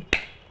end of the day,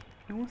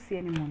 you won't see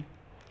any money.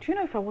 Do you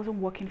know if I wasn't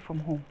working from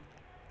home,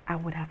 I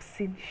would have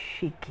seen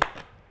shaky.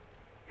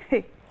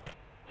 Hey.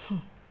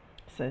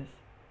 Sis,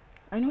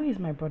 I know he's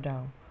my brother,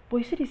 but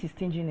you see this is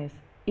stinginess.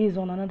 He's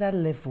on another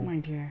level. My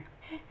dear.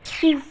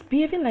 He's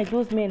behaving like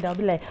those men that'll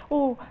be like,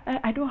 oh,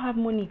 I don't have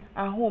money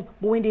at home.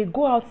 But when they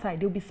go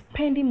outside, they'll be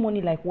spending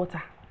money like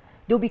water.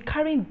 They'll be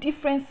carrying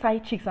different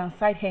side chicks and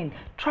side hen,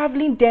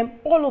 traveling them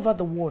all over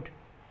the world.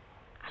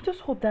 I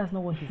just hope that's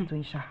not what he's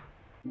doing, Sha.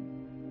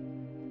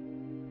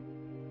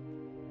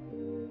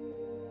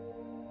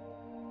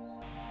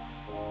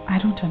 I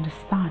don't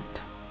understand.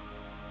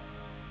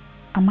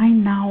 Am I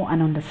now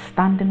an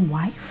understanding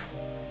wife?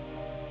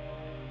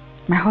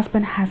 My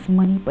husband has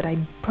money, but I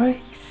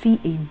barely see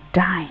a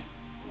dime.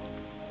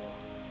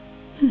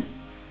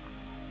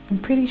 I'm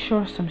pretty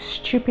sure some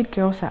stupid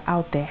girls are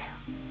out there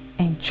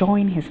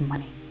enjoying his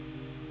money.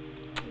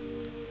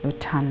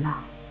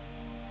 Lutana,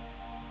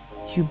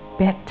 you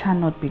better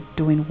not be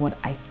doing what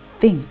I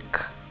think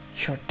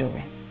you're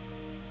doing.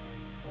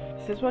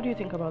 Sis, what do you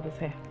think about this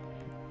hair?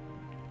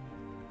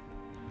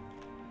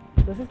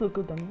 Does this look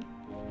good on me?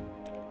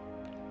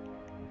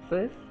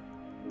 Sis?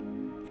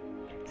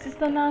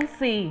 Sister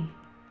Nancy.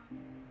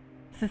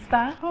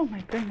 Sister? Oh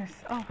my goodness.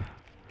 Oh,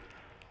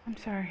 I'm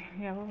sorry.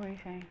 Yeah, what were you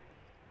saying?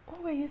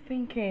 What were you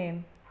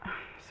thinking?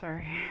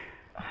 Sorry.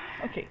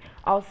 Okay,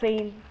 I was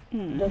saying,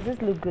 does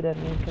this look good on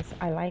me? Because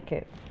I like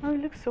it. Oh,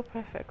 it looks so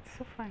perfect.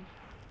 So fine.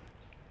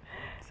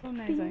 So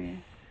nice on you.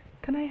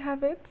 Can I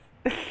have it?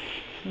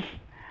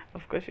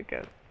 Of course you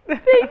can.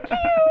 Thank you!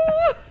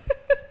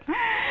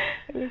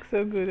 It looks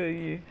so good on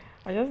you.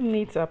 I just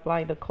need to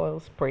apply the coil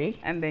spray.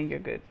 And then you're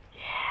good.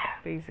 Yeah.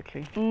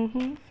 Basically.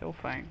 So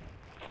fine.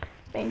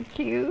 Thank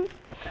you.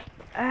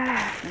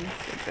 Let me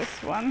see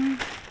this one.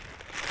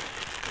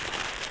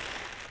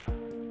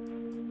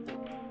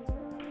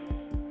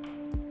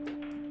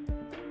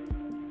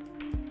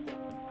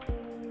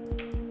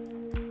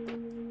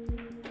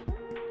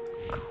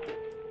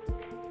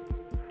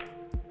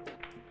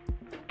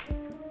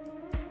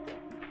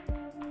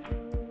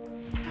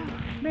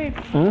 Babe.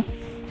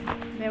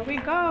 There we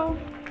go.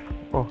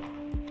 Oh.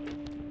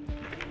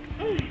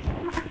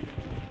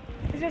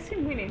 It's just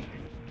him winning.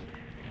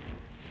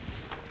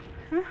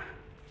 Huh?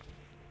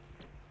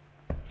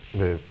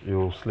 Babe,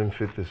 you'll slim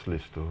fit this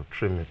list or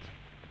trim it.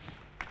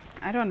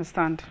 I don't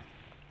understand.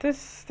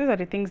 These are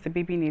the things the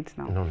baby needs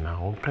now. No,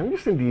 now. Can you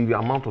see the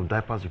amount of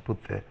diapers you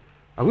put there?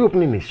 Are we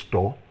opening a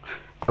store?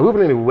 Are we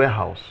opening a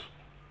warehouse?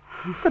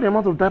 Look at the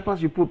amount of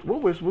diapers you put.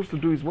 What we're supposed to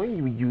do is when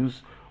you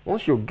use,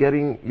 once you're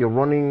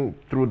running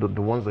through the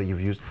ones that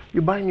you've used,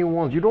 you buy new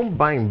ones. You don't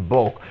buy in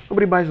bulk.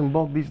 Nobody buys in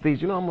bulk these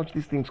days. You know how much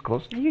these things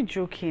cost? Are you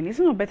joking?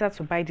 Isn't it better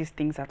to buy these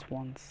things at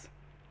once?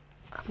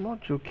 I'm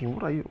not joking.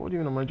 What do you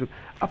mean am I joking?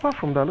 Apart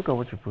from that, look at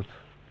what you put.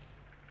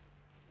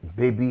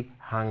 Baby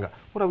hanger.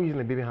 What are we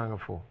using a baby hanger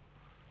for?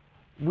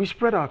 We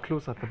spread our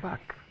clothes at the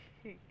back.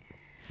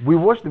 We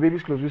wash the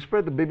baby's clothes. We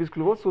spread the baby's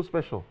clothes. What's so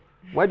special?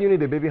 Why do you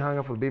need a baby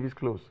hanger for the baby's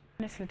clothes?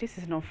 Honestly, this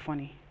is not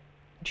funny.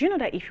 Do you know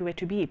that if you were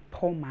to be a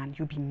poor man,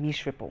 you'd be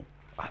miserable?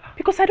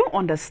 Because I don't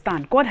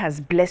understand. God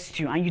has blessed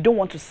you and you don't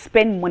want to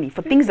spend money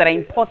for things that are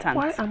important.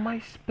 Why am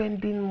I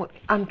spending money?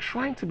 I'm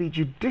trying to be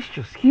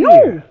judicious here.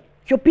 No!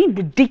 You're being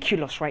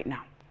ridiculous right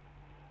now.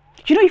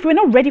 You know, if we're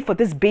not ready for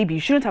this baby,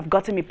 you shouldn't have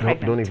gotten me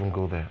pregnant. No, don't even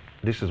go there.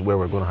 This is where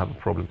we're going to have a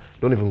problem.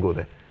 Don't even go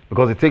there.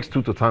 Because it takes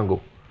two to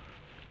tango.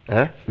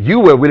 You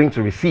were willing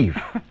to receive.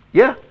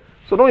 Yeah?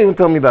 So don't even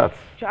tell me that.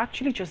 You're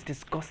actually just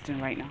disgusting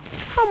right now.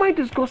 How am I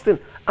disgusting?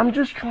 I'm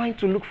just trying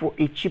to look for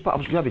a cheaper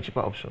option. You have a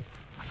cheaper option.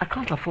 I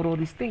can't afford all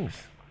these things.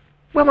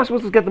 Where am I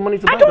supposed to get the money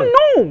to buy them?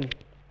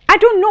 I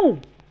don't know.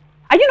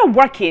 Are you not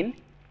working?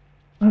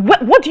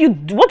 What do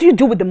you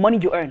do with the money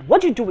you earn?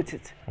 What do you do with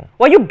it?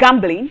 Were you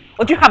gambling?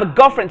 Or do you have a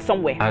girlfriend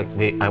somewhere?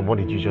 What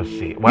did you just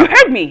say? You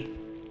heard me.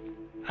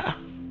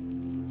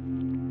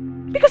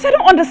 Because I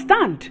don't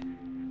understand.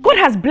 God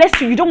has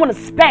blessed you. You don't want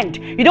to spend.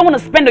 You don't want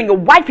to spend on your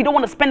wife. You don't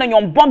want to spend on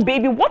your unborn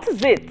baby. What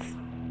is it?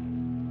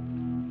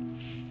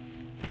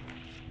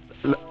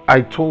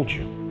 I told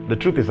you. The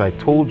truth is, I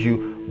told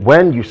you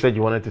when you said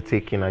you wanted to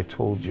take in. I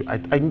told you.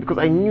 Because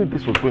I knew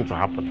this was going to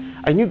happen.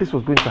 I knew this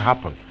was going to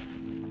happen.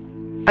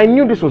 I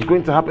knew this was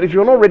going to happen. If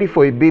you're not ready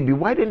for a baby,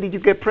 why then did you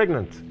get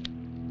pregnant?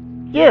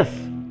 Yes.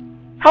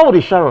 How old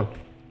is Sharon?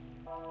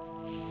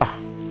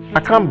 I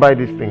can't buy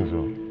these things,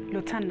 though.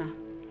 Lotana,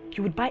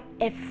 you would buy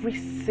every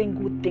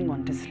single thing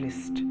on this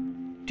list.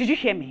 Did you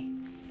hear me?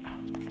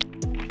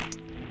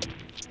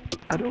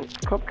 I don't.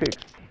 Cupcakes.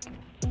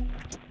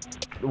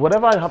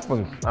 Whatever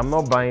happens, I'm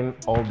not buying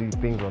all these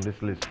things on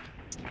this list.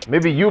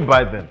 Maybe you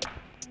buy them.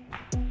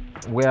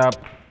 We are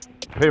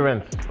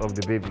parents of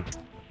the baby.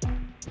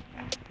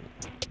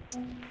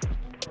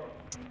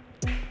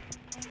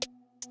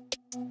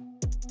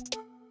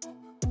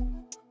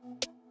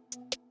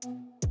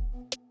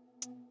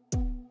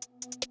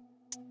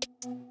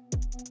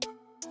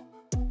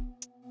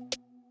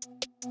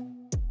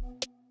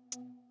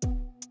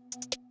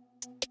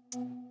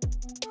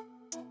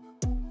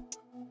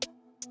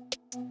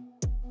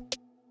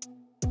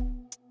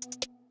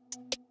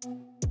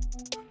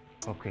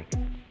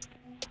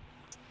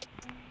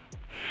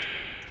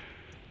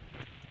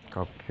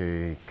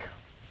 Cupcake.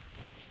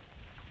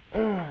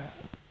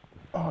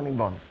 Honey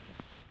bun.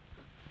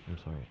 I'm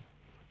sorry.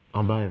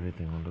 I'll buy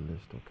everything on the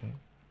list, okay?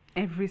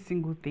 Every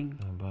single thing.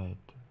 I'll buy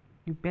it.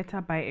 You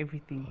better buy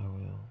everything. I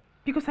will.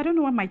 Because I don't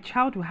know why my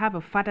child will have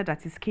a father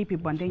that is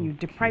capable and then you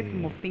deprive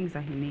him of things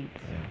that he needs.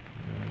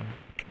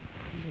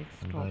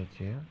 I'll buy it,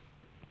 yeah?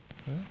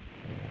 Huh?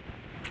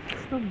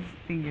 Stop this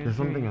thing you're There's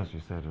something doing. else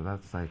you said,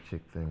 that side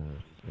chick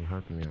thing. It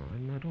hurt me.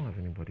 I don't have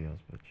anybody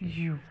else but you.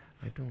 You.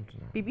 I don't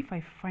know. Baby, if I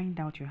find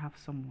out you have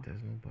someone.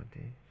 There's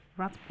nobody.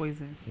 Rat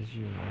poison. It's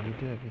you. You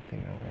do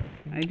everything I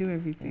want. I do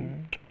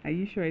everything. Are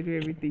you sure I do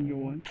everything you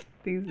want?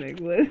 Things like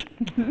what?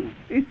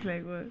 Things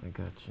like what? I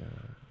got you.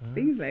 Huh?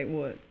 Things like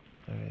what?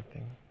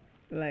 Everything.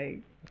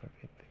 Like.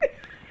 Everything.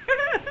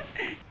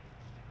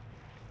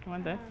 You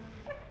want that?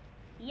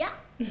 Yeah.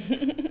 Do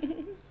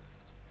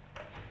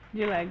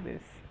you like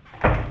this?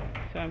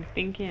 So I'm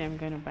thinking I'm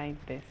gonna buy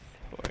this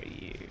for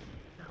you.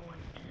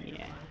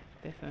 Yeah,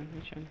 this one.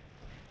 Which one?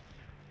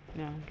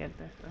 No, get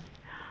this one.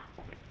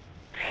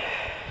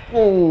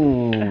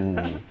 Oh,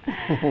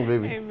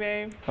 baby. Hey,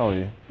 babe. How are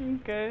you? I'm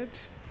good.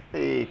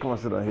 Hey, come on,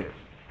 sit down here.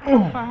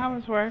 How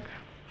was work?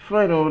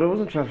 Fine, there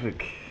wasn't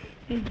traffic.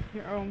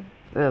 You're home.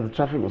 Yeah, the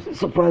traffic was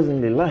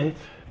surprisingly light.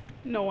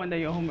 No wonder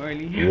you're home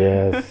early.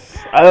 Yes.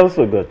 I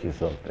also got you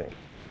something.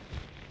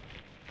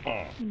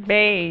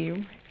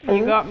 Babe,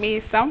 you got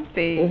me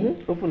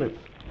something. Open it.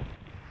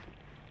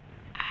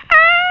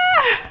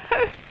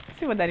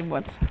 See what daddy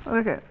bought.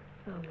 Okay.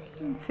 Oh my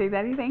God. Say,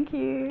 Daddy, thank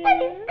you.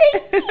 Daddy,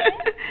 thank you.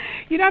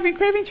 You know, I've been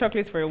craving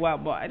chocolates for a while,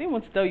 but I didn't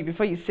want to tell you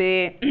before you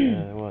say,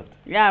 What?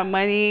 yeah,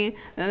 money.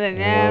 No, this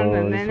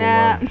woman.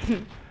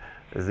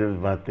 Is it a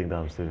bad thing that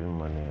I'm saving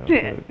money?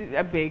 Okay.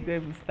 I beg,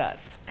 let me start.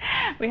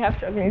 We have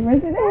chocolate for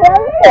today.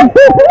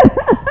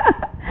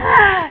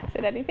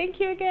 So, Daddy, thank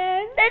you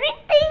again. Daddy,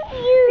 thank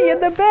you. You're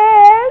the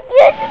best.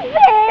 You're the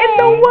best. In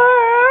the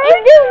world.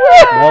 In the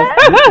world.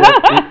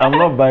 I'm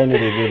not buying it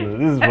again.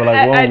 This is for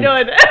like 1 week. I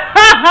know.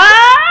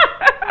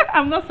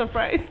 I'm not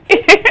surprised.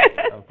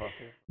 I'm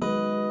perfect.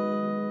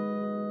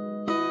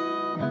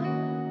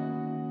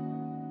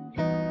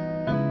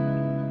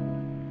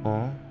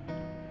 Oh,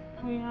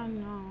 yeah,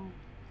 no.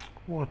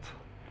 What?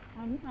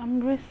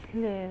 I'm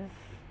restless.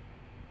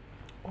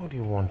 What do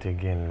you want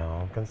again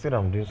now? Consider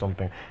I'm doing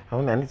something.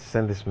 I need to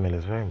send this mail.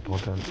 It's very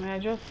important. May I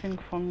just sing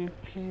for me,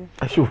 please?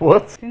 I should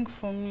what? Sing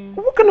for me.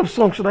 What kind of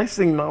song should I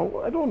sing now?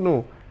 I don't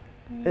know.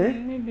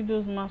 Maybe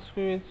those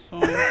masquerade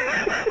songs.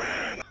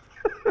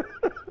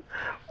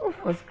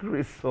 What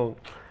masquerade song?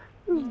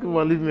 Just come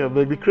and leave me a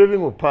beg. The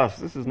craving will pass.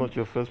 This is not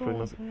your first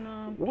pregnancy.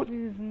 No, What?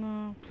 please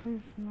no,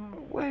 please no.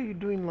 What are you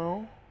doing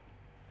now?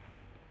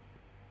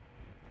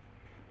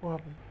 What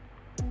happened?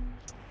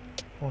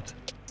 What?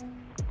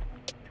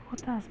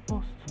 What has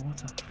burst?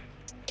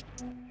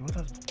 What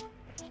has?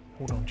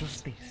 Hold on. Just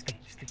stay.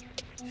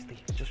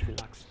 Just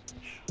relax.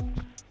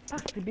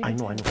 Pack the baby. I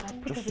know. Put Just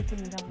everything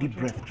in that deep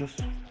wardrobe. breath.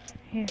 Just.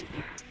 Yes.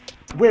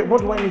 Wait. What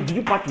do I need? Did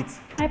you pack it?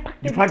 I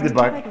packed You packed the everything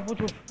bag? inside the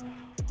wardrobe.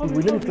 Wait,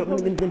 let me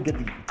get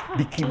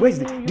the key. Where's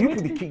the? Do you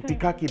put the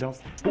car key down?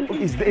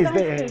 Is there?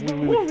 Wait.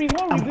 Hurry,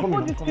 I'm before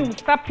coming. this thing will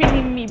start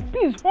paining me.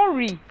 Please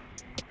hurry.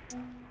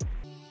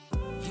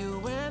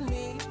 You and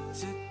me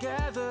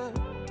together,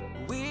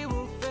 we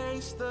will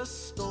face the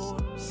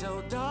storm.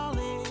 So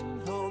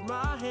darling, hold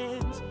my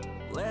hands,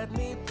 let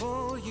me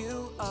pull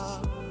you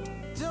up.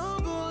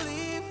 Don't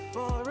believe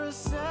for a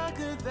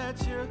second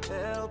that you're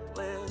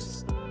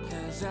helpless,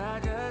 'cause I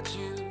got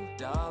you,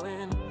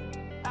 darling,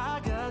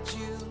 I got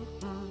you.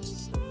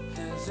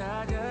 'Cause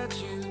I got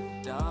you,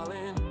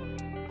 darling,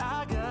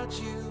 I got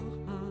you.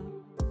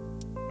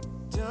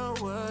 Don't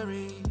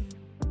worry,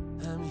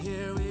 I'm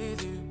here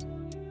with you.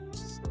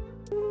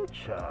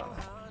 Ciao.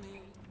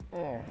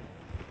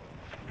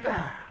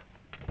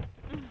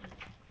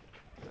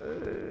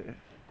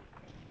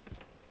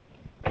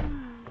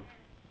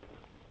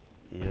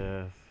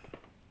 Yes.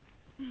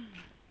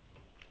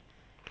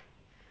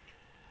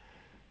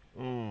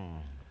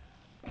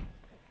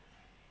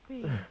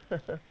 Babe,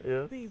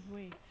 Yes. babe,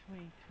 wait. I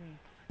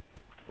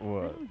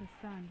What? don't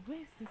understand.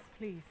 Where's this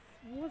place?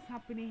 What's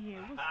happening here?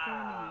 What's going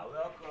on?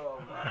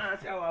 Welcome.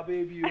 That's our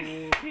baby.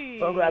 Hey.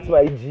 Congrats,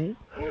 my G.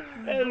 Hello,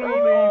 baby.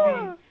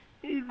 Hello.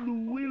 She's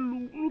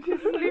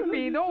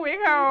sleeping. Don't wake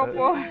her up.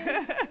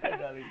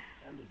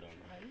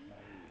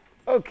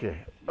 Okay.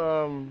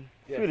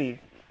 Sweetie,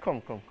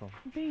 come.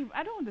 Babe,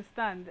 I don't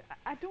understand.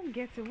 I don't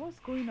get it. What's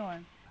going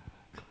on?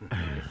 True.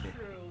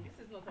 This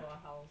is not our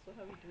house. What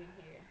are we doing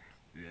here?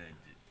 Yeah,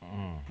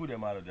 put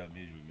them out of their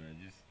misery, man.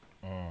 Just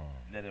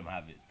let them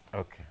have it.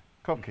 Okay.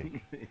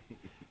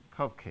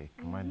 Cupcake,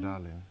 my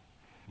darling.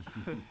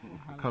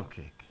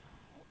 Cupcake.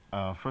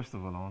 First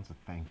of all, I want to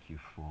thank you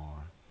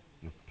for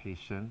your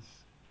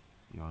patience,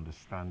 your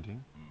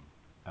understanding,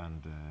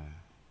 and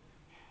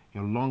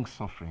your long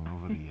suffering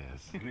over the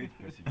years. Great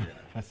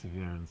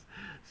perseverance.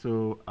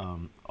 So,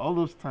 all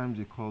those times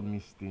you called me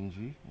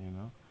stingy, you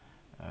know,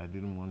 I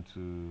didn't want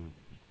to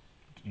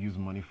use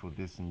money for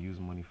this and use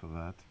money for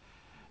that.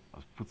 I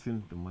was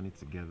putting the money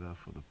together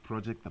for the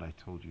project that I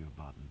told you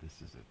about, and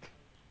this is it.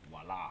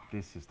 Voila.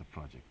 This is the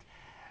project.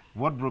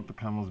 What broke the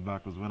camel's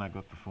back was when I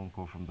got the phone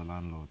call from the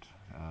landlord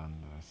and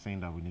saying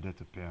that we needed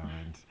to pay our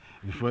rent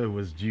before it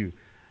was due.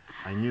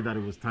 I knew that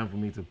it was time for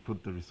me to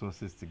put the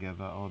resources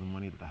together, all the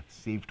money that I'd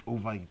saved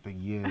over the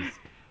years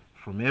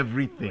from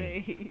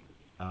everything.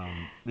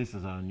 This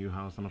is our new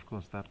house, and of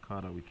course that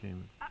car that we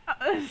came in.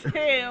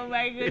 Oh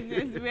my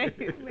goodness, wait.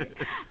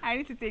 I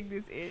need to take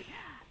this in.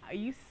 Are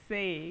you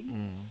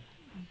saying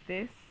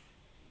this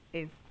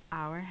is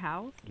our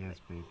house? Yes,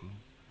 baby.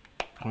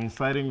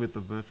 Coinciding with the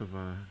birth of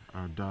our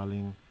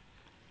darling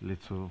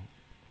little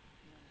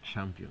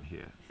champion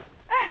here.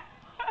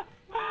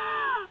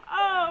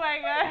 Oh my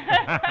god.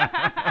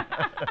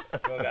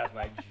 Congrats,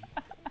 my G.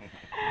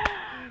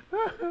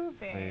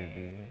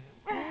 Baby.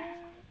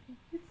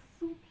 It's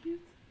so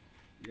cute.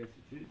 Yes,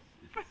 it is.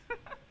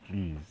 Please. I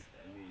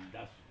mean,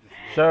 that's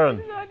Sharon,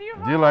 It's our new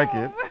do you like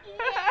it?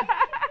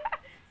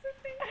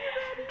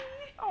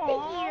 home.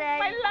 Aw,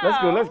 my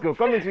love. Let's go.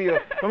 Come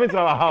into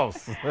our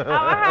house.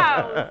 Our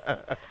house.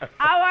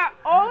 Our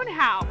own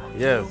house.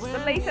 Yes. The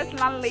latest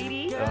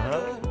landlady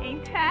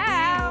in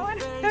town.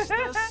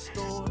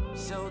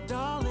 So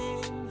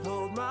darling,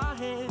 hold my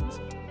hands,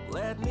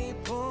 let me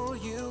pull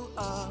you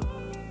up.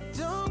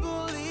 Don't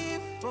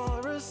believe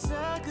for a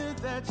second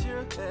that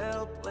you're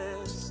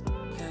helpless,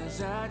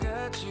 'cause I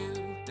got you,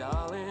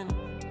 darling,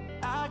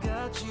 I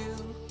got you.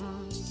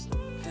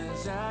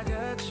 'Cause I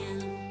got you,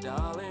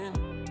 darling,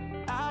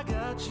 I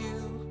got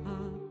you.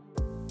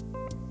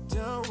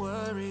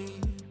 worry,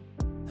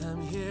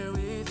 I'm here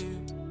with you.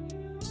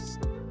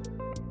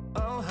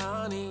 Oh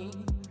honey,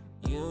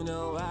 you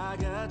know I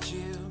got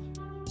you.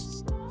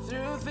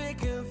 Through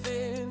thick and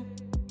thin,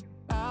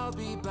 I'll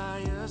be by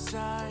your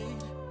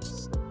side.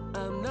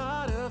 I'm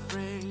not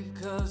afraid,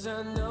 cause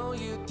I know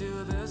you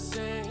do the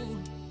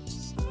same.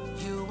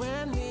 You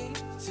and me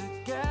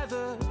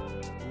together,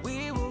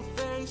 we will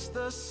face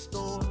the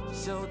storm.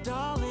 So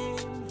darling,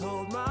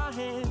 hold my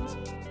hand,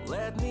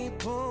 let me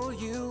pull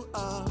you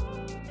up.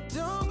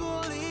 Don't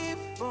believe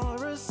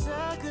for a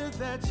second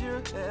that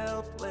you're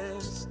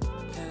helpless,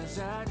 cause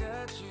I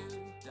got you.